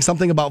for saying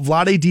something about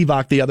Vlade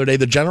Divac the other day,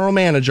 the general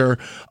manager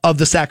of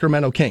the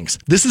Sacramento Kings.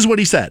 This is what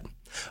he said.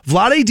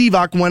 Vlade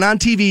Divac went on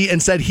TV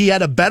and said he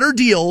had a better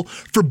deal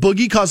for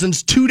Boogie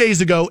Cousins 2 days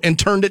ago and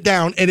turned it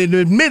down, and it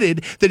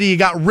admitted that he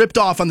got ripped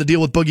off on the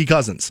deal with Boogie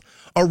Cousins.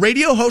 A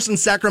radio host in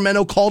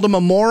Sacramento called him a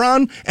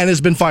moron and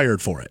has been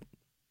fired for it.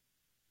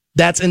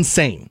 That's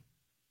insane.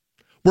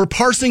 We're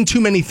parsing too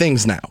many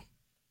things now.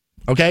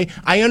 Okay?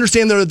 I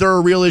understand there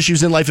are real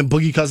issues in life, and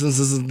Boogie Cousins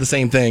isn't the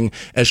same thing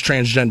as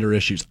transgender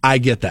issues. I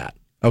get that.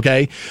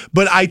 Okay.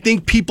 But I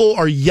think people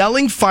are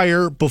yelling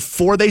fire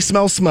before they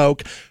smell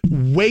smoke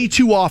way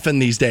too often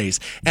these days.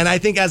 And I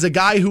think as a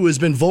guy who has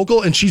been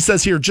vocal, and she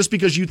says here, just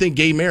because you think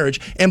gay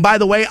marriage, and by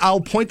the way, I'll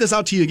point this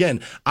out to you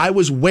again. I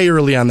was way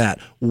early on that,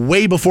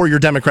 way before your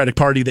Democratic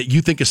Party that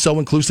you think is so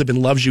inclusive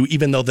and loves you,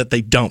 even though that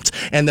they don't,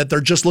 and that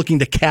they're just looking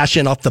to cash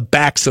in off the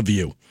backs of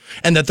you,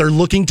 and that they're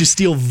looking to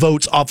steal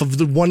votes off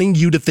of wanting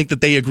you to think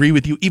that they agree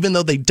with you, even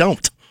though they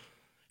don't.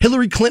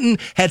 Hillary Clinton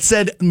had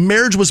said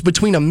marriage was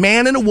between a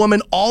man and a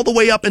woman all the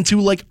way up into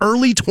like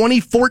early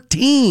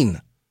 2014.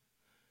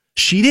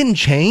 She didn't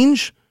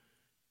change.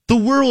 The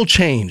world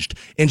changed,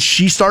 and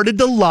she started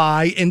to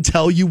lie and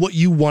tell you what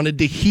you wanted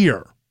to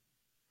hear.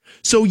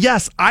 So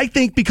yes, I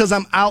think because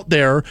I'm out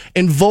there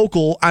and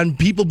vocal on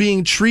people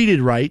being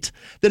treated right,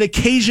 that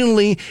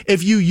occasionally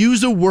if you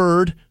use a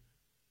word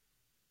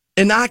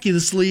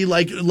innocuously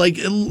like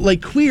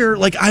queer,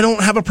 like I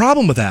don't have a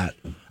problem with that.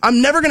 I'm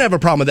never going to have a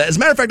problem with that. As a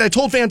matter of fact, I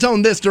told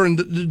Fantone this during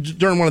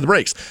one of the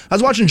breaks. I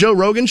was watching Joe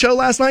Rogan's show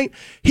last night.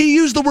 He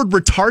used the word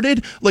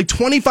retarded like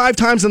 25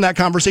 times in that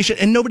conversation,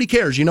 and nobody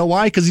cares. You know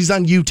why? Because he's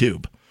on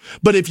YouTube.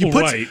 But if you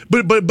put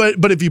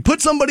but if you put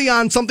somebody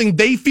on something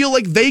they feel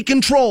like they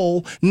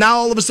control, now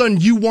all of a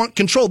sudden you want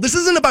control. This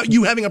isn't about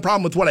you having a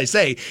problem with what I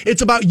say.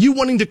 It's about you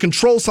wanting to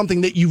control something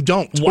that you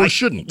don't or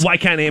shouldn't. Why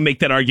can't I make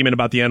that argument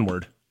about the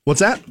N-word? What's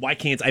that? Why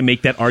can't I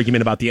make that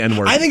argument about the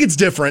N-word? I think it's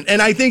different.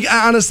 And I think,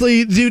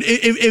 honestly, dude,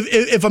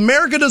 if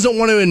America doesn't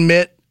want to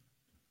admit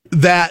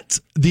that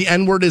the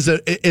N-word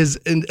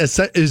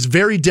is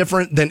very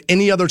different than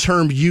any other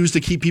term used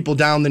to keep people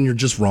down, then you're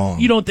just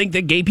wrong. You don't think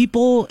that gay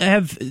people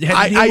have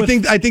I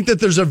think that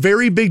there's a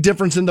very big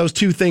difference in those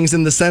two things,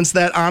 in the sense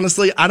that,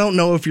 honestly, I don't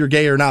know if you're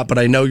gay or not, but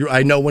I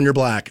know when you're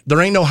black.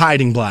 There ain't no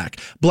hiding black.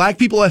 Black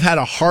people have had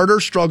a harder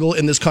struggle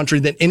in this country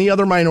than any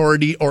other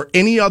minority or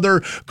any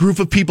other group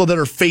of people that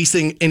are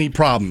facing any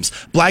problems.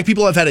 Black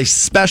people have had a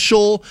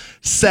special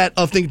set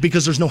of things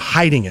because there's no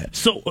hiding it.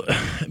 So,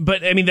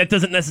 but I mean, that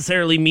doesn't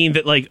necessarily mean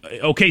that, like,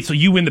 okay, so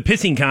you win the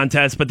pissing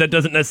contest, but that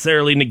doesn't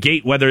necessarily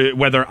negate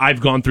whether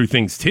I've gone through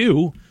things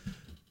too.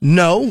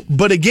 No,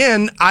 but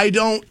again, I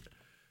don't.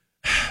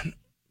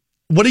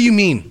 What do you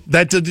mean?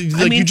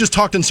 You just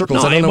talked in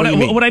circles. No, I don't know what you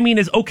mean. What I mean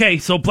is, okay,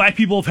 so black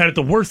people have had it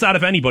the worst out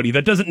of anybody.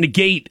 That doesn't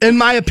negate, in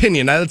my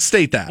opinion, let's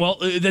state that. Well,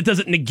 that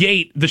doesn't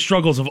negate the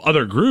struggles of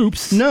other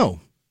groups. No.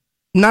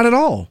 Not at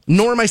all.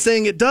 Nor am I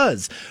saying it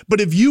does.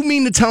 But if you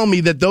mean to tell me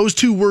that those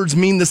two words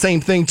mean the same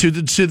thing to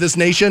this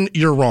nation,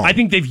 you're wrong. I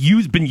think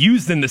they've been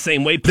used in the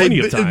same way plenty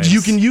of times.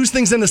 You can use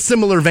things in a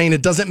similar vein.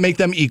 It doesn't make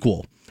them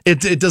equal.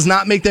 It does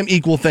not make them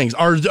equal things.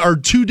 Are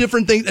two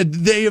different things.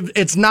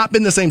 It's not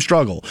been the same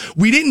struggle.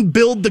 We didn't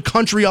build the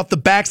country off the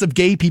backs of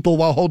gay people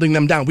while holding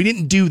them down. We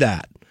didn't do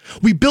that.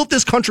 We built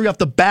this country off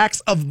the backs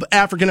of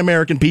African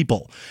American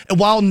people,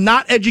 while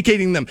not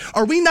educating them.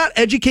 Are we not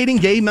educating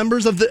gay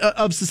members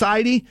of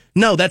society?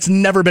 No, that's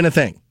never been a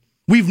thing.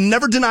 We've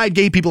never denied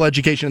gay people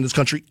education in this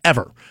country,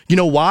 ever. You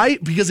know why?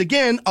 Because,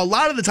 again, a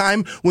lot of the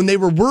time when they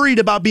were worried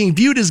about being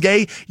viewed as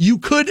gay, you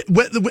could,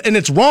 and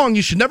it's wrong,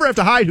 you should never have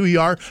to hide who you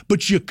are,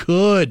 but you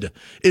could,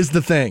 is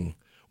the thing.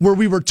 Where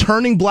we were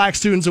turning black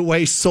students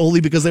away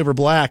solely because they were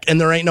black,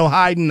 and there ain't no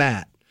hiding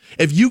that.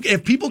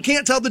 If people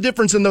can't tell the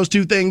difference in those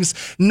two things,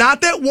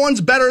 not that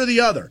one's better than the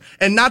other,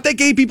 and not that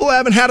gay people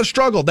haven't had a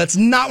struggle. That's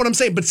not what I'm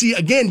saying. But see,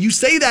 again, you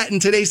say that in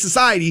today's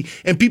society,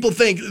 and people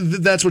think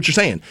that's what you're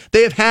saying.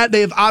 They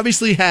have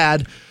obviously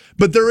had,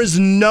 but there is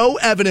no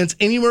evidence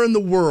anywhere in the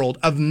world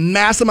of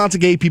mass amounts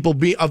of gay people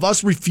of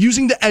us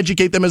refusing to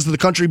educate them as the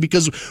country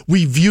because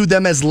we view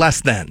them as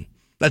less than.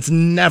 That's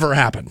never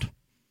happened.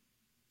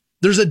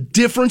 There's a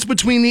difference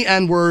between the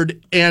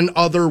N-word and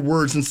other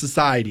words in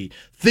society.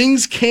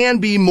 Things can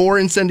be more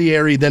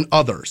incendiary than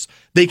others.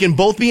 They can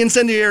both be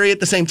incendiary at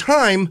the same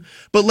time,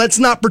 but let's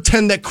not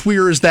pretend that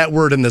queer is that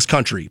word in this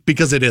country,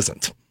 because it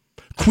isn't.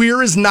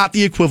 Queer is not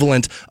the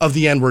equivalent of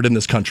the N-word in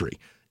this country.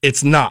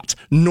 It's not,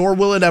 nor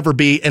will it ever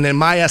be, and in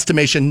my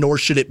estimation, nor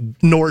should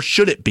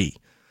it be.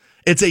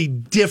 It's a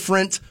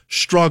different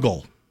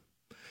struggle.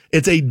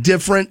 It's a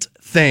different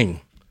thing.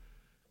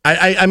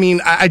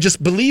 I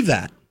just believe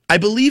that. I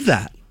believe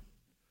that.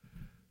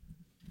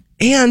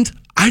 And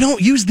I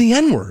don't use the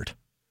N-word.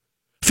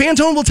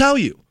 Fantone will tell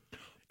you.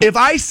 If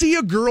I see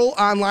a girl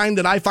online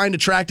that I find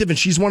attractive and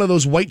she's one of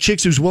those white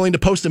chicks who's willing to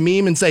post a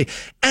meme and say,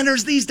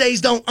 "Enters these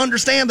days don't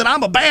understand that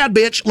I'm a bad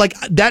bitch," like,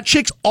 that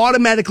chick's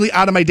automatically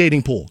out of my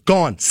dating pool.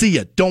 Gone. See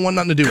ya. Don't want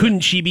nothing to do with it.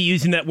 Couldn't she be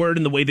using that word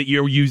in the way that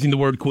you're using the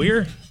word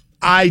queer?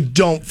 I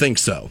don't think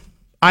so.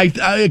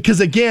 Because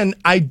again,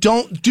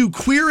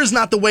 queer is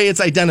not the way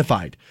it's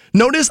identified.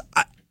 Notice,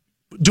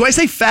 do I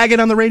say faggot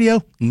on the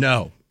radio?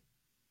 No.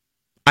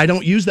 I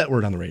don't use that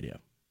word on the radio.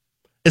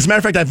 As a matter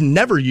of fact, I've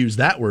never used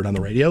that word on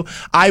the radio.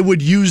 I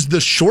would use the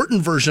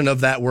shortened version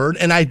of that word,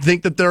 and I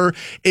think that there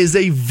is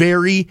a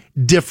very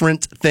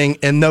different thing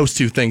in those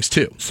two things,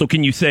 too. So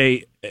can you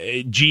say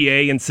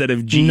GA instead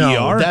of GER?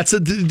 No,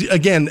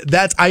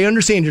 I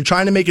understand you're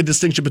trying to make a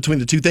distinction between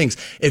the two things.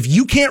 If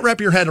you can't wrap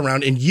your head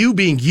around, and you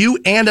being you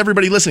and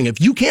everybody listening, if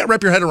you can't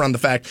wrap your head around the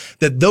fact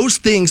that those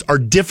things are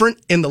different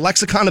in the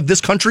lexicon of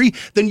this country,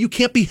 then you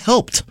can't be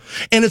helped.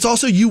 And it's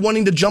also you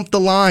wanting to jump the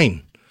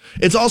line.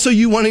 It's also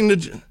you wanting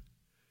to...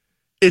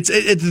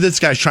 This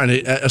guy's trying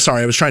to,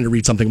 sorry, I was trying to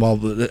read something while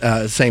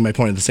saying my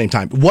point at the same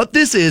time. What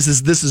this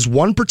is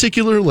one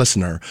particular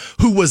listener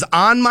who was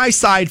on my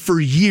side for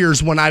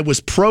years when I was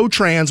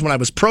pro-trans, when I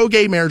was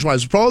pro-gay marriage, when I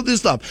was pro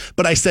this stuff.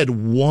 But I said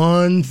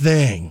one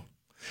thing,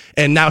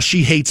 and now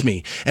she hates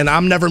me, and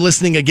I'm never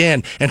listening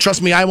again. And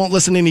trust me, I won't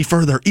listen any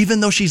further,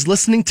 even though she's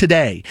listening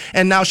today.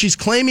 And now she's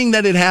claiming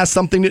that it has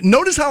something to...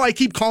 Notice how I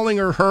keep calling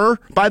her,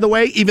 by the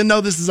way, even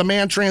though this is a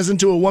man trans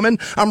into a woman.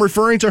 I'm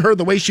referring to her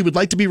the way she would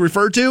like to be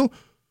referred to.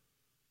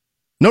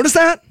 Notice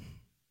that?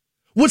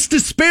 What's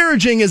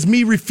disparaging is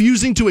me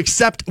refusing to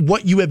accept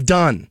what you have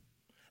done.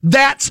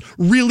 That's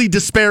really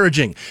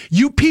disparaging.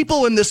 You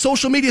people in this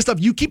social media stuff,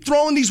 you keep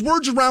throwing these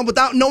words around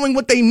without knowing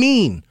what they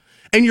mean,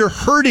 and you're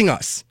hurting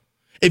us.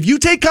 If you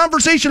take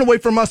conversation away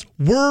from us,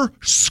 we're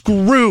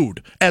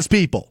screwed as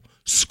people.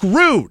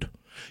 Screwed.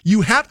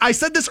 I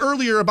said this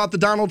earlier about the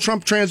Donald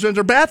Trump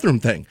transgender bathroom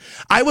thing.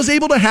 I was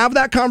able to have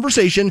that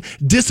conversation,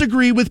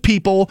 disagree with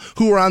people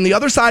who are on the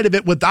other side of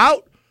it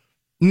without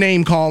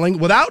name calling,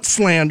 without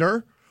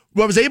slander.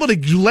 I was able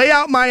to lay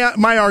out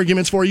my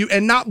arguments for you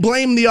and not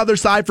blame the other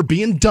side for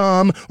being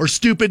dumb or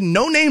stupid.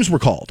 No names were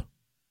called.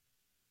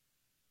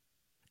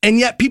 And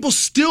yet people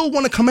still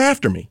want to come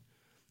after me.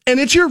 And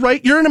it's your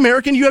right. You're an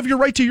American. You have your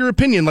right to your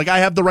opinion, like I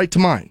have the right to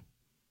mine.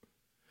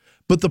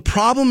 But the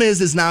problem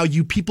is now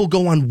you people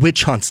go on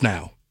witch hunts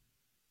now.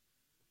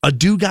 A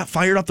dude got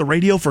fired off the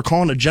radio for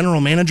calling a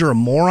general manager a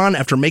moron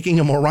after making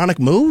a moronic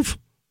move?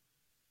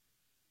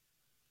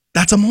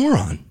 That's a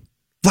moron.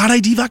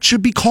 Vlade Divac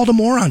should be called a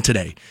moron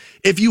today.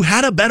 If you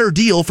had a better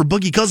deal for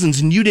Boogie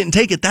Cousins and you didn't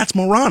take it, that's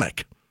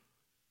moronic.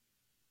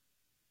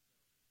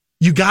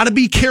 You got to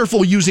be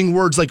careful using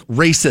words like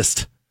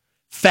racist,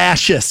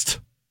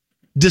 fascist,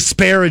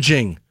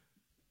 disparaging,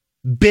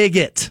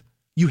 bigot.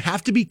 You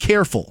have to be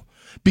careful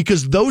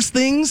because those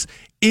things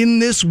in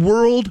this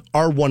world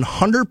are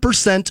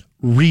 100%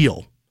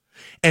 real.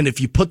 And if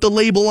you put the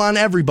label on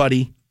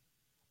everybody,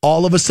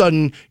 all of a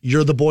sudden,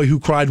 you're the boy who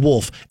cried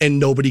wolf,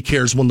 and nobody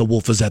cares when the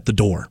wolf is at the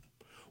door.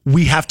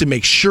 We have to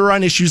make sure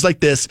on issues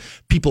like this,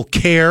 people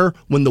care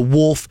when the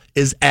wolf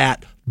is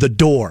at the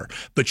door.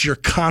 But your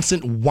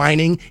constant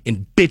whining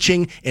and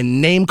bitching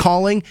and name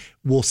calling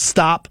will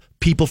stop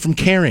people from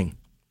caring.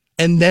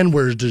 And then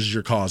where does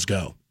your cause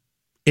go?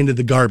 Into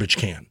the garbage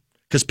can,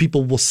 because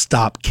people will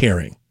stop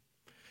caring.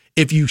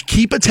 If you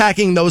keep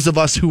attacking those of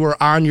us who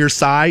are on your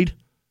side,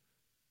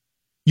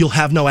 you'll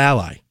have no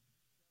ally.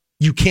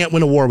 You can't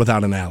win a war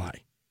without an ally.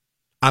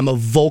 I'm a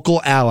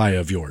vocal ally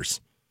of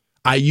yours.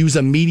 I use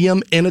a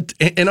medium in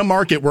a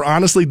market where,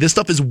 honestly, this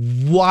stuff is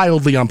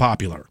wildly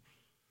unpopular.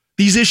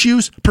 These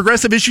issues,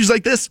 progressive issues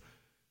like this,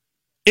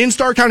 in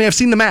Starr County, I've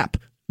seen the map.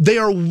 They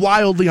are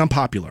wildly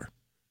unpopular.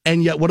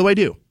 And yet, what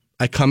do?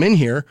 I come in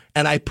here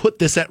and I put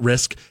this at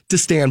risk to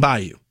stand by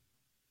you.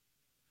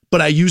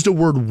 But I used a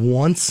word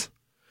once,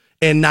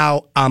 and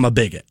now I'm a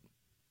bigot.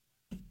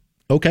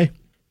 Okay.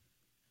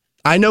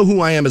 I know who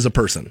I am as a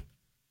person.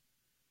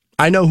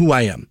 I know who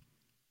I am.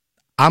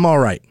 I'm all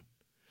right.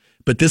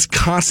 But this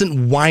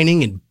constant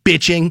whining and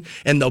bitching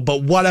and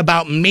but what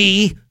about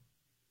me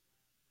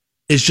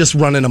is just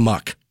running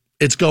amok.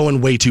 It's going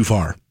way too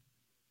far.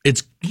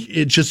 It's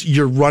just,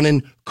 you're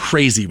running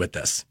crazy with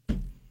this.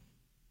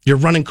 You're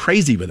running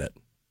crazy with it.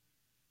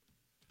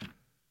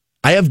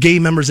 I have gay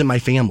members in my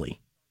family.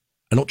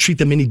 I don't treat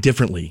them any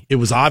differently. It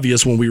was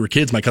obvious when we were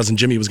kids, my cousin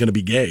Jimmy was going to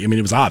be gay. I mean,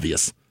 it was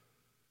obvious.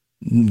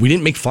 We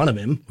didn't make fun of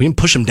him. We didn't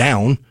push him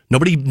down.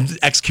 Nobody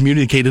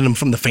excommunicated him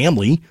from the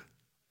family.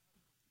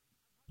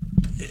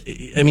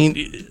 I mean,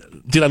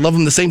 did I love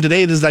him the same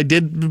today as I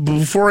did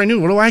before I knew?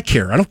 What do I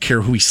care? I don't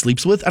care who he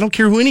sleeps with. I don't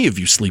care who any of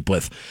you sleep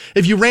with.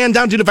 If you ran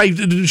down, dude, if I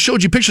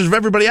showed you pictures of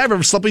everybody I've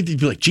ever slept with, you'd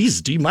be like,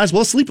 Jesus, dude, you might as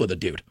well sleep with a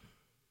dude.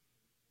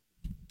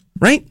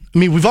 Right? I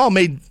mean, we've all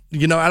made,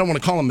 I don't want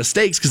to call them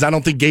mistakes because I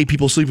don't think gay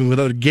people sleeping with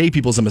other gay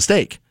people is a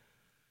mistake.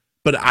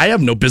 But I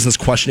have no business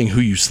questioning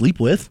who you sleep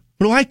with.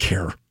 What do I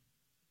care?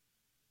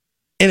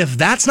 And if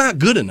that's not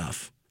good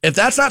enough, if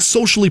that's not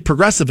socially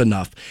progressive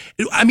enough,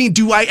 I mean,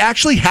 do I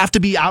actually have to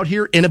be out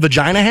here in a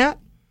vagina hat?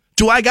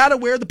 Do I got to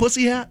wear the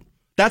pussy hat?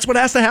 That's what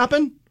has to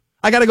happen?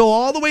 I got to go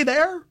all the way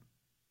there?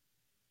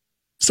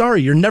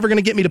 Sorry, you're never going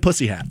to get me to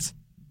pussy hats.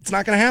 It's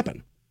not going to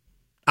happen.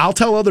 I'll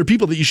tell other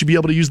people that you should be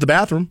able to use the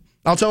bathroom.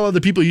 I'll tell other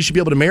people you should be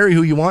able to marry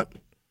who you want.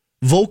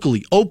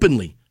 Vocally,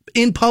 openly,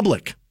 in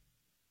public.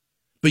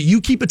 But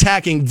you keep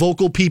attacking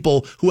vocal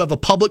people who have a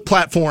public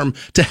platform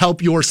to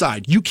help your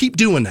side. You keep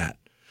doing that.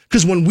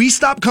 Because when we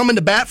stop coming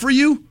to bat for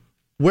you,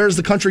 where does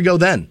the country go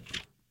then?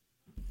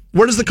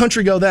 Where does the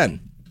country go then?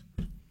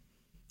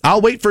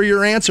 I'll wait for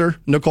your answer,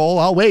 Nicole.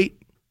 I'll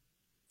wait.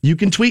 You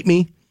can tweet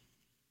me.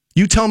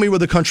 You tell me where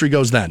the country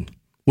goes then,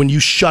 when you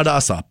shut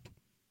us up.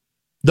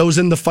 Those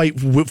in the fight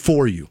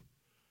for you.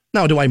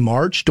 Now, do I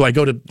march? Do I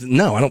go to...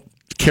 No, I don't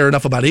care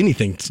enough about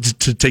anything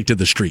to take to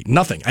the street.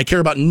 Nothing. I care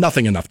about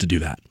nothing enough to do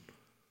that.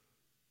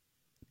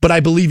 But I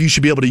believe you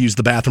should be able to use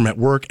the bathroom at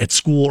work, at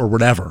school, or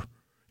whatever.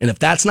 And if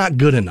that's not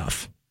good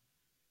enough,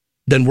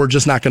 then we're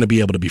just not going to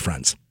be able to be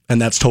friends.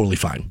 And that's totally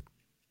fine.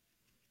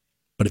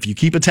 But if you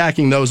keep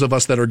attacking those of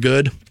us that are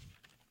good,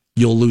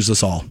 you'll lose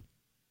us all.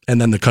 And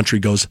then the country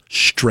goes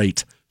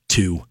straight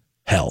to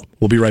hell.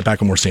 We'll be right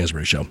back on more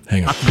Stansbury Show.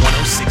 Hang on. Rock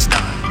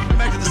 1069.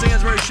 Back to the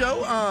Stansbury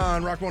Show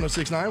on Rock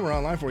 1069. We're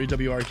online for you,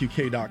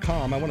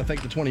 WRQK.com. I want to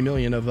thank the 20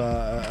 million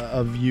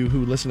of you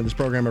who listen to this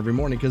program every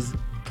morning, because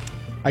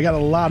I got a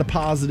lot of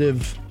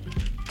positive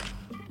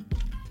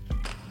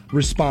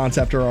response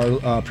after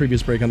our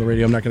previous break on the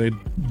radio. I'm not going to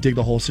dig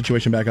the whole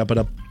situation back up,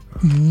 but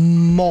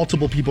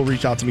multiple people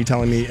reached out to me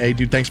telling me, hey,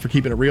 dude, thanks for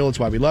keeping it real. It's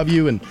why we love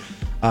you, and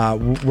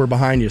we're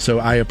behind you. So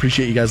I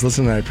appreciate you guys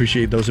listening. I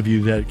appreciate those of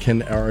you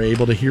that are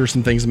able to hear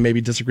some things and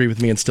maybe disagree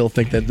with me and still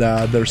think that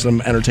there's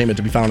some entertainment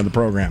to be found in the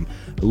program.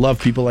 I love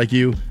people like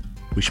you.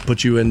 We should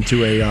put you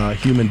into a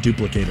human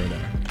duplicator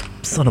there.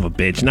 Son of a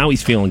bitch. Now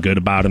he's feeling good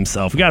about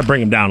himself. We got to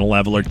bring him down a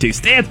level or two.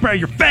 Stansbury,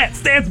 you're fat.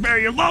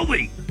 Stansbury, you're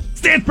lonely.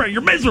 Stansbury,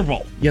 you're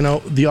miserable. You know,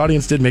 the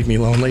audience did make me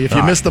lonely. If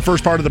you missed the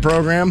first part of the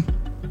program,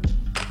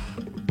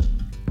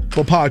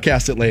 we'll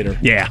podcast it later.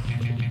 Yeah.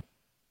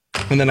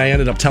 And then I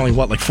ended up telling,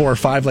 4 or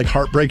 5,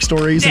 heartbreak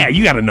stories? Yeah,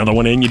 you got another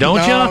one in you,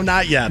 don't you? No,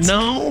 not yet.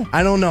 No?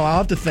 I don't know. I'll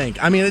have to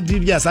think. I mean,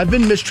 dude, yes, I've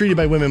been mistreated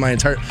by women my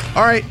entire...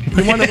 All right,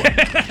 you want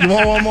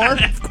one more?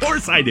 Of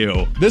course I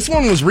do. This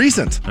one was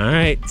recent. All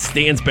right,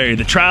 Stansbury,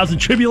 the trials and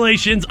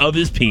tribulations of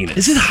his penis.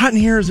 Is it hot in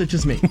here, or is it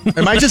just me?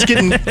 Am I just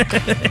getting...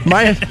 Am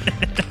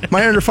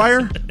I under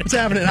fire? What's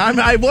happening?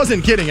 I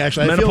wasn't kidding,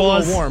 actually. Menopause? I feel a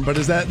little warm, but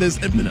is that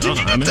this... No,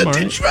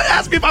 did you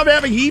ask me if I'm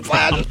having heat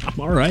flashes? I'm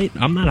all right.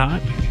 I'm not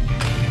hot.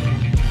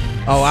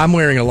 Oh, I'm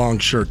wearing a long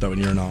shirt, though,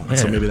 and you're not. Yeah.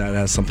 So maybe that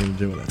has something to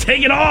do with it.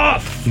 Take it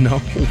off!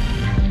 No.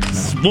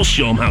 We'll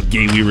show them how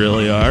gay we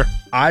really are.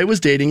 I was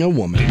dating a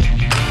woman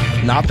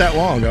not that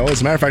long ago. As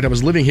a matter of fact, I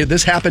was living here.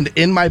 This happened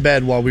in my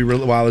bed while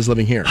I was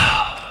living here.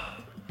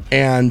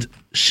 And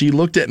she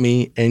looked at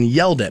me and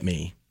yelled at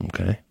me.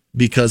 Okay.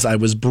 Because I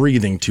was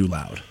breathing too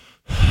loud.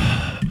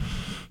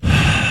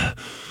 I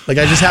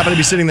just happened to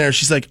be sitting there.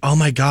 She's like, oh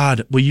my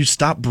God, will you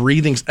stop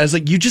breathing? I was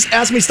like, you just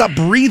asked me to stop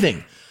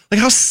breathing.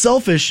 How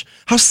selfish,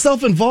 how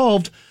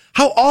self-involved,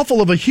 how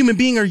awful of a human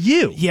being are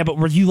you? Yeah, but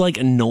were you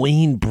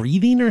annoying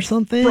breathing or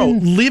something? Bro,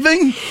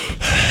 living?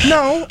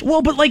 No.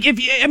 Well, but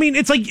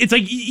it's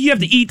like you have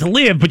to eat to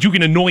live, but you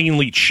can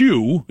annoyingly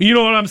chew. You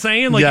know what I'm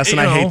saying? Yes, and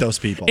I hate those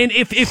people. And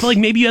if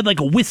maybe you had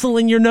a whistle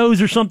in your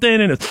nose or something,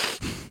 and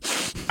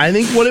I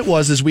think what it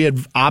was is we had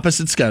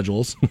opposite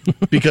schedules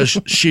because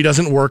she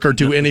doesn't work or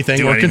do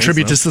anything or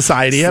contribute to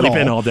society at all.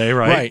 Sleep in all day,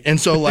 right? Right. And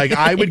so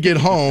I would get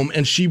home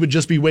and she would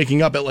just be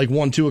waking up at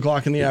 1, 2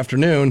 o'clock in the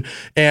afternoon.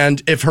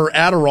 And if her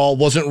Adderall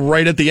wasn't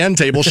right at the end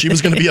table, she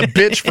was going to be a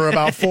bitch for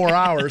about 4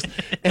 hours.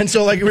 And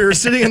so we were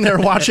sitting in there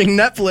watching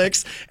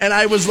Netflix and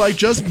I was I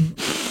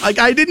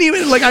didn't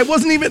even, I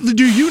wasn't even,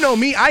 do you know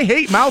me? I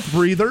hate mouth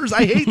breathers.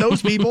 I hate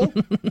those people.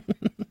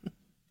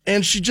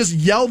 And she just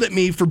yelled at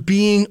me for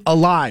being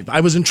alive.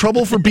 I was in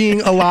trouble for being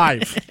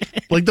alive.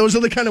 Those are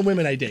the kind of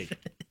women I date.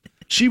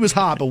 She was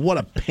hot, but what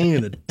a pain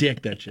in the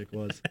dick that chick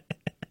was.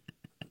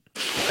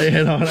 I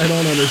don't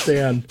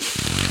understand.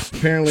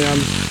 Apparently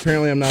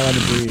I'm not allowed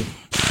to breathe.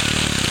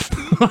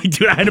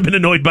 Dude, I'd have been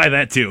annoyed by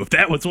that too. If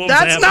that was what was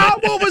happening. That's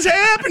not what was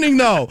happening,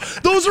 though.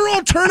 Those are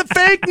alternative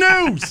fake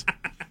news.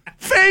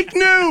 Fake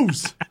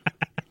news.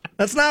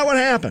 That's not what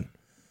happened.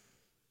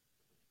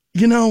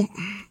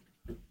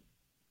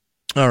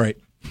 All right.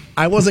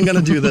 I wasn't going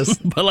to do this.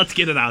 But let's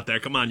get it out there.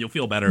 Come on, you'll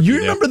feel better. You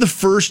remember the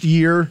first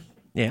year?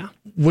 Yeah.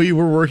 We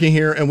were working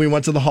here and we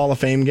went to the Hall of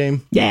Fame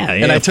game? Yeah.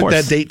 And I took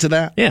that date to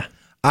that? Yeah.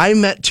 I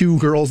met 2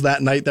 girls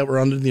that night that were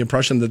under the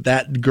impression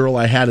that girl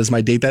I had as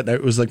my date that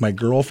night was my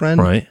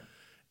girlfriend. Right.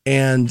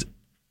 And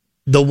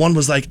the one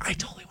was like, I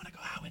totally want to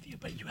go out with you,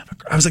 but you have a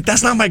girl. I was like,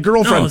 that's not my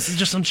girlfriend. No, this is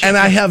just some shit. And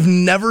I have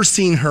never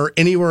seen her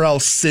anywhere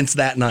else since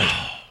that night.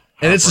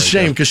 And it's a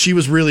shame because she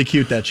was really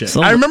cute, that chick.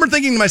 I remember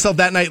thinking to myself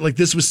that night,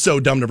 this was so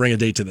dumb to bring a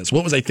date to this.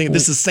 What was I thinking?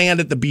 This is sand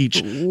at the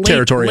beach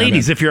territory.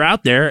 Ladies, if you're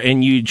out there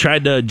and you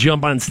tried to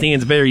jump on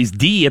Stansbury's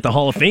D at the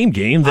Hall of Fame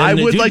game, then I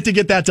would like to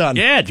get that done.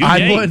 Yeah, dude.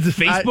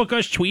 Facebook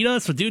us, tweet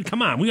us. So, dude,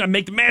 come on. We got to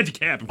make the magic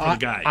happen for the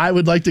guy. I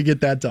would like to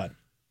get that done.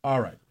 All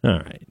right.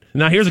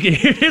 Now, here's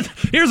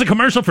a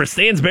commercial for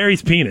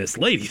Stansbury's penis.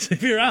 Ladies,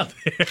 if you're out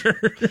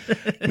there.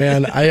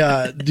 Man,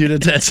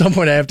 dude, at some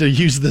point I have to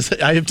use this.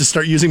 I have to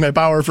start using my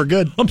power for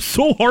good. I'm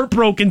so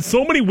heartbroken.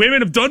 So many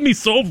women have done me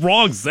so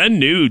wrong.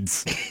 Send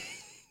nudes.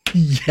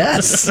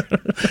 Yes.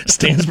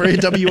 Stansbury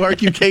at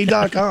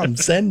WRQK.com.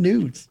 Send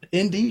nudes.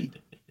 Indeed.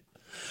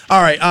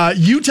 All right.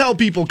 You tell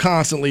people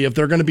constantly if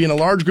they're going to be in a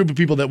large group of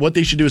people that what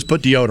they should do is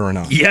put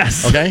deodorant on.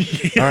 Yes. Okay?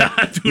 Yeah, all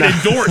right. Dude,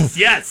 endorse,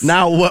 yes.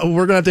 Now,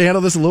 we're going to have to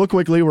handle this a little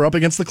quickly. We're up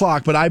against the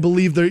clock, but I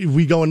believe that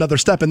we go another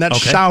step, and that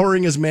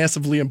showering is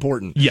massively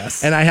important.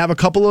 Yes. And I have a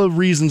couple of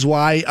reasons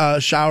why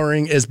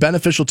showering is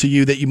beneficial to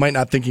you that you might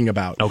not thinking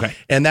about. Okay.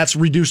 And that's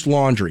reduced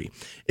laundry.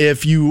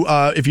 If you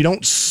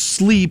don't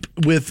sleep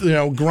with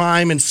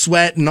grime and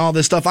sweat and all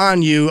this stuff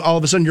on you, all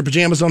of a sudden your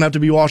pajamas don't have to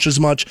be washed as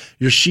much,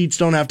 your sheets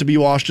don't have to be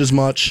washed as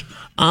much.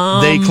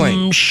 They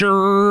claim.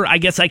 Sure, I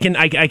guess I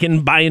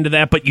can buy into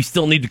that, but you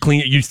still need to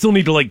clean it. You still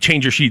need to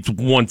change your sheets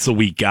once a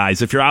week,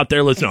 guys. If you're out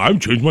there listening, I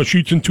haven't changed my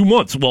sheets in 2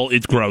 months. Well,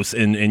 it's gross,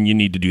 and you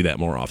need to do that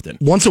more often.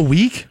 Once a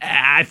week?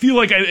 I feel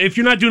like if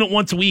you're not doing it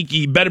once a week,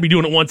 you better be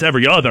doing it once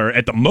every other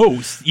at the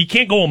most. You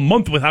can't go a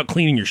month without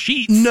cleaning your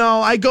sheets.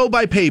 No, I go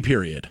by pay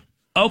period.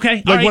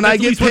 Okay. Like when I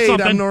get paid,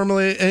 I'm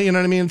normally, you know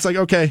what I mean? It's like,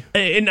 okay.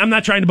 And I'm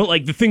not trying to,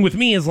 but the thing with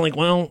me is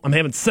I'm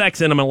having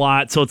sex in them a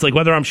lot. So it's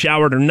whether I'm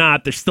showered or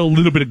not, there's still a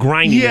little bit of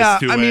grindiness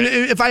to it. Yeah, I mean,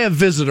 if I have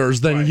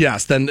visitors, then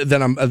yes, then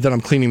I'm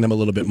cleaning them a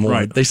little bit more.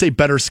 Right. They say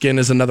better skin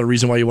is another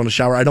reason why you want to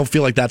shower. I don't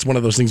feel like that's one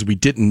of those things we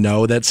didn't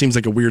know. That seems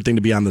like a weird thing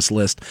to be on this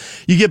list.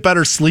 You get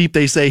better sleep,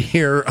 they say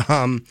here.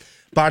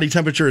 Body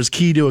temperature is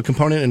key to a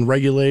component in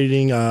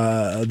regulating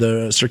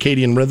the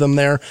circadian rhythm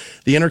there.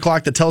 The inner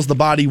clock that tells the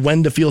body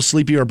when to feel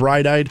sleepy or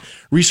bright-eyed.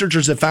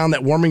 Researchers have found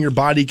that warming your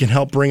body can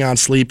help bring on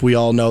sleep. We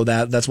all know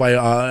that. That's why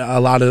a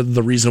lot of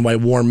the reason why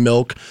warm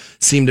milk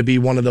seemed to be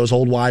one of those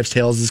old wives'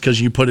 tales is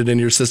because you put it in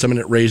your system and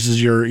it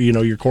raises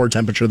your core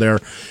temperature there.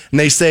 And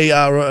they say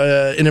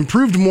an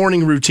improved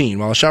morning routine.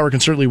 While a shower can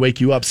certainly wake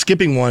you up,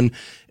 skipping one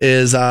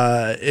is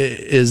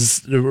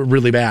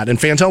really bad. And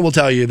Fantone will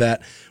tell you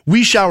that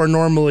we shower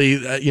normally,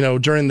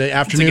 during the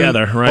afternoon.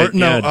 Together, right?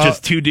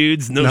 Just two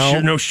dudes,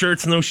 no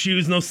shirts, no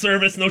shoes, no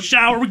service, no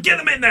shower. We get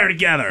them in there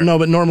together. No,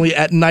 but normally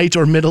at night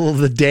or middle of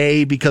the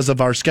day because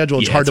of our schedule,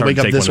 it's hard to wake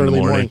up this early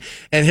morning.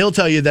 And he'll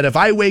tell you that if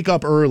I wake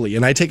up early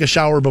and I take a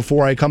shower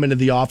before I come into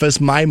the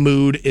office, my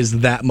mood is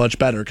that much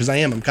better because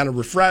I'm kind of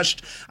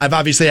refreshed. I've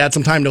obviously had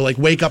some time to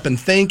wake up and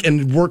think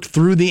and work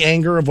through the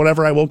anger of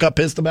whatever I woke up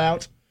pissed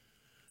about.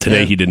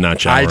 Today he did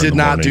not shower. I did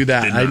not do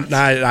that.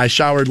 I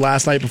showered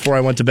last night before I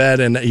went to bed,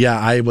 and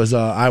I was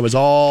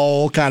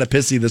all kind of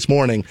pissy this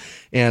morning,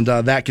 and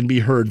that can be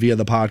heard via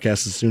the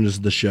podcast as soon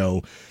as the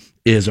show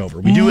is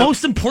over.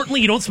 Most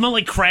importantly, you don't smell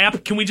like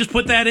crap. Can we just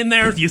put that in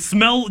there? You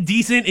smell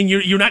decent, and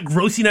you're not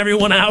grossing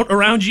everyone out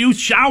around you.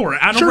 Shower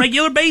on a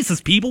regular basis,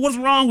 people. What's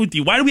wrong with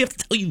you? Why do we have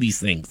to tell you these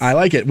things? I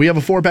like it. We have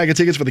a 4-pack of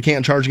tickets for the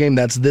Can't Charge game.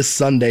 That's this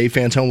Sunday.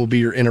 Fantone will be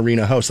your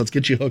in-arena host. Let's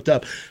get you hooked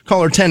up.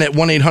 Caller 10 at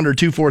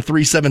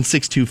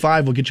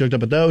 1-800-243-7625. We'll get you hooked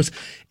up at those.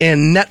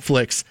 And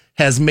Netflix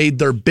has made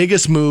their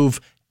biggest move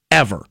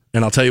ever.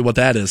 And I'll tell you what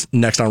that is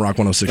next on Rock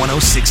 106.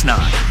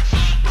 106.9.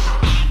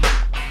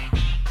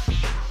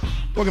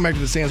 Welcome back to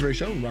the Stansbury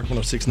Show, Rock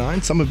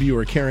 106.9. Some of you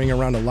are carrying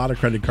around a lot of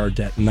credit card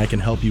debt, and I can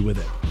help you with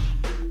it.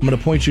 I'm going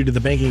to point you to the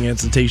banking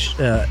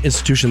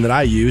institution that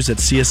I use at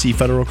CSC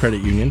Federal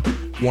Credit Union.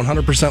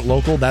 100%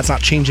 local. That's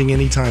not changing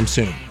anytime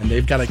soon. And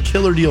they've got a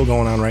killer deal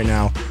going on right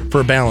now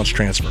for a balance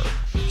transfer.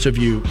 So if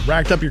you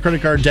racked up your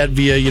credit card debt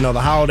via,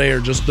 the holiday or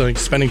just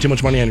spending too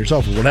much money on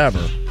yourself or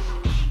whatever,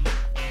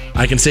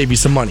 I can save you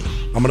some money.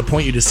 I'm going to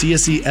point you to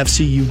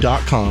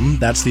cscfcu.com.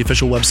 That's the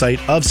official website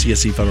of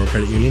CSC Federal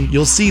Credit Union.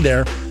 You'll see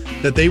there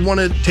that they want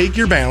to take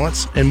your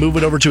balance and move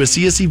it over to a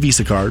CSC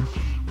Visa card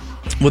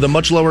with a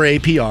much lower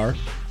APR.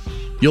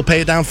 You'll pay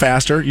it down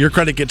faster. Your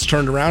credit gets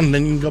turned around, and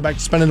then you can go back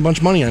to spending a bunch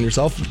of money on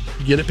yourself.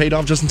 You get it paid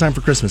off just in time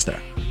for Christmas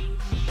there.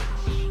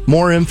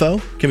 More info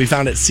can be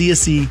found at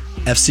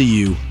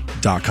cscfcu.com.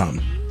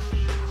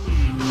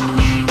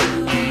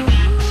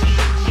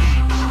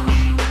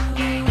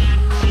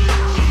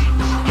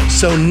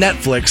 So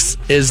Netflix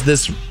is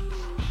this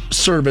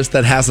service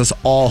that has us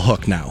all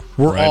hooked now.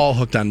 We're all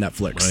hooked on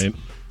Netflix. Right.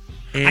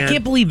 I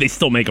can't believe they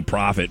still make a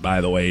profit,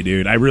 by the way,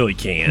 dude. I really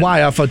can't.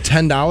 Why? Off of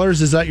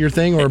 $10? Is that your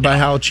thing? Or by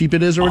how cheap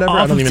it is or whatever?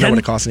 I don't even know what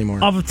it costs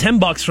anymore. Off of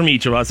 $10 from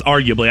each of us,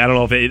 arguably. I don't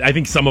know if I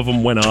think some of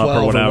them went up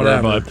or whatever.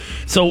 But,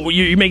 so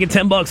you're making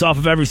 $10 off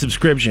of every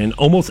subscription.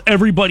 Almost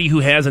everybody who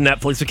has a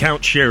Netflix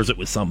account shares it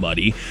with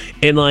somebody.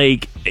 And,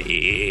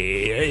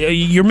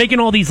 you're making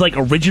all these,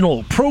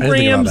 original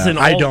programs.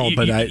 I don't,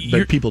 but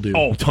people do.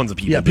 Oh, tons of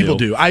people do. Yeah, people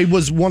do.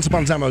 Once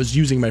upon a time, I was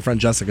using my friend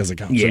Jessica's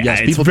account. Yeah, so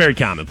yes, it's very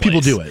commonplace. People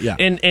do it, yeah.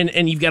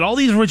 And you've got all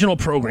these original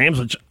programs,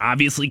 which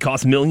obviously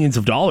cost millions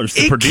of dollars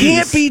to produce. It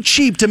can't be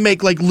cheap to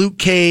make Luke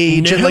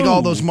Cage and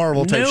all those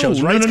Marvel type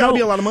shows, right? It's got to be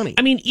a lot of money.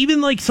 I mean, even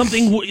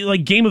something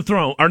like Game of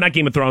Thrones, or not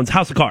Game of Thrones,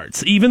 House of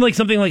Cards. Even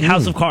something like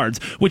House of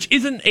Cards, which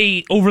isn't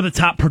a over the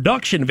top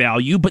production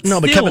value, but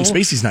but Kevin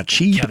Spacey's not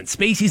cheap. Kevin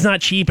Spacey's not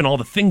cheap, and all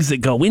the things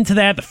that go into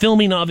that, the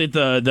filming of it,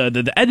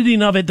 the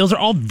editing of it, those are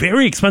all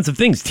very expensive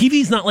things.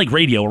 TV's not like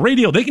radio.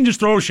 Radio, they can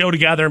just throw a show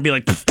together and be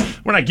like,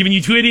 we're not giving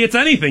you two idiots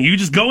anything. You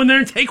just go in there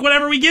and take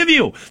whatever we give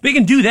you. They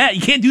can do that.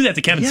 You can't do that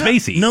to Kevin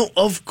Spacey. No,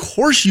 of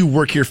course you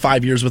work here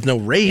 5 years with no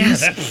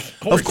raise.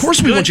 Of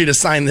course we want you to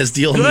sign this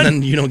deal and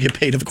then you don't get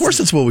paid. Of course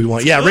that's what we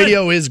want. Yeah,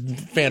 radio is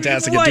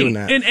fantastic at doing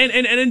that.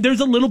 And there's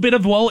a little bit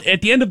of, well,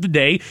 at the end of the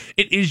day,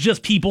 it is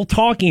just people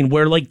talking,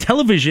 where like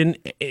television,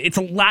 it's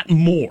a lot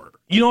more.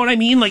 You know what I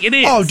mean? Like, it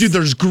is. Oh, dude,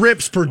 there's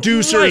grips,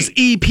 producers,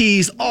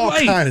 EPs, all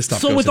kind of stuff.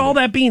 So with all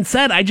that being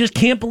said, I just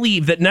can't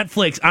believe that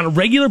Netflix on a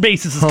regular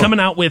basis is coming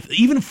out with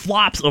even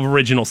flops of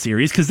original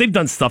series, because they've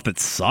done stuff that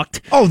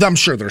sucked. Oh, I'm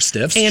sure they're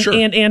stiffs.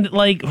 And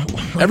like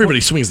everybody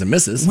swings and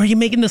misses. Where are you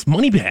making this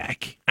money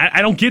back?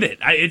 I don't get it.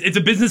 It's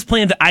a business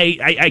plan that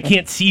I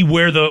can't see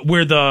where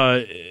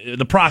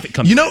the profit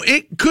comes. You know,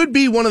 it could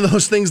be one of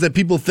those things that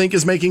people think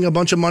is making a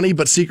bunch of money,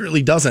 but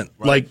secretly doesn't,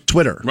 like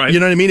Twitter. Right.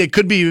 You know what I mean? It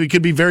could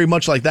be very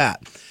much like that.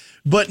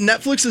 But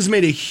Netflix has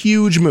made a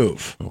huge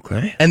move.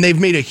 Okay. And they've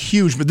made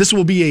but this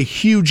will be a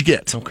huge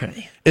get.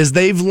 Okay. Is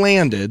they've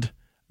landed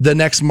the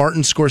next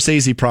Martin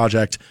Scorsese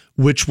project,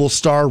 which will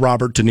star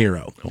Robert De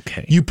Niro.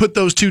 Okay. You put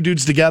those two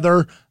dudes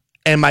together,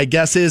 and my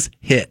guess is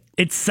hit.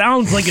 It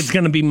sounds like it's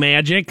going to be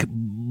magic,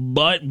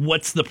 but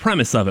what's the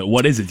premise of it?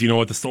 What is it? Do you know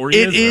what the story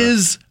is? It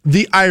is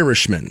The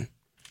Irishman.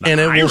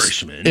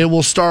 It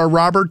will star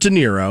Robert De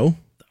Niro.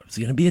 It's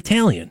going to be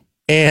Italian.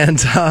 And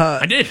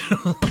I did.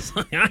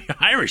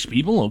 Irish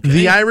people, okay.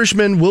 The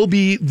Irishman will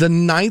be the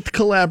 9th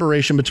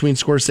collaboration between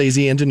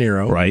Scorsese and De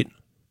Niro. Right.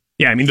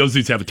 Yeah, I mean, those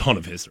dudes have a ton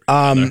of history.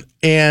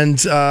 And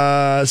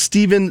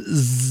Steven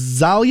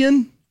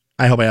Zalian,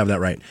 I hope I have that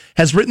right,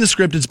 has written the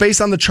script. It's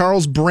based on the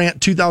Charles Brandt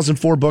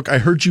 2004 book, I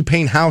Heard You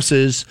Paint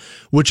Houses,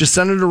 which is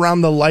centered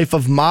around the life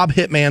of mob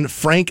hitman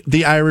Frank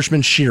the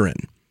Irishman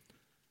Sheeran.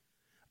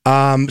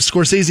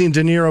 Scorsese and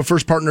De Niro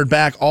first partnered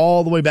back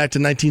all the way back to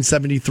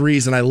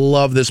 1973s, and I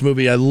love this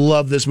movie. I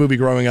love this movie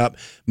growing up,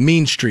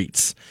 Mean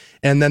Streets.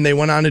 And then they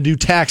went on to do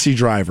Taxi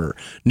Driver,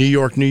 New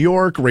York, New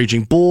York,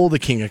 Raging Bull, The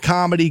King of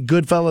Comedy,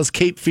 Goodfellas,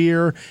 Cape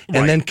Fear,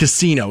 and then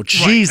Casino.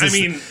 Jesus, I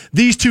mean,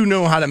 these two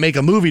know how to make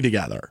a movie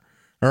together.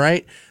 All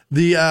right?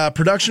 The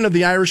production of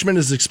The Irishman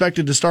is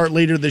expected to start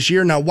later this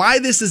year. Now, why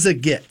this is a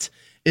get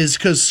is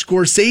because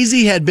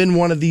Scorsese had been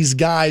one of these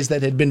guys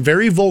that had been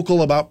very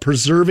vocal about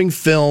preserving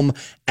film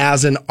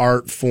as an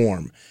art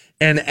form.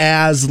 And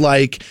as,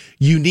 like,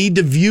 you need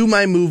to view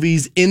my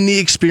movies in the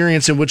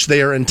experience in which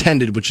they are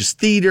intended, which is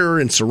theater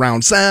and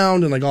surround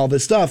sound and, like, all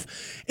this stuff.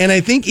 And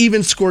I think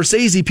even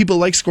Scorsese, people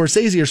like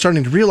Scorsese, are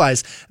starting to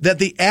realize that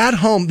the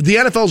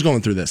NFL is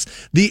going through this,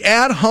 the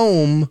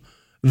at-home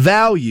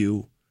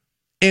value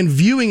and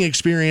viewing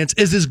experience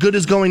is as good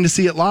as going to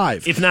see it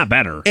live, if not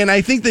better. And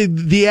I think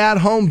the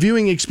at-home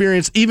viewing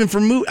experience, even for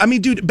I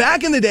mean, dude,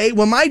 back in the day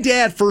when my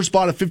dad first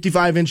bought a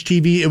 55-inch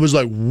TV, it was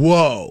like,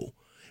 whoa.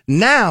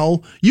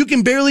 Now you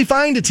can barely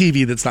find a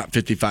TV that's not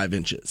 55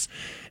 inches.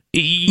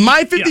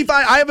 My 55,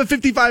 I have a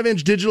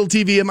 55-inch digital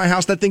TV in my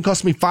house. That thing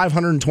cost me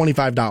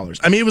 $525.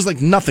 I mean, it was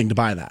like nothing to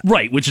buy that.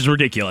 Right, which is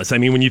ridiculous. I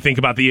mean, when you think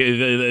about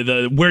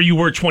the where you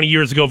were 20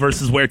 years ago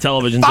versus where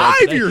television's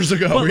 5 years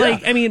ago. But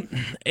like, I mean,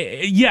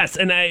 yes,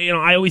 and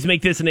I always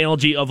make this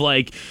analogy of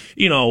like,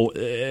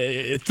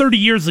 30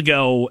 years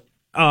ago,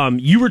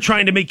 you were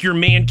trying to make your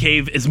man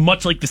cave as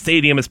much like the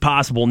stadium as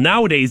possible.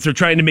 Nowadays, they're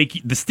trying to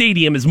make the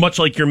stadium as much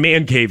like your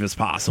man cave as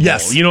possible.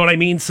 Yes. You know what I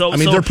mean? So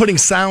they're putting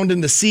sound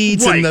in the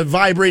seats and the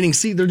vibrating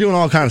seat. They're doing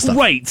all kinds of stuff.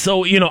 Right.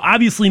 So,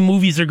 obviously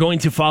movies are going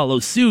to follow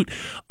suit.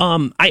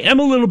 I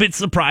am a little bit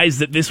surprised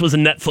that this was a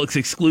Netflix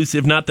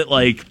exclusive. Not that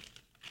like,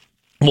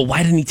 well,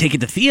 why didn't he take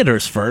it to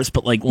theaters first?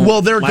 But like,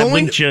 they're why going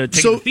wouldn't you take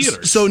it to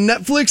theaters? So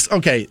Netflix,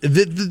 okay,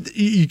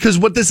 because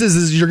what this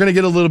is you're going to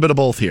get a little bit of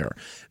both here.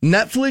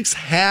 Netflix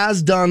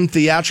has done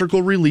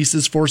theatrical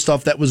releases for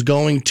stuff that was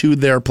going to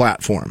their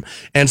platform,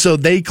 and so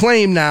they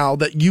claim now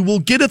that you will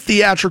get a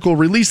theatrical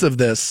release of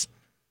this.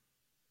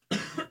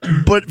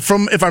 But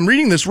if I'm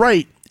reading this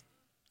right,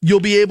 you'll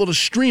be able to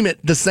stream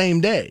it the same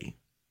day.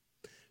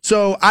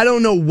 So I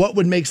don't know what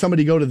would make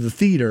somebody go to the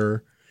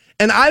theater.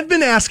 And I've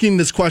been asking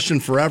this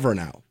question forever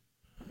now.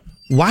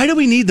 Why do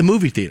we need the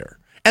movie theater?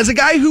 As a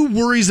guy who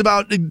worries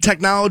about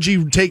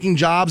technology taking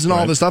jobs and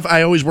all this stuff,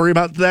 I always worry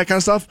about that kind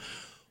of stuff.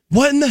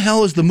 What in the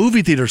hell is the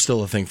movie theater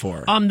still a thing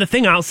for? The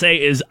thing I'll say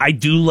is I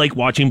do like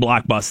watching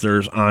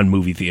blockbusters on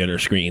movie theater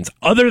screens.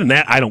 Other than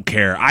that, I don't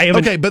care.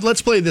 Okay, but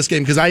let's play this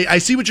game because I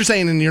see what you're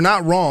saying and you're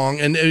not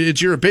wrong, and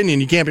it's your opinion.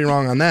 You can't be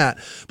wrong on that.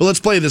 But let's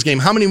play this game.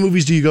 How many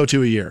movies do you go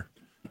to a year?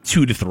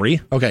 2 to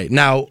 3. Okay,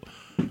 now...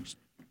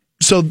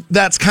 So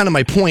that's kind of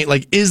my point.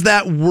 Like, is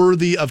that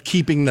worthy of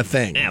keeping the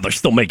thing? Yeah, they're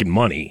still making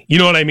money. You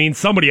know what I mean?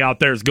 Somebody out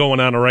there is going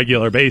on a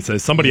regular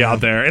basis. Somebody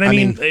out there. And I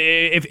mean,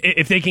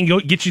 if they can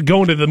get you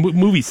going to the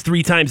movies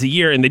 3 times a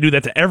year and they do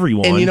that to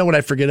everyone. And you know what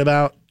I forget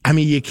about? I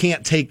mean, you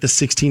can't take the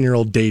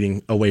 16-year-old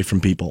dating away from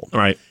people.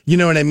 Right. You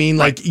know what I mean?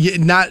 Like,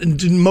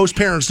 most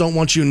parents don't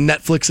want you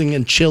Netflixing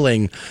and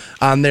chilling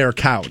on their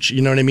couch.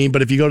 You know what I mean?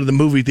 But if you go to the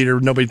movie theater,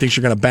 nobody thinks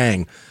you're going to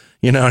bang.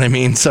 You know what I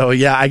mean? So,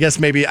 yeah, I guess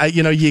maybe,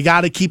 you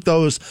got to keep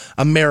those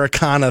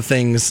Americana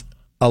things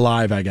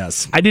alive, I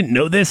guess. I didn't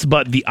know this,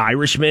 but the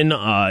Irishman,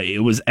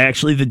 it was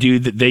actually the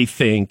dude that they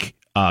think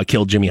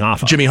killed Jimmy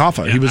Hoffa. Jimmy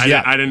Hoffa. Yeah, He was.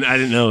 I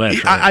didn't know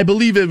that. I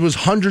believe it was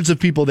hundreds of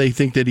people they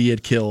think that he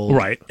had killed.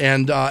 Right.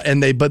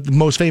 But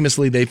most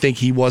famously, they think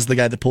he was the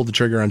guy that pulled the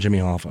trigger on Jimmy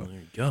Hoffa. There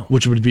you go.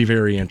 Which would be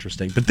very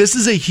interesting. But this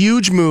is a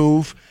huge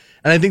move.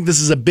 And I think this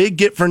is a big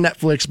get for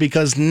Netflix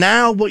because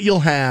now what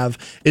you'll have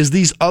is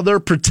these other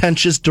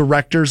pretentious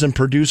directors and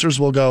producers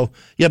will go,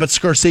 yeah, but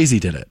Scorsese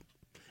did it.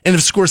 And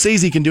if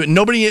Scorsese can do it,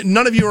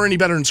 none of you are any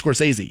better than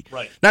Scorsese.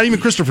 Right. Not even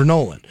Christopher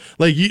Nolan.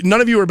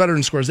 None of you are better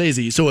than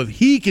Scorsese. So if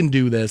he can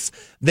do this,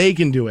 they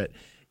can do it.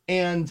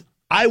 And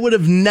I would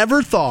have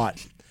never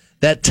thought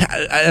that,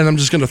 and I'm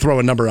just going to throw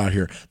a number out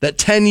here, that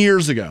 10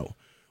 years ago,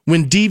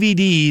 when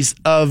DVDs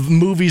of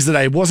movies that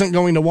I wasn't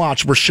going to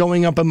watch were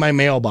showing up in my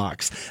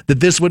mailbox, that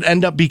this would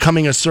end up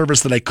becoming a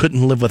service that I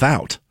couldn't live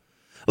without.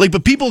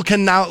 But people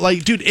can now,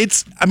 dude,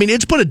 it's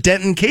put a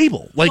dent in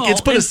cable. It's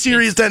put a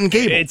serious dent in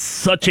cable. It's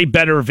such a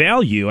better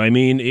value. I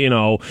mean,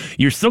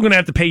 you're still going to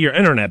have to pay your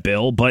internet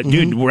bill, but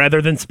dude,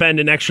 rather than spend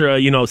an extra,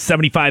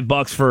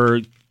 $75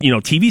 for,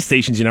 TV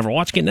stations you never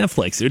watch, get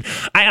Netflix, dude.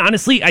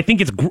 I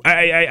think it's,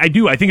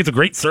 I think it's a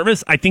great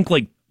service. I think,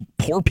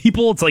 poor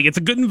people, it's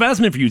a good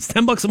investment for you. It's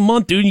 $10 a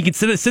month, dude. You can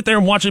sit there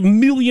and watch a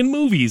million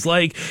movies.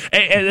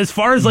 As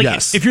far as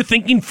yes. if you're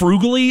thinking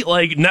frugally,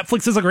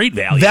 Netflix is a great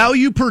value.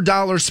 Value per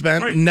dollar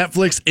spent. Right.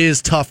 Netflix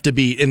is tough to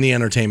beat in the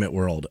entertainment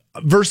world.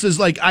 Versus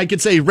I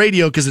could say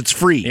radio because it's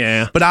free.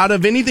 Yeah. But out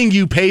of anything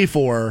you pay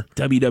for,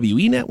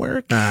 WWE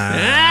Network. Come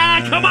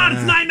on,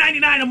 it's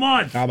 $9.99 a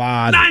month. Come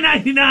on,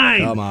 $9.99.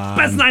 Come on,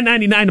 best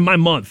 $9.99 of my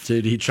month.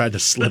 Dude, he tried to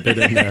slip it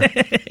in there.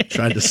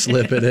 Tried to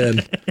slip it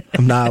in.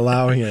 I'm not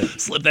allowing it.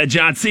 Slip that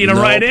John Cena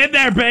Nope. right in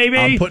there, baby.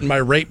 I'm putting my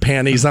rape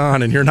panties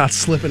on, and you're not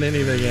slipping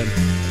anything in.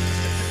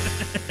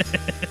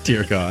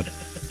 Dear God.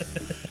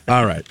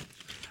 All right.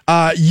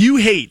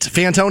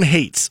 Fantone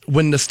hates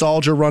when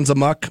nostalgia runs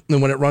amok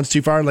and when it runs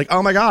too far. And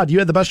oh my God, you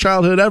had the best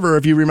childhood ever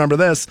if you remember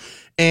this.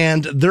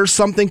 And there's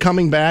something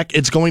coming back.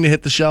 It's going to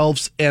hit the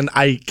shelves, and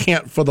I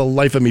can't for the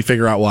life of me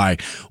figure out why.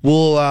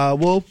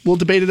 We'll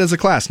debate it as a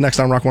class next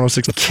on Rock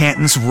 106.9.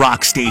 Canton's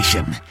Rock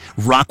Station,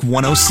 Rock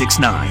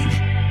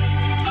 106.9.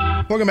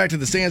 Welcome back to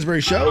the Stansbury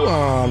Show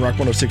on Rock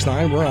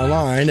 106.9. We're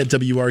online at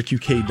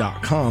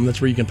WRQK.com. That's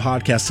where you can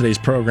podcast today's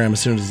program as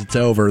soon as it's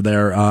over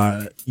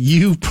there.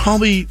 You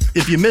probably,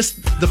 if you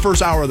missed the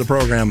first hour of the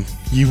program,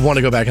 you want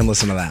to go back and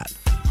listen to that.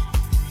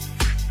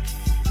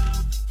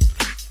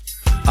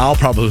 I'll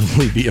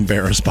probably be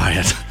embarrassed by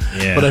it.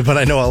 Yeah. But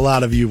I know a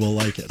lot of you will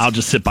like it. I'll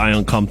just sit by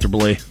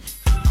uncomfortably.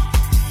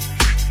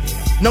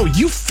 No,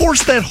 you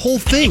forced that whole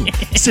thing.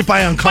 Sit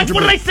by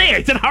uncomfortably. What did I say?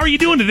 I said, how are you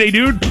doing today,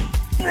 dude?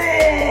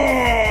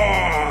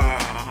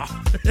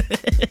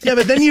 Yeah,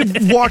 but then you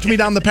walked me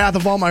down the path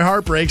of all my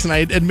heartbreaks, and I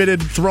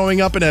admitted throwing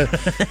up in a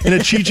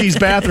Chi-Chi's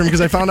bathroom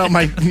because I found out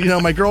my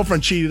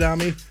girlfriend cheated on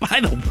me. By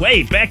the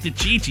way, back to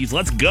Chi-Chi's.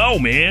 Let's go,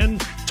 man.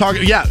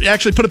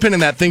 Actually, put a pin in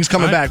that. Thing's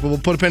coming back, but we'll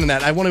put a pin in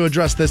that. I want to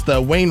address this.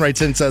 Wayne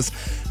writes in and says,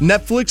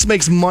 Netflix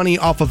makes money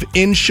off of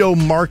in-show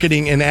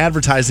marketing and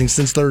advertising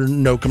since there are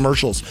no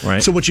commercials.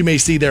 Right. So what you may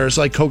see there is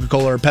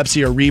Coca-Cola or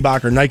Pepsi or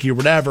Reebok or Nike or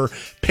whatever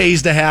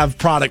pays to have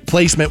product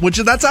placement, which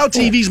that's how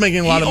TV's making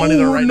a lot of money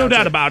there right now. No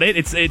doubt about it.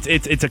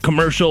 It's a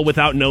commercial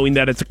without knowing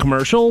that it's a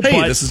commercial.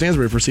 Hey, this is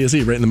Stansbury for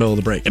CSE right in the middle of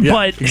the break.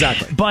 Yeah,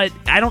 exactly. But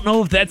I don't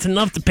know if that's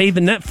enough to pay the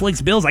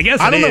Netflix bills. I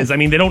guess it is. I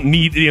mean, they don't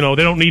need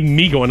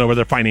me going over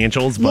their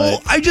financials. But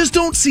well, I just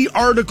don't see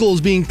articles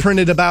being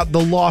printed about the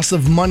loss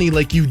of money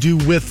like you do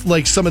with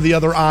some of the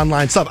other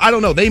online stuff. I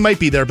don't know. They might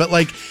be there, but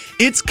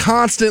it's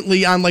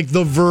constantly on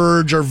The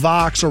Verge or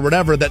Vox or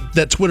whatever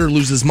that Twitter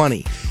loses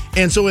money.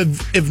 And so if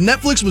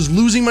Netflix was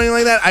losing money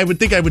like that, I would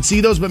think I would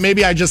see those, but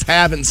maybe I just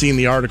haven't seen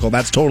the article.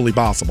 That's totally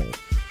possible.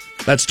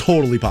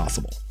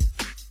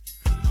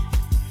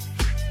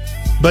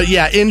 But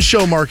yeah,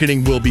 in-show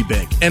marketing will be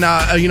big. And,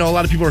 a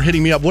lot of people are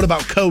hitting me up. What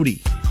about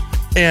Cody?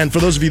 And for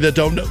those of you that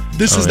don't know,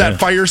 this is that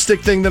Fire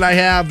Stick thing that I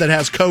have that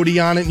has Cody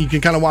on it, and you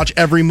can kind of watch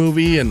every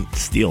movie and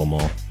steal them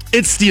all.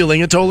 It's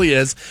stealing. It totally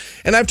is.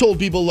 And I've told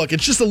people, look,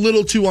 it's just a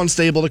little too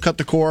unstable to cut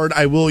the cord.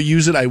 I will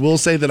use it. I will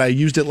say that I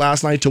used it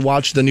last night to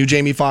watch the new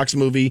Jamie Foxx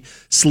movie,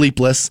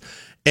 Sleepless.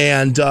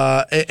 And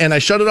I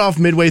shut it off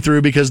midway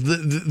through because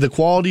the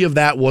quality of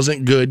that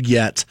wasn't good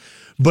yet.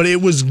 But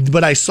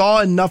I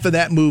saw enough of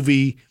that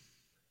movie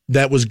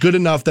that was good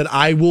enough that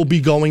I will be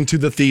going to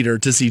the theater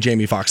to see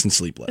Jamie Foxx in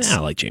Sleepless. Yeah, I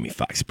like Jamie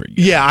Foxx pretty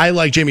good. Yeah, I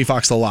like Jamie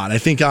Foxx a lot. I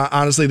think,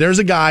 honestly, there's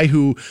a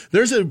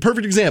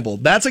perfect example.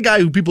 That's a guy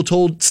who people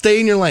told,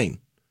 stay in your lane.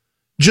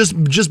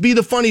 Just be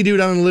the funny dude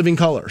on In Living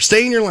Color.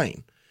 Stay in your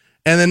lane.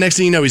 And then next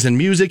thing you know, he's in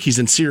music, he's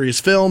in serious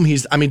film.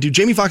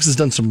 Jamie Foxx has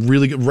done some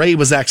really good. Ray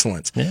was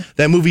excellent. Yeah.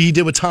 That movie he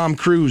did with Tom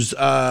Cruise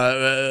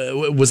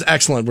was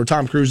excellent, where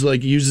Tom Cruise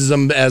uses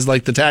him as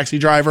the taxi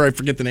driver. I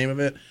forget the name of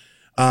it.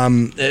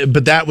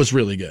 But that was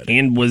really good.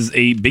 And was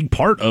a big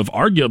part of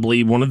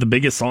arguably one of the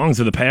biggest songs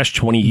of the past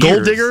 20 years.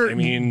 Gold Digger,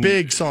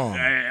 big song.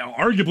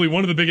 arguably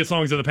one of the biggest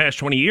songs of the past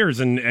 20 years,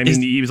 and I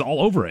mean, he was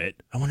all over it.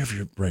 I wonder if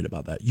you're right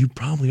about that. You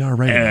probably are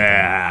right about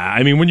that.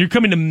 I mean, when you're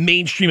coming to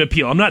mainstream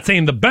appeal, I'm not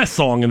saying the best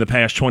song in the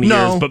past 20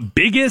 years, but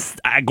biggest,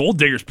 Gold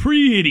Digger's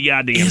pretty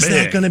goddamn big. Is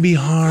that going to be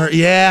hard?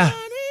 Yeah.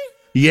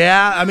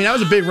 Yeah, I mean, that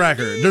was a big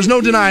record. There's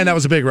no denying that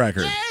was a big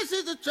record.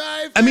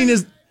 I mean,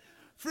 is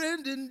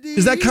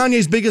that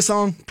Kanye's biggest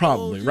song?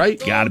 Probably, right?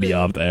 Got to be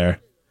up there.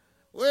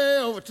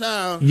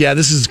 Yeah,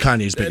 this is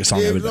Kanye's biggest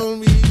song, I would bet.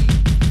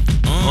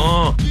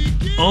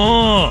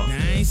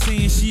 I ain't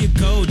saying she a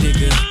gold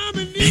digger.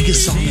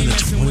 Biggest song of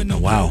the 20. Oh,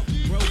 wow.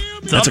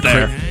 That's up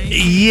there.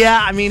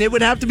 Yeah, I mean, it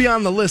would have to be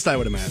on the list, I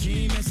would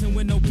imagine.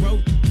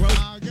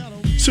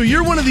 So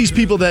you're one of these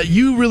people that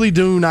you really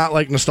do not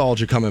like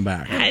nostalgia coming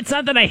back. It's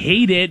not that I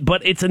hate it,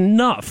 but it's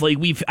enough. Like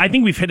I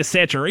think we've hit a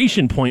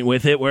saturation point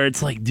with it where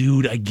it's like,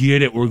 dude, I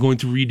get it. We're going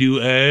to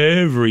redo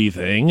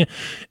everything,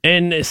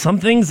 and some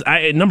things,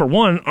 number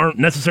one, aren't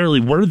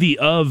necessarily worthy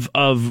of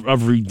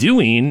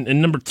redoing,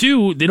 and number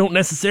two, they don't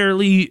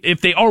necessarily, if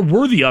they are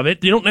worthy of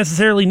it, they don't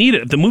necessarily need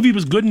it. If the movie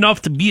was good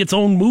enough to be its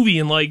own movie,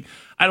 and like,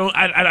 I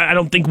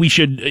don't think we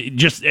should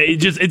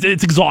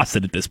it's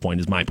exhausted at this point.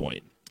 Is my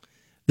point.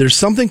 There's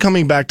something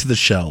coming back to the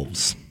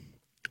shelves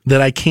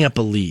that I can't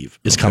believe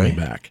is coming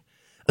back.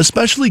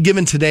 Especially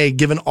given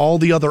all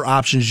the other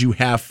options you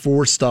have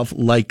for stuff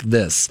like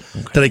this,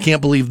 that I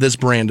can't believe this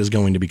brand is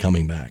going to be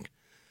coming back.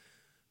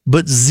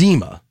 But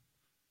Zima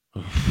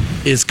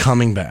is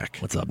coming back.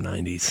 What's up,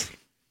 90s?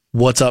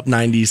 What's up,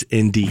 90s,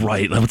 indeed.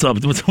 Right. What's up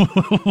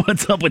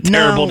with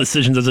terrible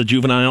decisions as a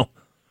juvenile?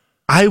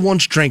 I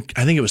once drank,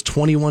 I think it was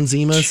 21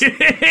 Zimas.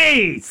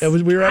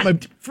 Jeez! We were at my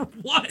for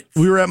what?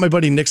 We were at my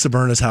buddy Nick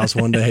Saberna's house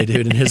one day,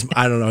 dude, and his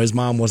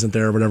mom wasn't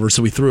there or whatever,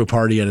 so we threw a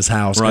party at his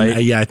house. Right.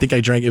 And, I think I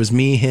drank. It was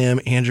me,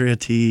 him, Andrea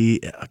T.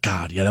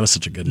 God, yeah, that was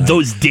such a good night.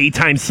 Those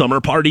daytime summer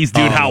parties,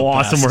 dude. How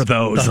awesome were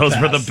those? Those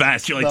were the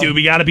best. You're like, dude,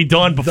 we got to be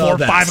done before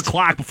 5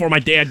 o'clock, before my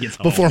dad gets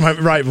home.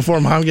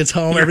 Before mom gets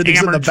home,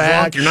 everything's in the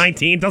back. Drunk, you're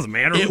 19, doesn't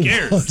matter. Who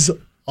cares?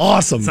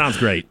 Awesome. Sounds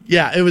great.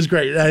 Yeah, it was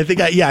great. I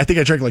think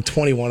I drank like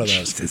 21 of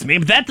those. Jesus,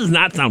 man, but that does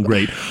not sound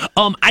great.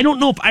 I don't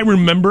know if I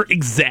remember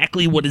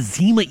exactly what a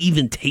Zima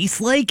even tastes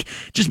like,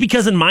 just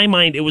because in my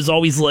mind it was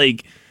always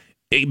like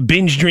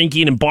binge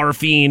drinking and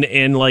barfing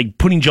and like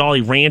putting Jolly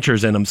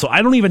Ranchers in them. So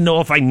I don't even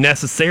know if I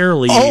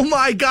necessarily. Oh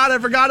my God, I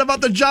forgot about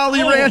the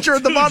Jolly Rancher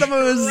at the bottom of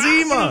a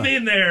Zima.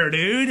 In there,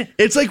 dude.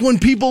 It's like when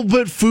people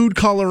put food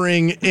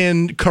coloring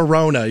in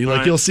Corona.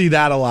 You'll see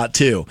that a lot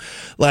too.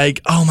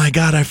 Like, oh my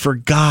God, I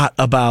forgot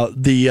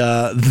about the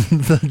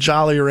the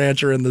Jolly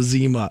Rancher and the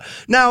Zima.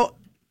 Now,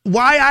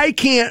 why I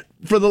can't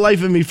for the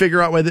life of me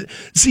figure out why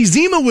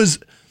Zima was.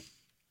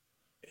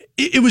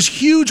 It was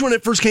huge when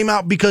it first came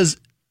out because.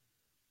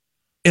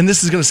 And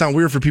this is going to sound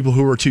weird for people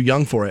who are too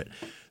young for it.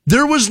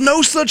 There was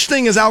no such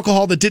thing as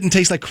alcohol that didn't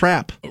taste like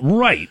crap.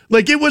 Right.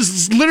 Like, it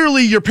was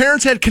literally your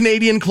parents had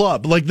Canadian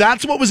Club. Like,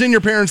 that's what was in your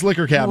parents'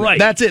 liquor cabinet. Right.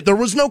 That's it. There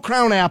was no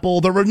Crown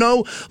Apple. There were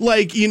no,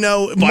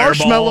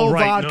 marshmallow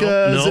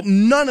vodkas. Nope.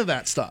 None of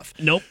that stuff.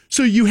 Nope.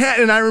 So you had,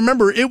 and I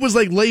remember it was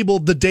like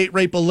labeled the date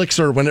rape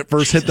elixir when it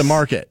first hit the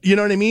market. You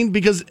know what I mean?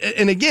 Because,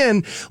 and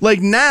again,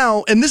 like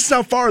now, and this is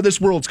how far this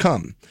world's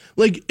come.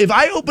 Like, if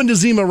I opened a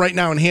Zima right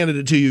now and handed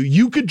it to you,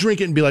 you could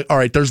drink it and be like, all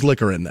right, there's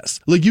liquor in this.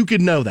 Like, you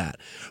could know that.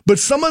 But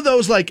some of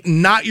those, like,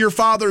 not your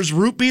father's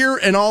root beer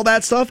and all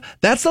that stuff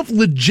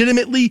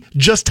legitimately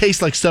just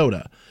tastes like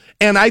soda.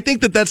 And I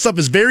think that stuff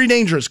is very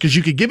dangerous because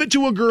you could give it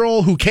to a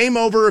girl who came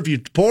over. If you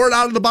pour it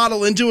out of the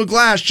bottle into a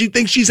glass, she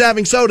thinks she's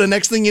having soda.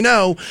 Next thing you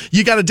know,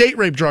 you got a date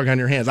rape drug on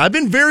your hands. I've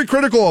been very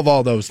critical of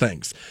all those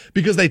things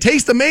because they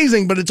taste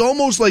amazing, but it's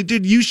almost like,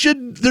 dude,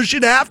 there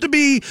should have to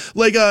be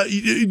like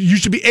you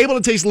should be able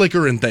to taste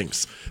liquor in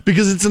things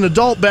because it's an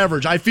adult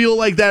beverage. I feel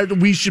like that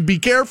we should be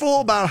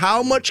careful about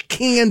how much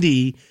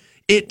candy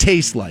it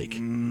tastes like.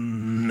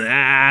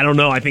 I don't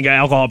know. I think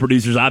alcohol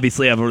producers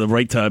obviously have a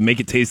right to make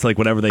it taste like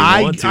whatever they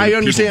want to. I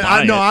understand.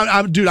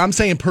 I'm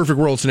saying perfect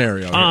world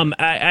scenario.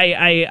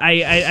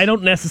 I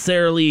don't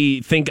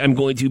necessarily think I'm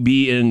going to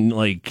be in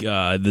like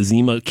the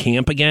Zima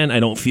camp again. I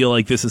don't feel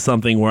like this is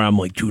something where I'm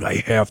like, dude, I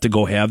have to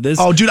go have this.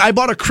 Oh, dude, I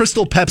bought a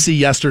Crystal Pepsi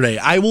yesterday.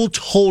 I will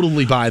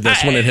totally buy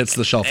this when it hits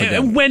the shelf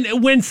again.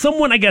 When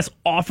someone, I guess,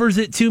 offers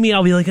it to me,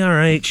 I'll be like, all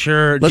right,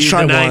 sure. Let's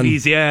try the one.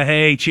 90s, yeah,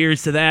 hey,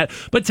 cheers to that.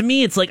 But to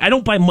me, it's like, I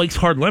don't buy Mike's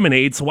Hard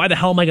Lemonade, so why the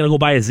hell am I going to go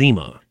buy a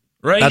Zima?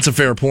 Right? That's a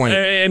fair point.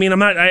 I mean, I'm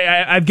not.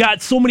 I've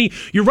got so many.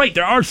 You're right.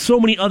 There are so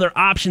many other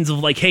options of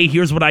like, hey,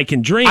 here's what I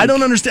can drink. I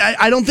don't understand.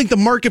 I don't think the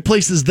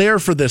marketplace is there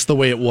for this the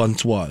way it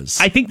once was.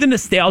 I think the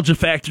nostalgia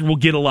factor will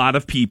get a lot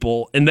of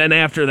people, and then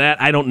after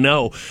that, I don't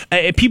know.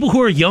 People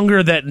who are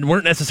younger that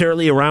weren't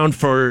necessarily around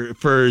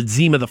for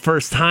Zima the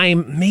first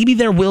time, maybe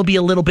there will be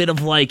a little bit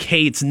of like,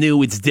 hey, it's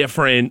new, it's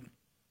different.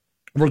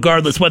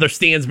 Regardless whether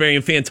Stansbury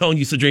and Fantone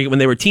used to drink it when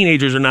they were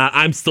teenagers or not,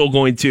 I'm still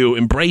going to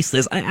embrace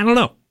this. I don't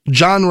know.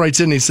 John writes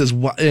in, he says,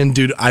 and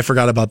dude, I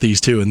forgot about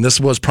these too, and this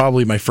was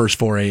probably my first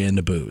foray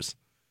into booze.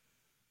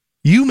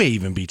 You may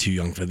even be too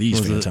young for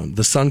these, Fantone.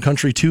 The Sun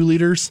Country 2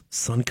 liters.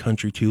 Sun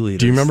Country 2 liters.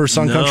 Do you remember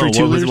Sun Country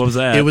 2 liters? What was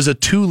that? It was a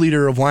 2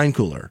 liter of wine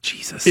cooler.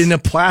 Jesus. In a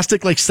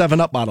plastic,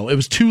 7-Up bottle. It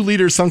was 2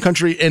 liters Sun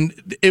Country. And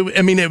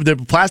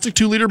the plastic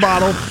 2 liter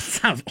bottle.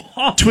 Sounds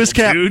awful. Twist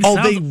cap. Dude. Oh,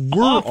 Sounds they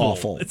were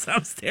awful. It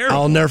sounds terrible.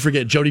 I'll never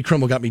forget. Jody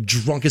Krimmel got me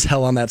drunk as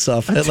hell on that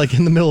stuff. In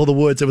the middle of the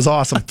woods. It was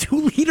awesome. A 2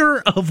 liter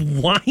of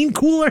wine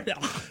cooler?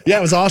 Yeah,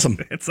 it was awesome.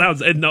 It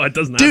sounds, no, it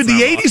does not. Dude, the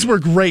sound 80s were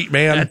great,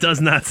 man. That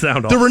does not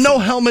sound There awesome. were no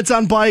helmets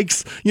on bikes.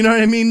 You know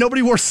what I mean?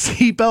 Nobody wore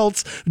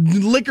seatbelts.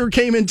 Liquor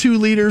came in 2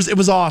 liters. It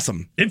was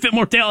awesome. Infant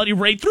mortality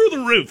rate through the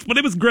roof, but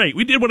it was great.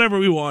 We did whatever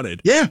we wanted.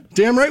 Yeah,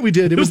 damn right we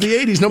did. It was the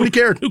 80s. Nobody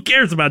cared. Who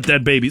cares about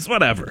dead babies?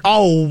 Whatever.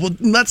 Oh, well,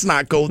 let's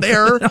not go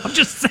there. I'm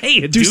just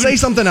saying, Do say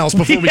something else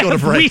before we go to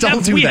break.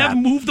 Don't do we that. have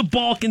moved the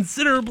ball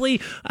considerably.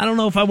 I don't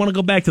know if I want to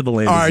go back to the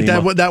land. All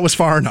right, that was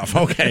far enough.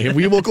 Okay,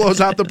 we will close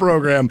out the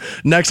program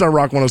next on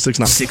Rock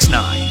 106.9.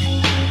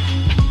 69.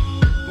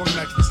 Welcome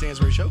back to the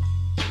Stansbury Show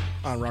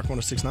on Rock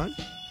 106.9.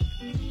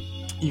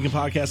 You can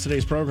podcast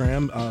today's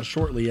program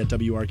shortly at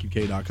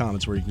WRQK.com.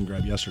 It's where you can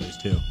grab yesterday's,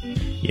 too.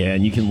 Yeah,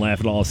 and you can laugh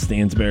at all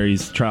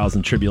Stansbury's trials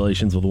and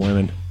tribulations with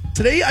women.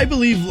 Today, I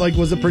believe,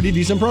 was a pretty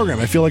decent program.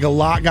 I feel like a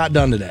lot got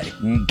done today.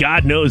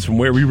 God knows from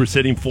where we were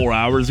sitting 4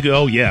 hours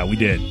ago. Yeah, we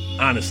did.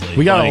 Honestly.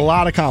 We got a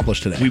lot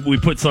accomplished today. We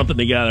put something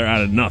together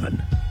out of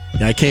nothing.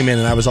 Yeah, I came in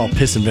and I was all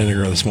piss and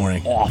vinegar this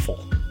morning. Awful.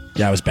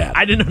 Yeah, it was bad.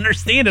 I didn't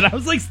understand it. I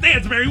was like,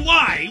 Stansbury,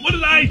 why? What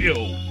did I do?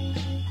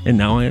 And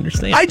now I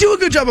understand. I do a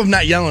good job of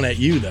not yelling at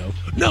you, though.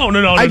 No.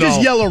 I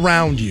just yell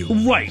around you.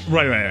 Right.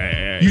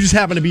 You just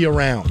happen to be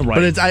around. Right.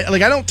 But it's I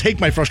don't take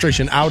my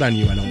frustration out on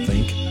you, I don't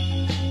think.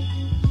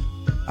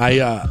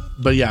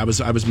 But yeah, I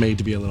was made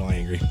to be a little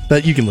angry.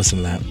 But you can listen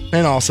to that.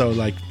 And also,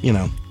 you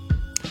know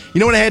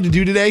what I had to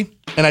do today?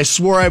 And I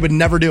swore I would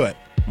never do it.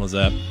 What's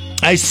that?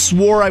 I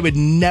swore I would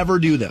never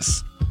do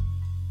this.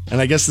 And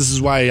I guess this is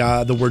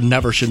why the word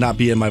never should not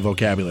be in my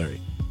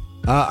vocabulary.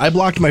 I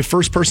blocked my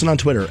first person on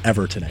Twitter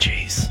ever today.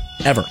 Jeez.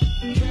 Ever.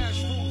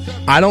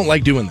 I don't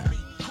like doing that.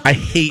 I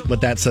hate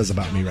what that says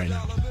about me right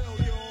now.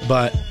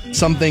 But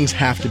some things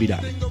have to be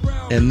done.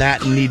 And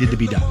that needed to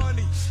be done.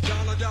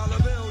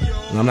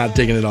 And I'm not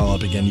digging it all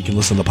up again. You can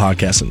listen to the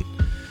podcast and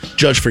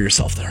judge for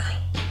yourself there.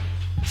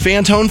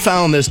 Fantone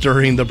found this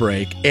during the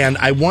break, and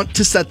I want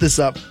to set this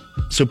up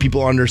so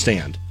people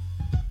understand.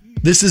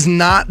 This is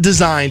not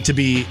designed to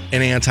be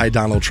an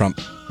anti-Donald Trump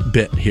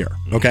bit here,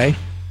 okay?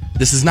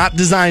 This is not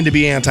designed to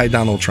be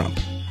anti-Donald Trump.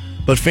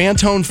 But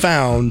Fantone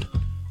found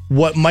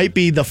what might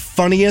be the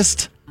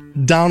funniest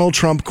Donald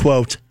Trump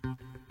quote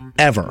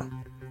ever.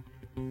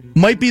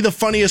 Might be the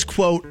funniest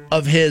quote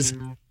of his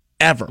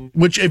ever.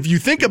 Which, if you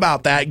think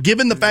about that,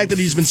 given the fact that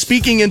he's been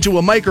speaking into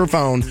a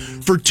microphone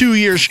for 2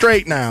 years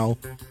straight now,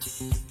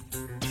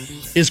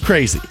 is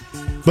crazy.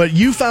 But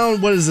you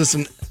found, what is this,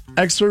 an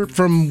excerpt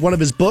from one of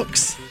his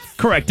books?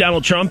 Correct.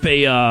 Donald Trump,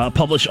 a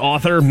published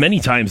author many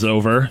times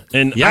over.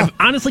 And yeah. I've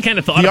honestly kind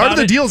of thought about it. The Art of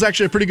the Deal is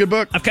actually a pretty good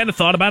book. I've kind of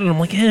thought about it, and I'm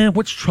like,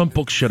 which Trump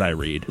book should I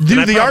read?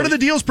 Dude, The Art of the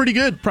Deal is pretty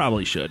good.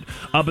 Probably should.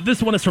 But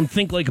this one is from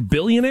Think Like a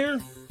Billionaire.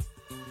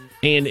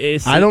 And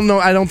it's, I don't know.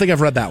 I don't think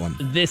I've read that one.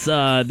 This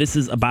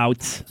is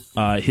about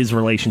his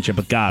relationship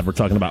with God. We're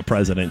talking about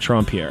President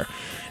Trump here.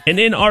 And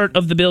in Art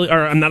of the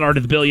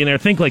Billionaire,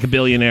 Think Like a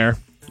Billionaire,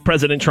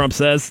 President Trump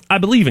says, I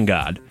believe in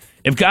God.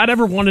 If God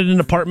ever wanted an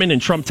apartment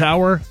in Trump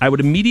Tower, I would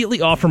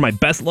immediately offer my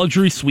best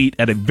luxury suite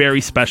at a very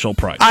special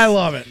price. I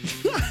love it.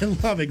 I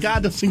love it.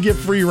 God doesn't give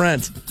free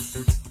rent.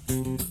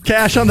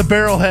 Cash on the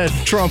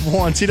barrelhead, Trump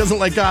wants. He doesn't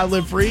let God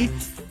live free,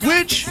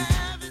 which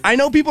I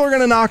know people are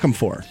going to knock him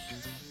for.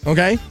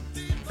 Okay?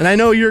 And I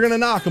know you're going to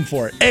knock him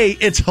for it. A,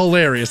 it's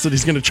hilarious that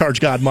he's going to charge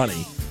God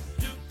money.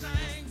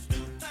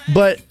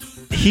 But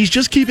he's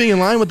just keeping in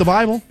line with the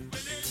Bible.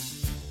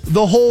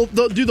 The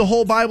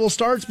whole Bible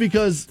starts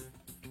because...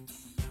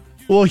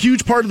 Well, a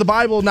huge part of the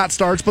Bible, not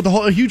starts, but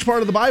a huge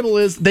part of the Bible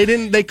is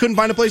they couldn't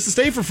find a place to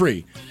stay for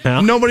free.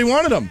 Yeah. Nobody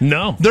wanted them.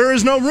 No. There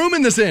is no room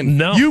in this inn.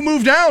 No. You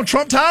move down.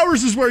 Trump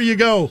Towers is where you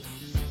go.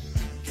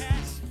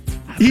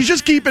 He's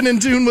just keeping in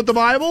tune with the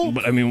Bible.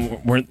 But, I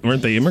mean, weren't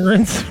they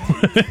immigrants?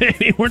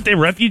 Weren't they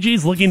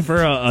refugees looking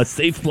for a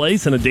safe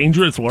place in a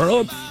dangerous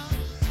world?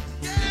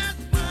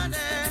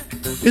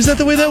 Is that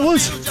the way that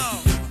was?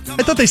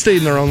 I thought they stayed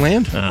in their own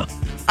land. Oh.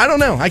 I don't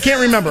know. I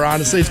can't remember,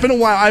 honestly. It's been a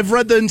while. I've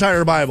read the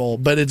entire Bible,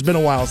 but it's been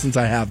a while since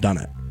I have done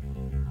it.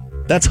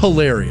 That's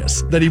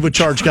hilarious that he would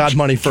charge God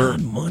money for...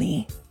 God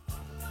money?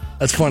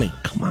 That's funny.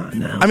 Come on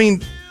now. I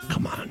mean...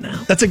 Come on now.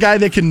 That's a guy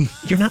that can...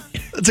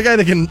 That's a guy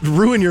that can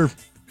ruin your...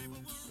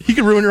 He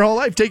could ruin your whole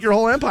life, take your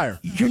whole empire.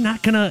 You're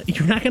not gonna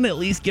at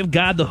least give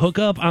God the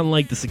hookup on,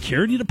 like, the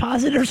security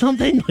deposit or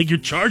something? Like, you're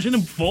charging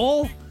him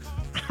full?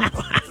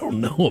 I don't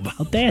know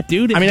about that,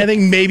 dude. I mean, I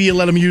think maybe you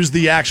let him use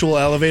the actual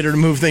elevator to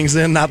move things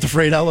in, not the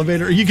freight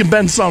elevator. You can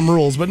bend some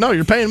rules, but no,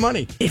 you're paying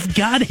money. If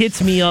God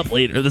hits me up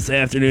later this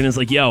afternoon and is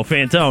like, yo,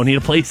 Fantone, need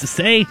a place to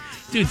stay?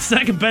 Dude,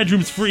 second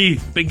bedroom's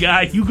free, big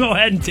guy. You go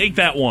ahead and take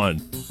that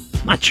one.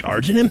 I'm not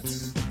charging him.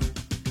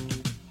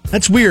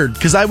 That's weird,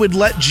 because I would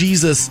let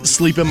Jesus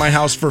sleep in my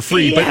house for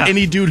free, but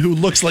any dude who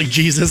looks like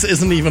Jesus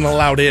isn't even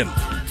allowed in.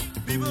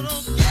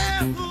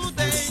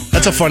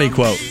 That's a funny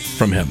quote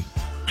from him.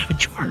 I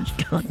charge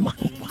God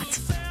money.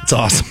 What? It's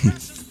awesome.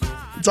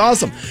 It's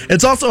awesome.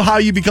 It's also how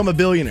you become a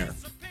billionaire.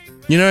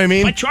 You know what I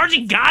mean? By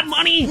charging God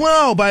money?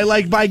 Well,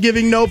 by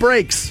giving no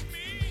breaks.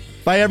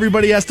 By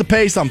everybody has to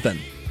pay something.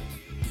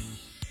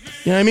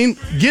 You know what I mean?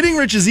 Getting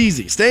rich is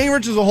easy. Staying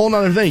rich is a whole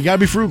nother thing. You got to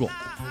be frugal.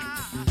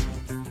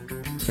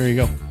 There you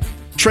go.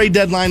 Trade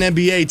deadline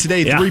NBA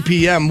today, 3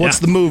 p.m. What's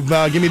the move?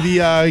 Give me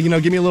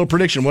give me a little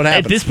prediction. What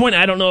happens? At this point,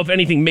 I don't know if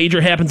anything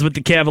major happens with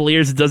the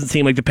Cavaliers. It doesn't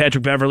seem like the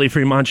Patrick Beverley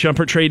Fremont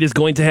Shumpert trade is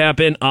going to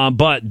happen.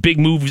 But big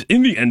moves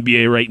in the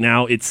NBA right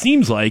now. It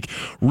seems like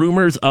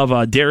rumors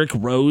of Derrick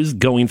Rose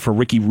going for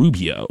Ricky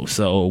Rubio.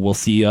 So we'll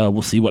see.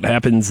 We'll see what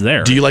happens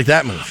there. Do you like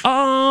that move?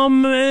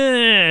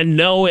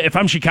 No. If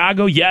I'm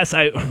Chicago, yes.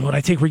 Would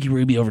I take Ricky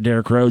Rubio over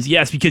Derrick Rose?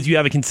 Yes, because you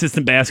have a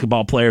consistent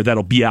basketball player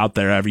that'll be out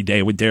there every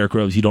day. With Derrick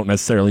Rose, you don't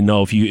necessarily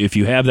know if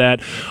you have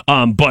that.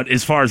 But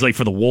as far as like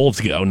for the Wolves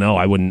go, no,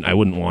 I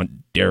wouldn't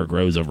want Derrick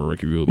Rose over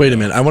Ricky Rubio. Wait a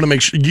minute. I want to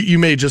make sure you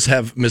may just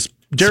have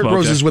Derrick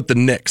Rose is with the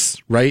Knicks,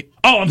 right?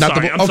 Oh, I'm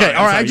sorry. All right.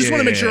 I just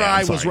want to make sure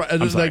I was right. It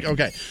was like,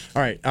 okay.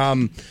 All right.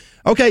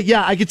 Okay.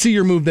 Yeah, I could see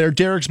your move there.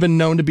 Derrick's been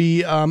known to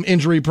be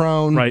injury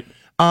prone. Right.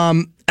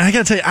 And I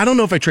got to tell you, I don't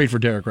know if I trade for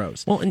Derrick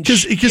Rose. Well,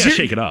 because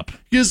shake it up.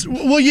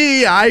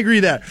 Yeah, I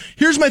agree that.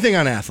 Here's my thing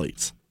on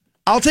athletes.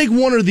 I'll take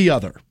one or the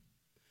other.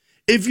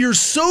 If you're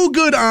so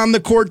good on the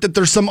court that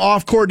there's some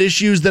off-court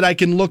issues that I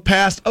can look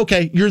past,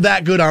 okay, you're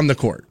that good on the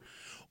court.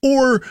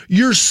 Or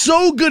you're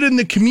so good in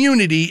the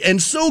community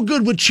and so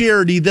good with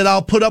charity that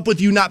I'll put up with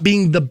you not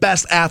being the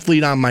best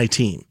athlete on my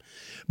team.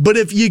 But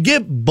if you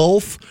get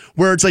both,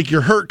 where it's like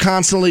you're hurt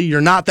constantly, you're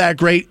not that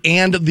great,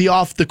 and the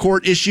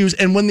off-the-court issues,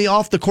 and when the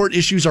off-the-court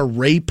issues are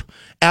rape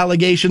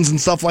allegations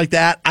and stuff like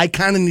that, I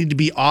kind of need to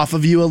be off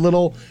of you a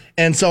little.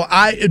 And so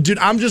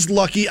I'm just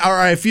lucky, or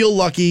I feel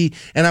lucky,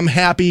 and I'm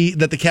happy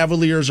that the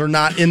Cavaliers are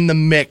not in the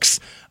mix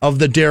of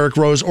the Derrick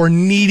Rose or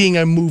needing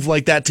a move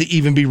like that to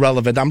even be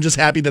relevant. I'm just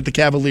happy that the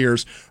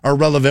Cavaliers are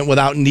relevant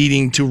without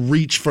needing to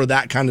reach for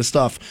that kind of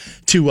stuff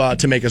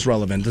to make us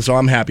relevant. And so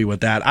I'm happy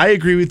with that. I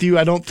agree with you.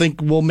 I don't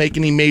think we'll make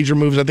any major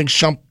moves. I think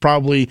Shump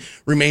probably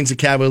remains a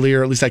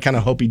Cavalier. At least I kind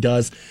of hope he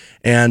does.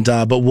 And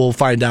but we'll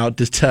find out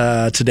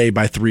today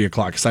by 3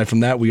 o'clock. Aside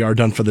from that, we are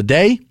done for the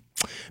day.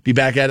 Be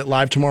back at it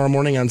live tomorrow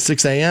morning on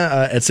 6 a.m.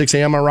 At 6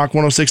 a.m. on Rock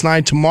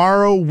 106.9.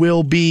 Tomorrow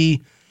will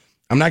be,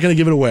 I'm not going to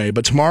give it away,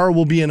 but tomorrow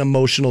will be an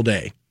emotional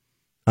day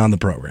on the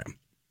program.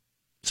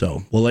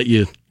 So we'll let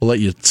you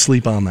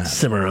sleep on that.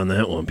 Simmer on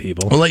that one,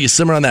 people. We'll let you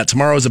simmer on that.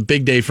 Tomorrow is a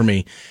big day for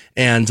me,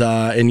 and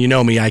you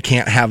know me, I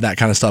can't have that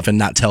kind of stuff and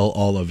not tell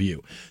all of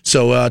you.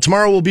 So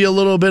tomorrow will be a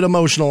little bit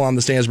emotional on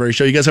the Stansbury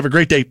Show. You guys have a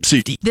great day.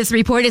 See you. This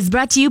report is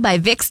brought to you by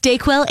Vicks,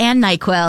 DayQuil, and NyQuil.